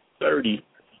making 30,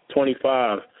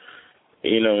 25,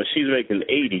 and she's making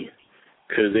 80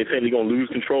 because they think they're gonna lose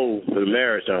control of the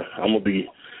marriage. I'm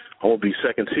gonna be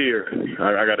second tier.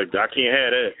 I can't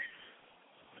have that.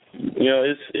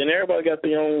 And everybody got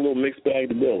their own little mixed bag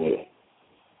to deal with.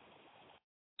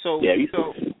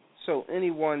 So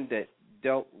anyone that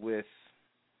dealt with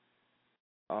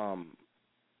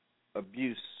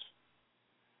abuse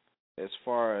as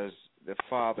far as the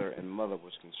father and mother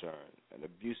was concerned, an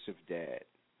abusive dad,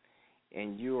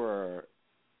 and you are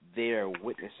there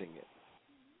witnessing it,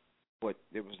 but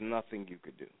there was nothing you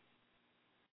could do.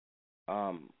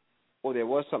 Or there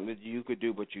was something that you could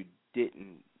do, but you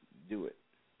didn't do it.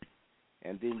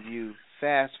 And then you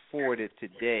fast forward it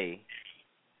today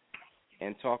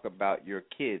and talk about your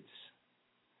kids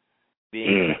being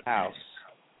in the house,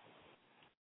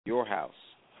 your house,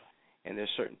 and there's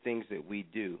certain things that we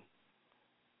do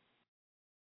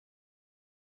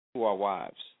to our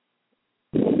wives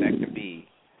that could be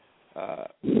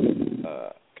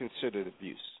considered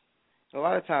abuse. A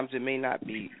lot of times it may not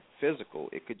be physical.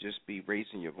 It could just be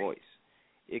raising your voice.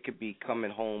 It could be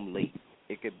coming home late.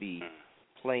 It could be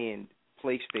playing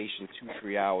PlayStation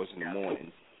 2-3 hours in the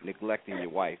morning, neglecting your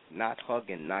wife, not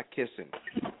hugging, not kissing,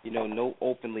 no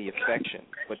openly affection,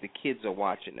 but the kids are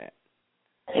watching that.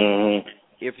 Mm-hmm.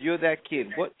 If you're that kid,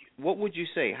 what would you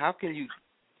say? How can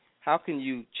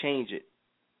you change it?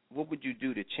 What would you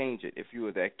do to change it if you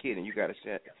were that kid and you got a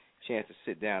chance to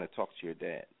sit down and talk to your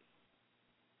dad?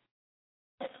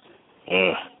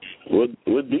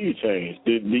 What do you change?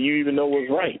 Do you even know what's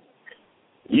right?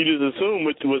 You just assume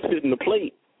what's hitting the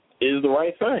plate is the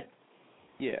right thing.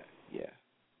 Yeah.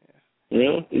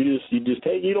 You just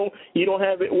take. You don't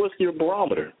have it. What's your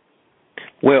barometer?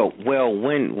 Well,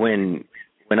 when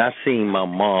I seen my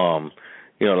mom,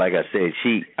 like I said,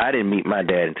 I didn't meet my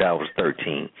dad until I was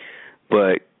 13,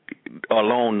 but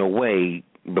along the way,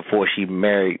 before she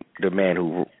married the man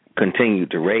who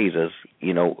continued to raise us,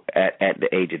 at the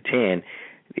age of 10,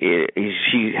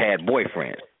 she had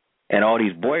boyfriends, and all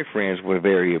these boyfriends were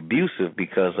very abusive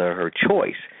because of her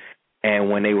choice. And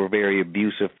when they were very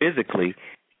abusive physically,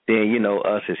 then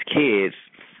us as kids,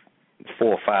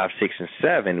 4, 5, 6, and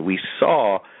 7, we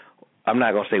saw. I'm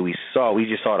not gonna say we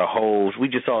just saw the holes. We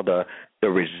just saw the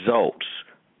results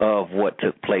of what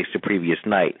took place the previous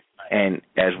night. And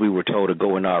as we were told to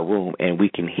go in our room, and we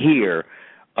can hear,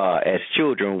 as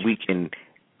children, we can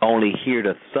only hear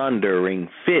the thundering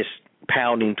fist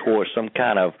pounding towards some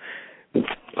kind of.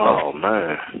 Oh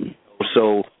man!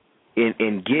 So,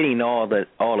 in getting all of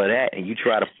that, and you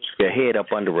try to put your head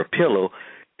up under a pillow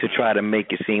to try to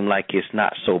make it seem like it's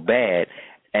not so bad,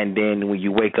 and then when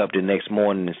you wake up the next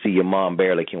morning and see your mom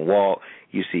barely can walk,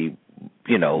 you see,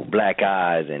 black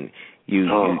eyes, and you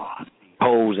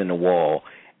holes in the wall.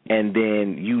 And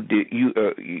then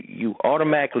you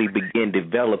automatically begin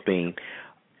developing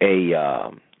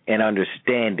an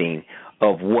understanding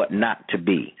of what not to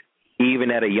be, even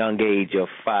at a young age of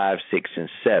 5, 6, and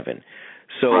 7.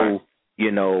 So,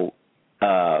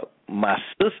 my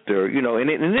sister, and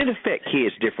it affects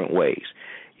kids different ways.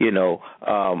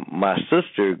 My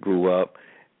sister grew up,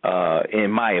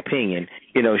 in my opinion,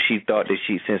 she thought that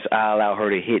since I allowed her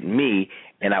to hit me,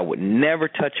 and I would never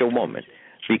touch a woman,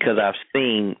 because I've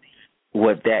seen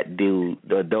what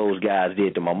those guys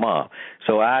did to my mom.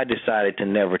 So I decided to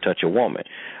never touch a woman.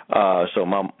 So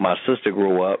my sister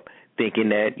grew up thinking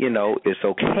that, it's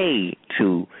okay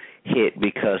to hit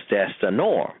because that's the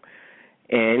norm.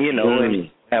 And,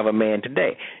 and have a man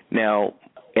today. Now,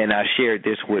 and I shared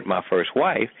this with my first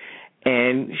wife,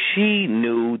 and she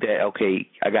knew that, okay,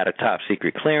 I got a top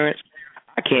secret clearance.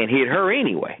 I can't hit her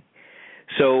anyway.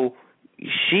 So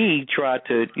she tried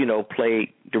to,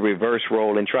 play the reverse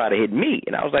role and try to hit me.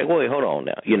 And I was like, wait, hold on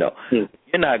now. You're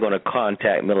not going to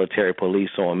contact military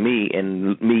police on me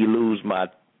and me lose my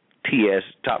TS,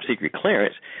 top secret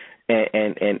clearance,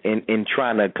 and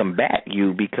trying to combat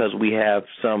you because we have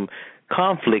some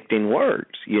conflicting words,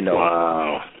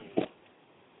 Wow.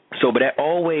 So, but that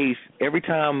always, every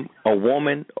time a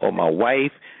woman or my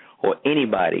wife or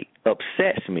anybody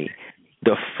upsets me,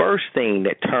 the first thing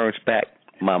that turns back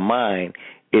my mind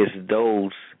is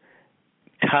those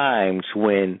times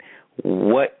when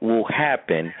what will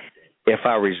happen if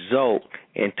I result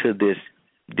into this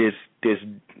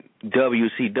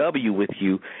WCW with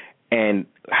you, and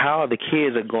how the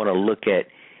kids are going to look at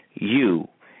you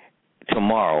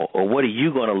tomorrow, or what are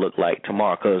you going to look like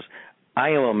tomorrow? Because I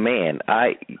am a man.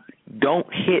 I don't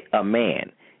hit a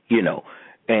man,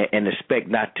 and expect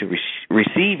not to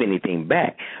receive anything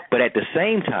back. But at the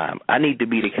same time, I need to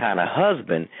be the kind of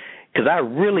husband, because I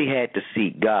really had to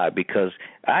seek God, because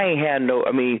I ain't had no,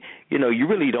 I mean, you know, you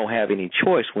really don't have any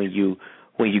choice when you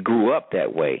grew up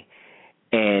that way.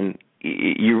 And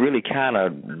you're really kind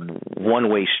of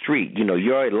one-way street. You know,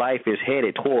 your life is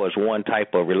headed towards one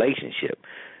type of relationship.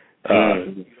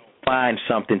 Find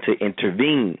something to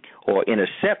intervene or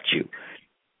intercept you.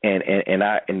 And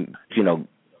you know,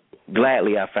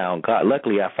 gladly I found God.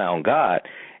 Luckily I found God,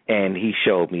 and he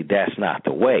showed me that's not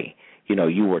the way. You know,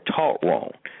 you were taught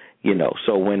wrong. You know,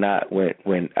 so when I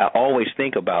always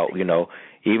think about, you know,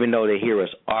 even though they hear us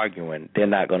arguing, they're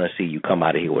not going to see you come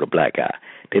out of here with a black eye.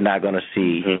 They're not going to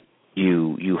see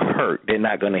you hurt. They're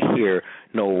not going to hear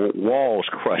no walls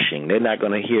crushing. They're not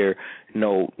going to hear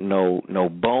no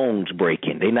bones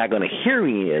breaking. They're not going to hear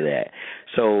any of that.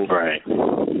 So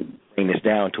bring this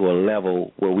down to a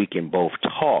level where we can both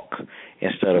talk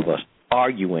instead of us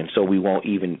arguing, so we won't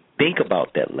even think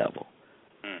about that level.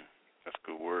 That's a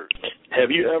good word. Have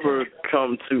you ever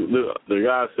come to, the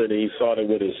guy said that he saw it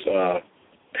with his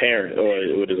parent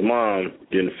or with his mom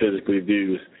getting physically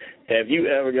abused. Have you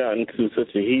ever gotten to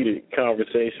such a heated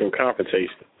conversation or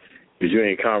confrontation? Because you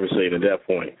ain't conversating at that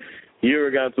point. You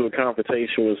ever got to a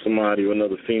confrontation with somebody or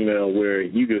another female where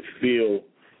you could feel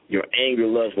your anger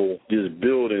level just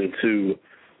building to,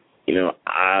 you know,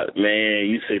 man,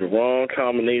 you say the wrong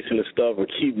combination of stuff or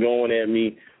keep going at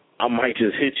me, I might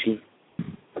just hit you.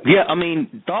 Yeah, I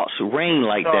mean, thoughts reign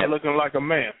like that. Looking like a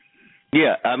man.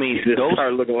 Yeah, I mean, those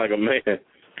start looking like a man.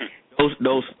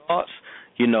 Those thoughts,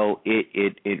 you know,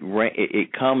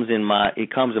 it comes in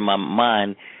my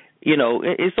mind. You know,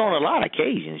 it's on a lot of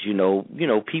occasions. You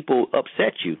know, people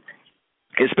upset you,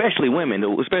 especially women,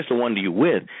 especially the one you're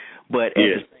with. But at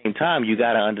the same time, you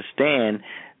got to understand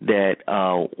that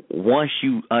once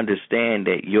you understand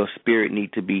that your spirit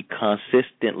needs to be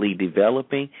consistently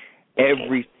developing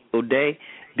every single day,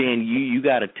 then you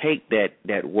got to take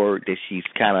that word that she's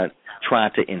kind of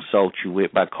trying to insult you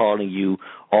with by calling you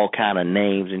all kind of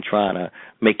names and trying to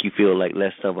make you feel like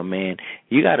less of a man.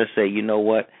 You got to say, you know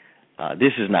what,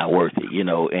 this is not worth it, you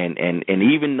know, and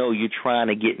even though you're trying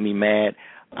to get me mad,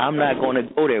 I'm not going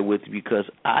to go there with you, because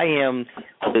I am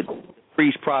the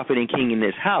priest, prophet, and king in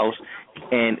this house,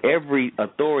 and every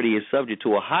authority is subject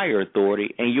to a higher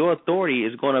authority, and your authority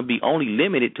is going to be only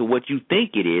limited to what you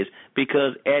think it is,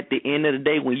 because at the end of the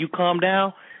day, when you calm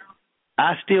down,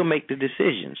 I still make the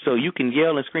decision. So you can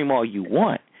yell and scream all you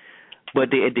want, but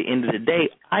at the end of the day,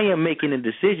 I am making a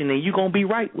decision, and you're going to be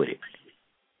right with it.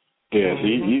 Yeah, so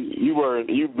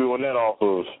you doing that off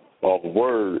of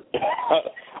word.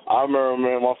 I remember,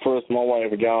 man, my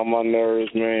wife got on my nerves,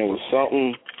 man, with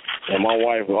something. And my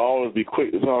wife would always be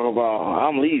quick to talk about,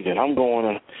 I'm leaving, I'm going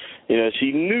to, you know,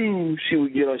 she knew she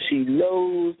would get on, she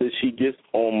knows that she gets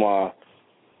on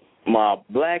my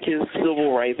blackest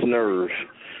civil rights nerves,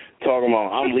 talking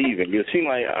about, I'm leaving. Because she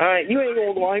like, all right, you ain't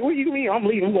going to go, like, what do you mean? I'm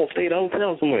leaving, I'm going to stay at the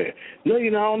hotel somewhere. No,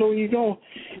 you know, I don't know where you're going.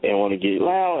 And want to get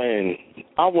loud, and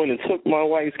I went and took my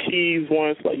wife's keys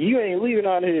once, like, you ain't leaving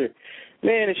out of here.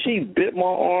 Man, and she bit my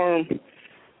arm,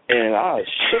 and I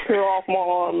shook her off my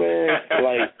arm, man,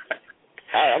 like,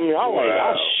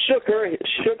 I shook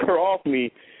her off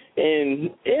me, and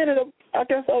it ended up, I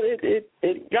guess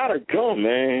it got her gum,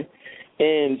 man,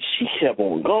 and she kept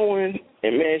on going,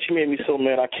 and man, she made me so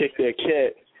mad I kicked that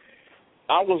cat.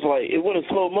 I was like, it went in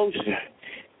slow motion,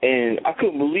 and I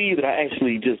couldn't believe that I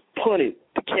actually just punted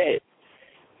the cat,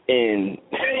 and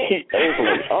it was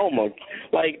like, oh my,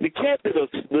 like the cat did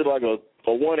like a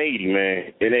 180,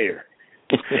 man, in air.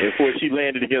 And before she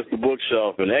landed against the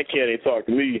bookshelf, and that cat ain't talk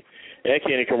to me. That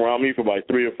cat ain't come around me for about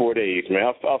 3 or 4 days, man.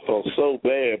 I felt so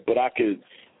bad, but I could,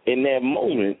 in that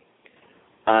moment,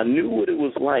 I knew what it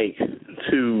was like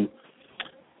to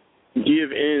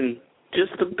give in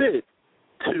just a bit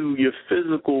to your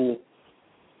physical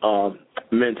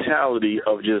mentality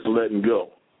of just letting go.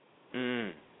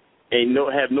 And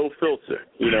have no filter,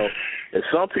 you know. And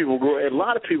some people a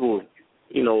lot of people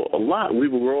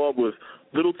grow up with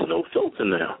little to no filter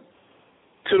now.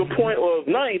 To the point of,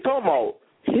 now I ain't talking about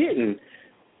hitting,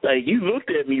 like you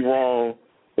looked at me wrong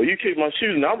or you kicked my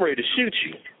shoes and I'm ready to shoot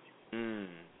you.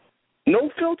 No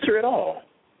filter at all.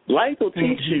 Life will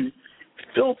teach you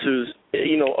filters,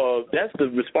 you know, that's the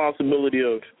responsibility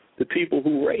of the people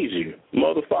who raise you,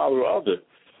 mother, father, or other,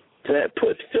 to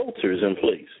put filters in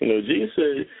place. You know, Jesus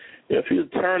said, you know, if you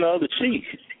turn the other cheek,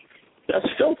 that's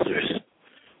filters.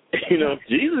 You know,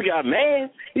 Jesus got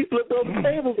mad. He flipped over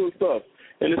tables and stuff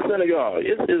in the synagogue.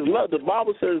 It's love. The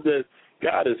Bible says that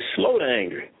God is slow to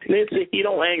anger. And they say he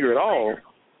don't anger at all.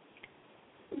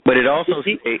 But it also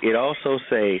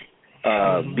say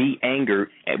be angry,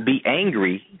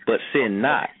 but sin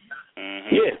not.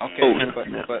 Mm-hmm. Yeah. Okay.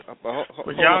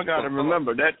 But y'all got to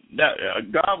remember that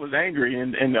God was angry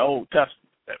in the Old Testament.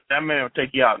 That man will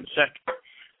take you out in a second.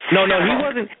 No,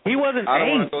 he wasn't. I don't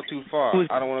want to go too far.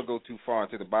 I don't want to go too far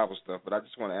into the Bible stuff, but I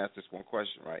just want to ask this one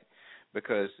question, right?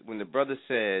 Because when the brother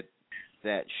said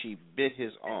that she bit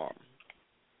his arm,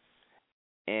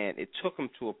 and it took him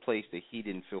to a place that he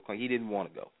didn't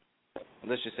want to go.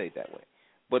 Let's just say it that way.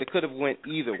 But it could have went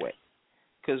either way.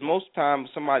 Because most times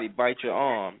somebody bites your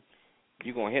arm,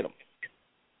 you're going to hit them,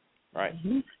 right?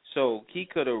 Mm-hmm. So he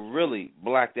could have really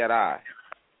blacked that eye,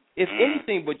 if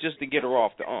anything but just to get her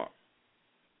off the arm,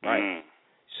 right?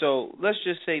 So let's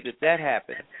just say that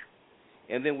happened,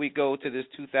 and then we go to this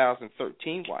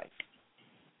 2013 wife,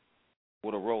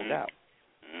 would have rolled out,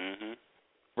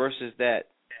 versus that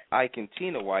Ike and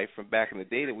Tina wife from back in the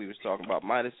day that we was talking about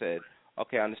might have said,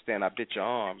 okay, I understand I bit your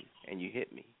arm and you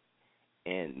hit me,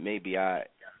 and maybe I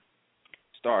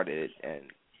started it,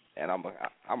 and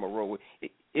I'm a roll with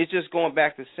it. It's just going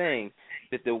back to saying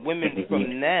that the women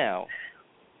from now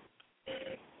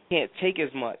can't take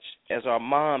as much as our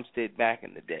moms did back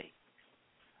in the day.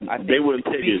 I think they wouldn't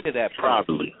take it to that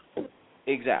properly.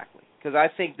 Exactly, because I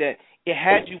think that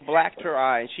had you blacked her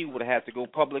eye and she would have had to go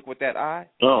public with that eye,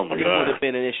 it would have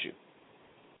been an issue.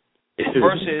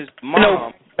 Versus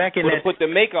mom would have put the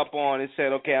makeup on and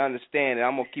said, okay, I understand it,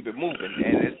 I'm going to keep it moving,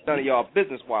 and it's none of y'all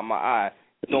business why my eye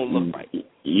don't look right.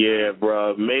 Yeah,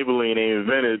 bro. Maybelline ain't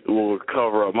invented will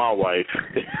cover up my wife.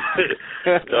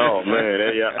 Oh,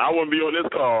 man. Yeah, I wouldn't be on this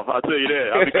call. I'll tell you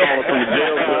that. I'll be calling from the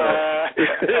jail cell.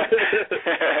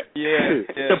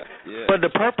 Yeah. But the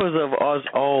purpose of us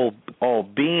all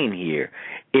being here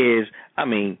is, I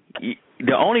mean,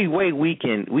 the only way we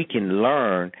can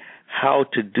learn how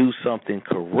to do something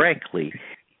correctly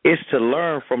is to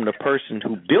learn from the person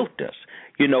who built us.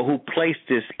 Who placed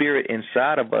this spirit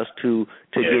inside of us to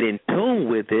get in tune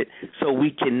with it, so we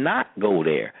cannot go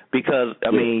there. Because I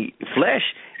mean, flesh,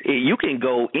 you can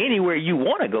go anywhere you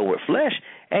want to go with flesh,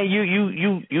 and you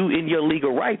in your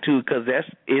legal right to, because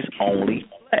it's only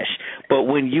flesh. But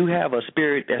when you have a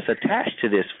spirit that's attached to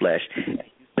this flesh, you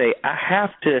say, I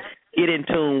have to get in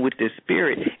tune with this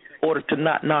spirit in order to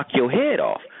not knock your head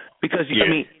off. Because I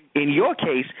mean, in your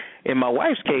case, in my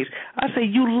wife's case, I say,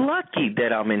 you lucky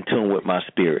that I'm in tune with my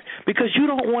spirit, because you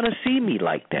don't want to see me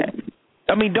like that.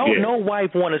 I mean, no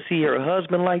wife want to see her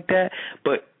husband like that,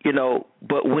 but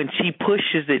when she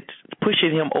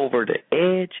pushing him over the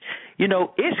edge,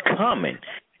 it's coming.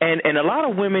 And a lot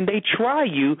of women, they try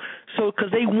you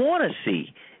because they want to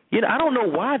see. I don't know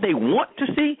why they want to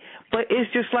see, but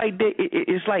it's just like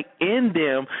it's like in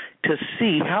them to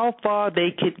see how far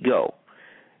they could go.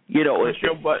 Push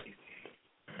your butt.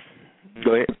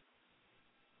 Go ahead.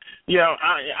 Yeah,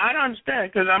 I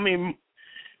understand, because I mean,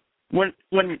 when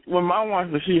my wife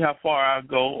would see how far I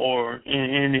go, or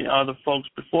any other folks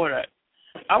before that,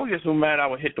 I would get so mad I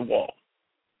would hit the wall.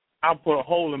 I'd put a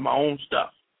hole in my own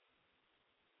stuff.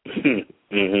 Because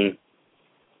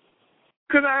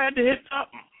I had to hit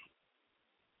something.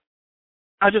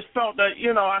 I just felt that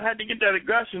I had to get that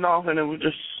aggression off, and it was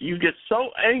just, you get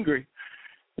so angry.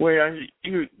 Where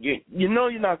you're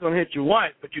not going to hit your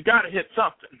wife, but you got to hit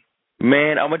something.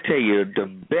 Man, I'm going to tell you, the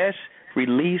best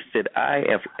release that I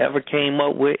have ever came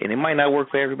up with, and it might not work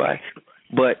for everybody,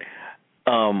 but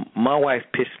my wife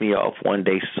pissed me off one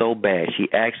day so bad. She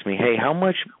asked me, hey, how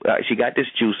much, she got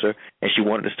this juicer, and she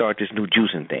wanted to start this new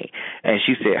juicing thing. And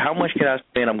she said, how much can I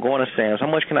spend? I'm going to Sam's. How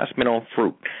much can I spend on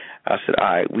fruit? I said,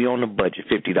 all right, we on the budget,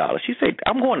 $50. She said,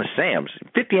 I'm going to Sam's.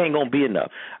 50 ain't going to be enough.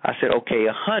 I said, okay,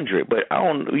 100, but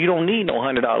you don't need no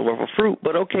 $100 worth of fruit,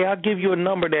 but okay, I'll give you a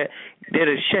number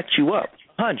that'll shut you up,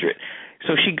 100.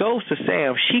 So she goes to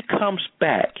Sam's. She comes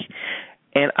back,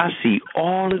 and I see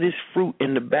all of this fruit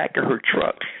in the back of her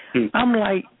truck. I'm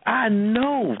like, I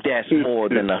know that's more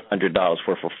than $100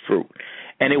 worth of fruit.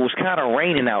 And it was kind of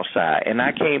raining outside, and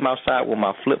I came outside with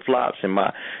my flip-flops and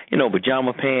my,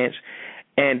 pajama pants,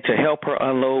 and to help her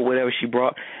unload whatever she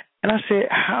brought. And I said,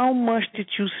 how much did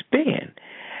you spend?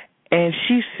 And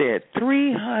she said,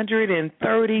 $337.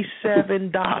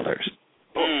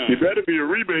 You better be a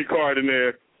rebate card in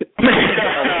there.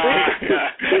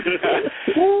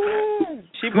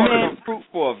 She bought enough fruit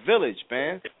for a village,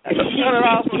 man. That's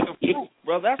 $100 worth of fruit,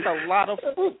 bro. That's a lot of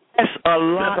fruit. That's a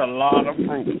lot of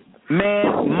fruit.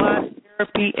 Man, my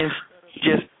therapy, instead of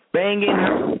just banging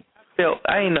her,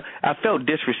 I felt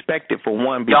disrespected for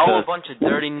one, because y'all a bunch of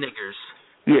dirty niggers.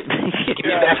 Yeah. Give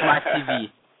me back my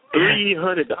TV.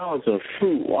 $300 of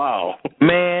fruit. Wow.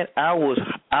 Man, I was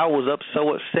up so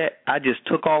upset, I just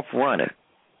took off running.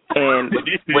 And with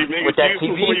that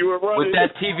TV, with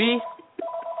that TV,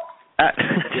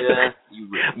 yeah,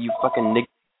 you fucking nigga.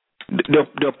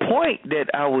 The point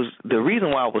that the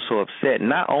reason why I was so upset,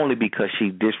 not only because she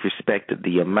disrespected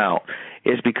the amount,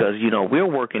 is because, we're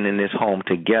working in this home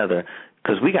together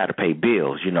because we got to pay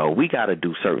bills, we got to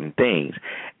do certain things.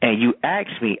 And you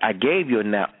asked me, I gave you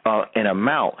an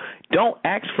amount. Don't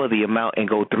ask for the amount and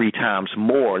go 3 times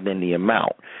more than the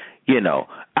amount.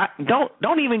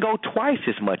 Don't even go twice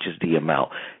as much as the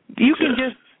amount. You can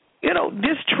just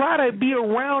try to be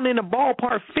around in a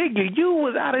ballpark figure. You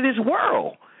was out of this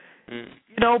world.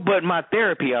 But my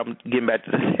therapy, I'm getting back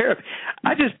to the therapy.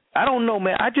 I don't know,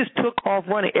 man. I just took off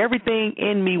running. Everything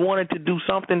in me wanted to do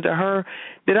something to her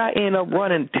that I ended up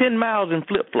running 10 miles in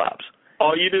flip-flops.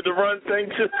 Oh, you did the run thing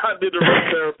too? I did the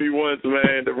run therapy once,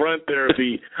 man. The run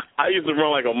therapy. I used to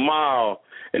run like a mile,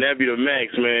 and that'd be the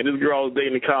max, man. This girl I was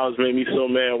dating in college made me so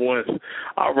mad once.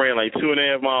 I ran like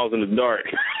 2.5 miles in the dark.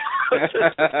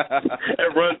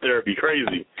 That run therapy,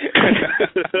 crazy.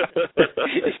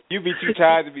 You'd be too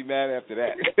tired to be mad after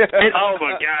that. Oh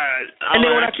my God! And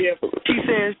then she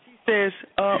says,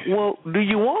 well, do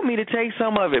you want me to take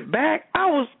some of it back?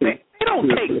 They don't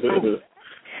take food.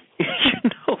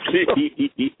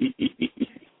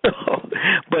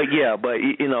 But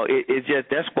it's just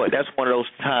that's one of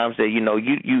those times that you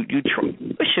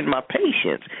pushing my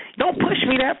patience. Don't push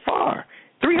me that far.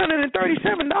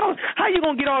 $337. How you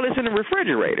gonna get all this in the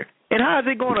refrigerator? And how is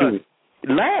it gonna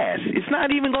last? It's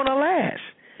not even gonna last.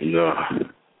 No.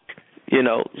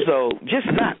 So just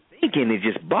not thinking, it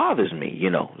just bothers me.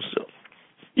 So.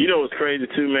 What's crazy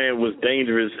too, man? What's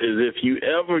dangerous is if you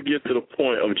ever get to the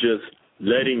point of just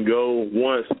letting go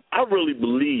once. I really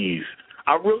believe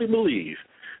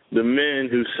the men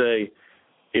who say,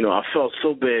 I felt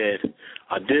so bad.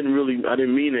 I didn't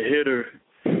mean to hit her.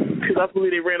 Because I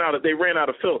believe they ran out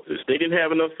of filters. They didn't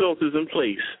have enough filters in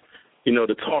place,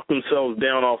 to talk themselves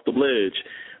down off the ledge.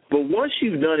 But once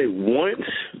you've done it once,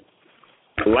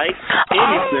 like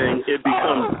anything, it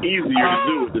becomes easier to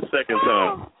do it the second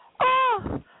time.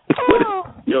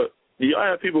 Y'all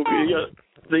have people.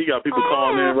 You got people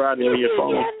calling in, riding on your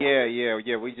phone.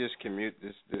 Yeah. We just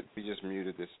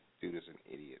muted this dude as an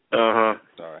idiot.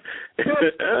 Sorry.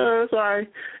 Sorry.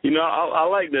 I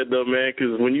like that though, man,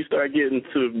 because when you start getting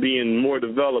to being more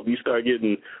developed, you start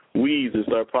getting weeds that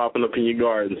start popping up in your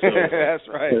garden. So that's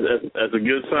right. That's a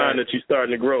good sign that you're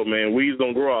starting to grow, man. Weeds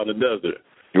don't grow out in the desert.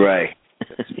 Right.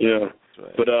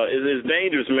 Right. But it's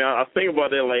dangerous, man. I think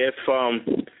about that. Like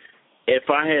if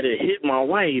I had to hit my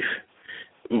wife,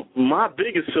 my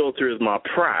biggest filter is my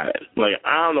pride. Like,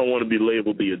 I don't want to be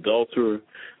labeled the adulterer,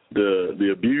 the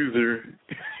abuser.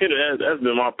 That's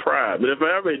been my pride. But if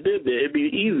I ever did that, it'd be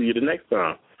easier the next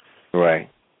time. Right.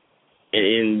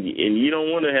 And you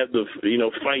don't want to have to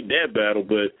fight that battle.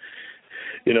 But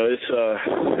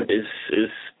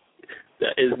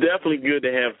it's definitely good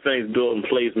to have things built in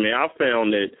place, man. I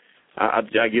found that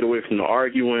I get away from the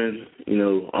arguing.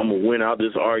 I'm gonna win out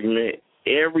this argument.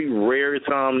 Every rare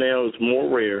time now is more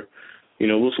rare.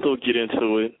 We'll still get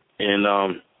into it, and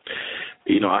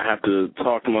I have to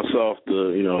talk to myself.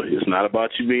 It's not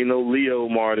about you being no Leo,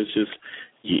 Marta. It's just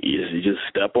you just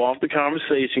step off the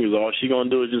conversation, because all she's gonna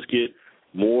do is just get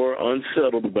more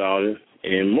unsettled about it.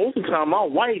 And most of the time, my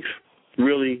wife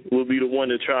really will be the one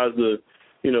that tries to,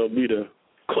 be the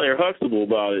Claire Huxtable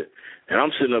about it. And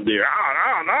I'm sitting up there,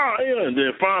 and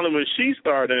then finally when she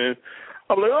started,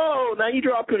 I'm like, oh, now you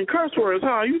dropping curse words,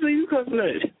 huh? You cussing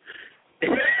that.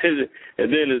 And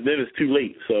then it's too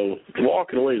late. So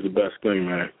walking away is the best thing,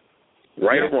 man.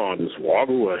 Right or wrong, just walk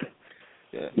away.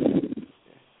 Yeah.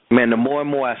 Man, the more and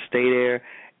more I stay there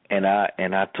and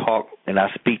I talk and I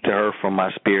speak to her from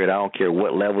my spirit, I don't care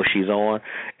what level she's on,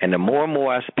 and the more and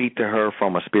more I speak to her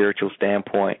from a spiritual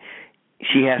standpoint,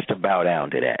 she has to bow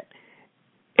down to that.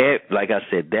 Like I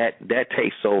said, that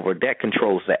takes over, that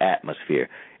controls the atmosphere.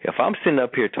 If I'm sitting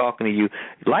up here talking to you,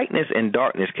 lightness and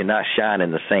darkness cannot shine in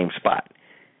the same spot.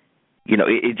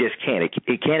 It just can't.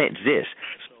 It can't exist.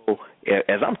 So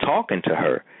as I'm talking to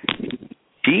her,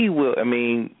 she will,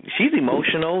 she's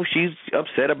emotional. She's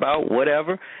upset about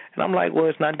whatever. And I'm like, well,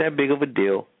 it's not that big of a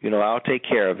deal. I'll take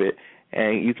care of it.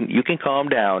 And you can calm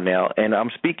down now. And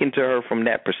I'm speaking to her from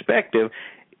that perspective.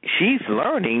 She's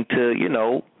learning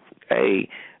to, hey,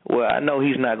 well, I know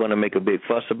he's not going to make a big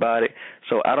fuss about it,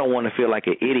 so I don't want to feel like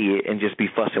an idiot and just be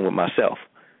fussing with myself.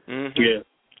 Mm-hmm. Yeah.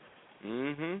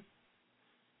 Mm-hmm.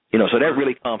 So that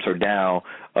really calms her down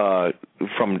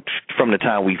from the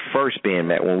time we first been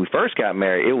met. When we first got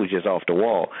married, it was just off the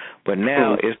wall. But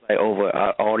now it's like over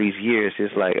all these years,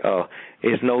 it's like,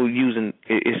 it's no use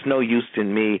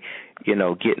in me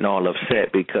getting all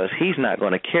upset because he's not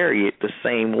going to carry it the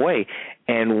same way.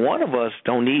 And both of us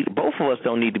don't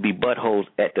need to be buttholes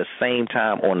at the same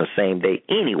time on the same day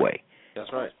anyway.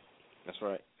 That's right.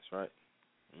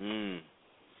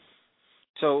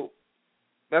 So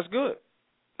that's good.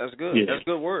 That's good. Yeah. That's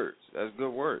good words.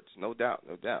 No doubt.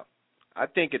 I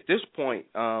think at this point,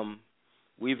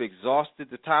 we've exhausted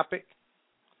the topic.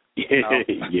 Yeah.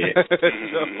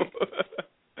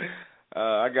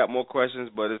 I got more questions,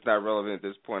 but it's not relevant at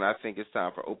this point. I think it's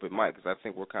time for open mic because I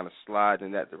think we're kind of sliding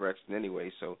in that direction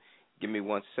anyway. So give me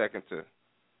 1 second to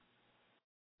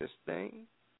this thing.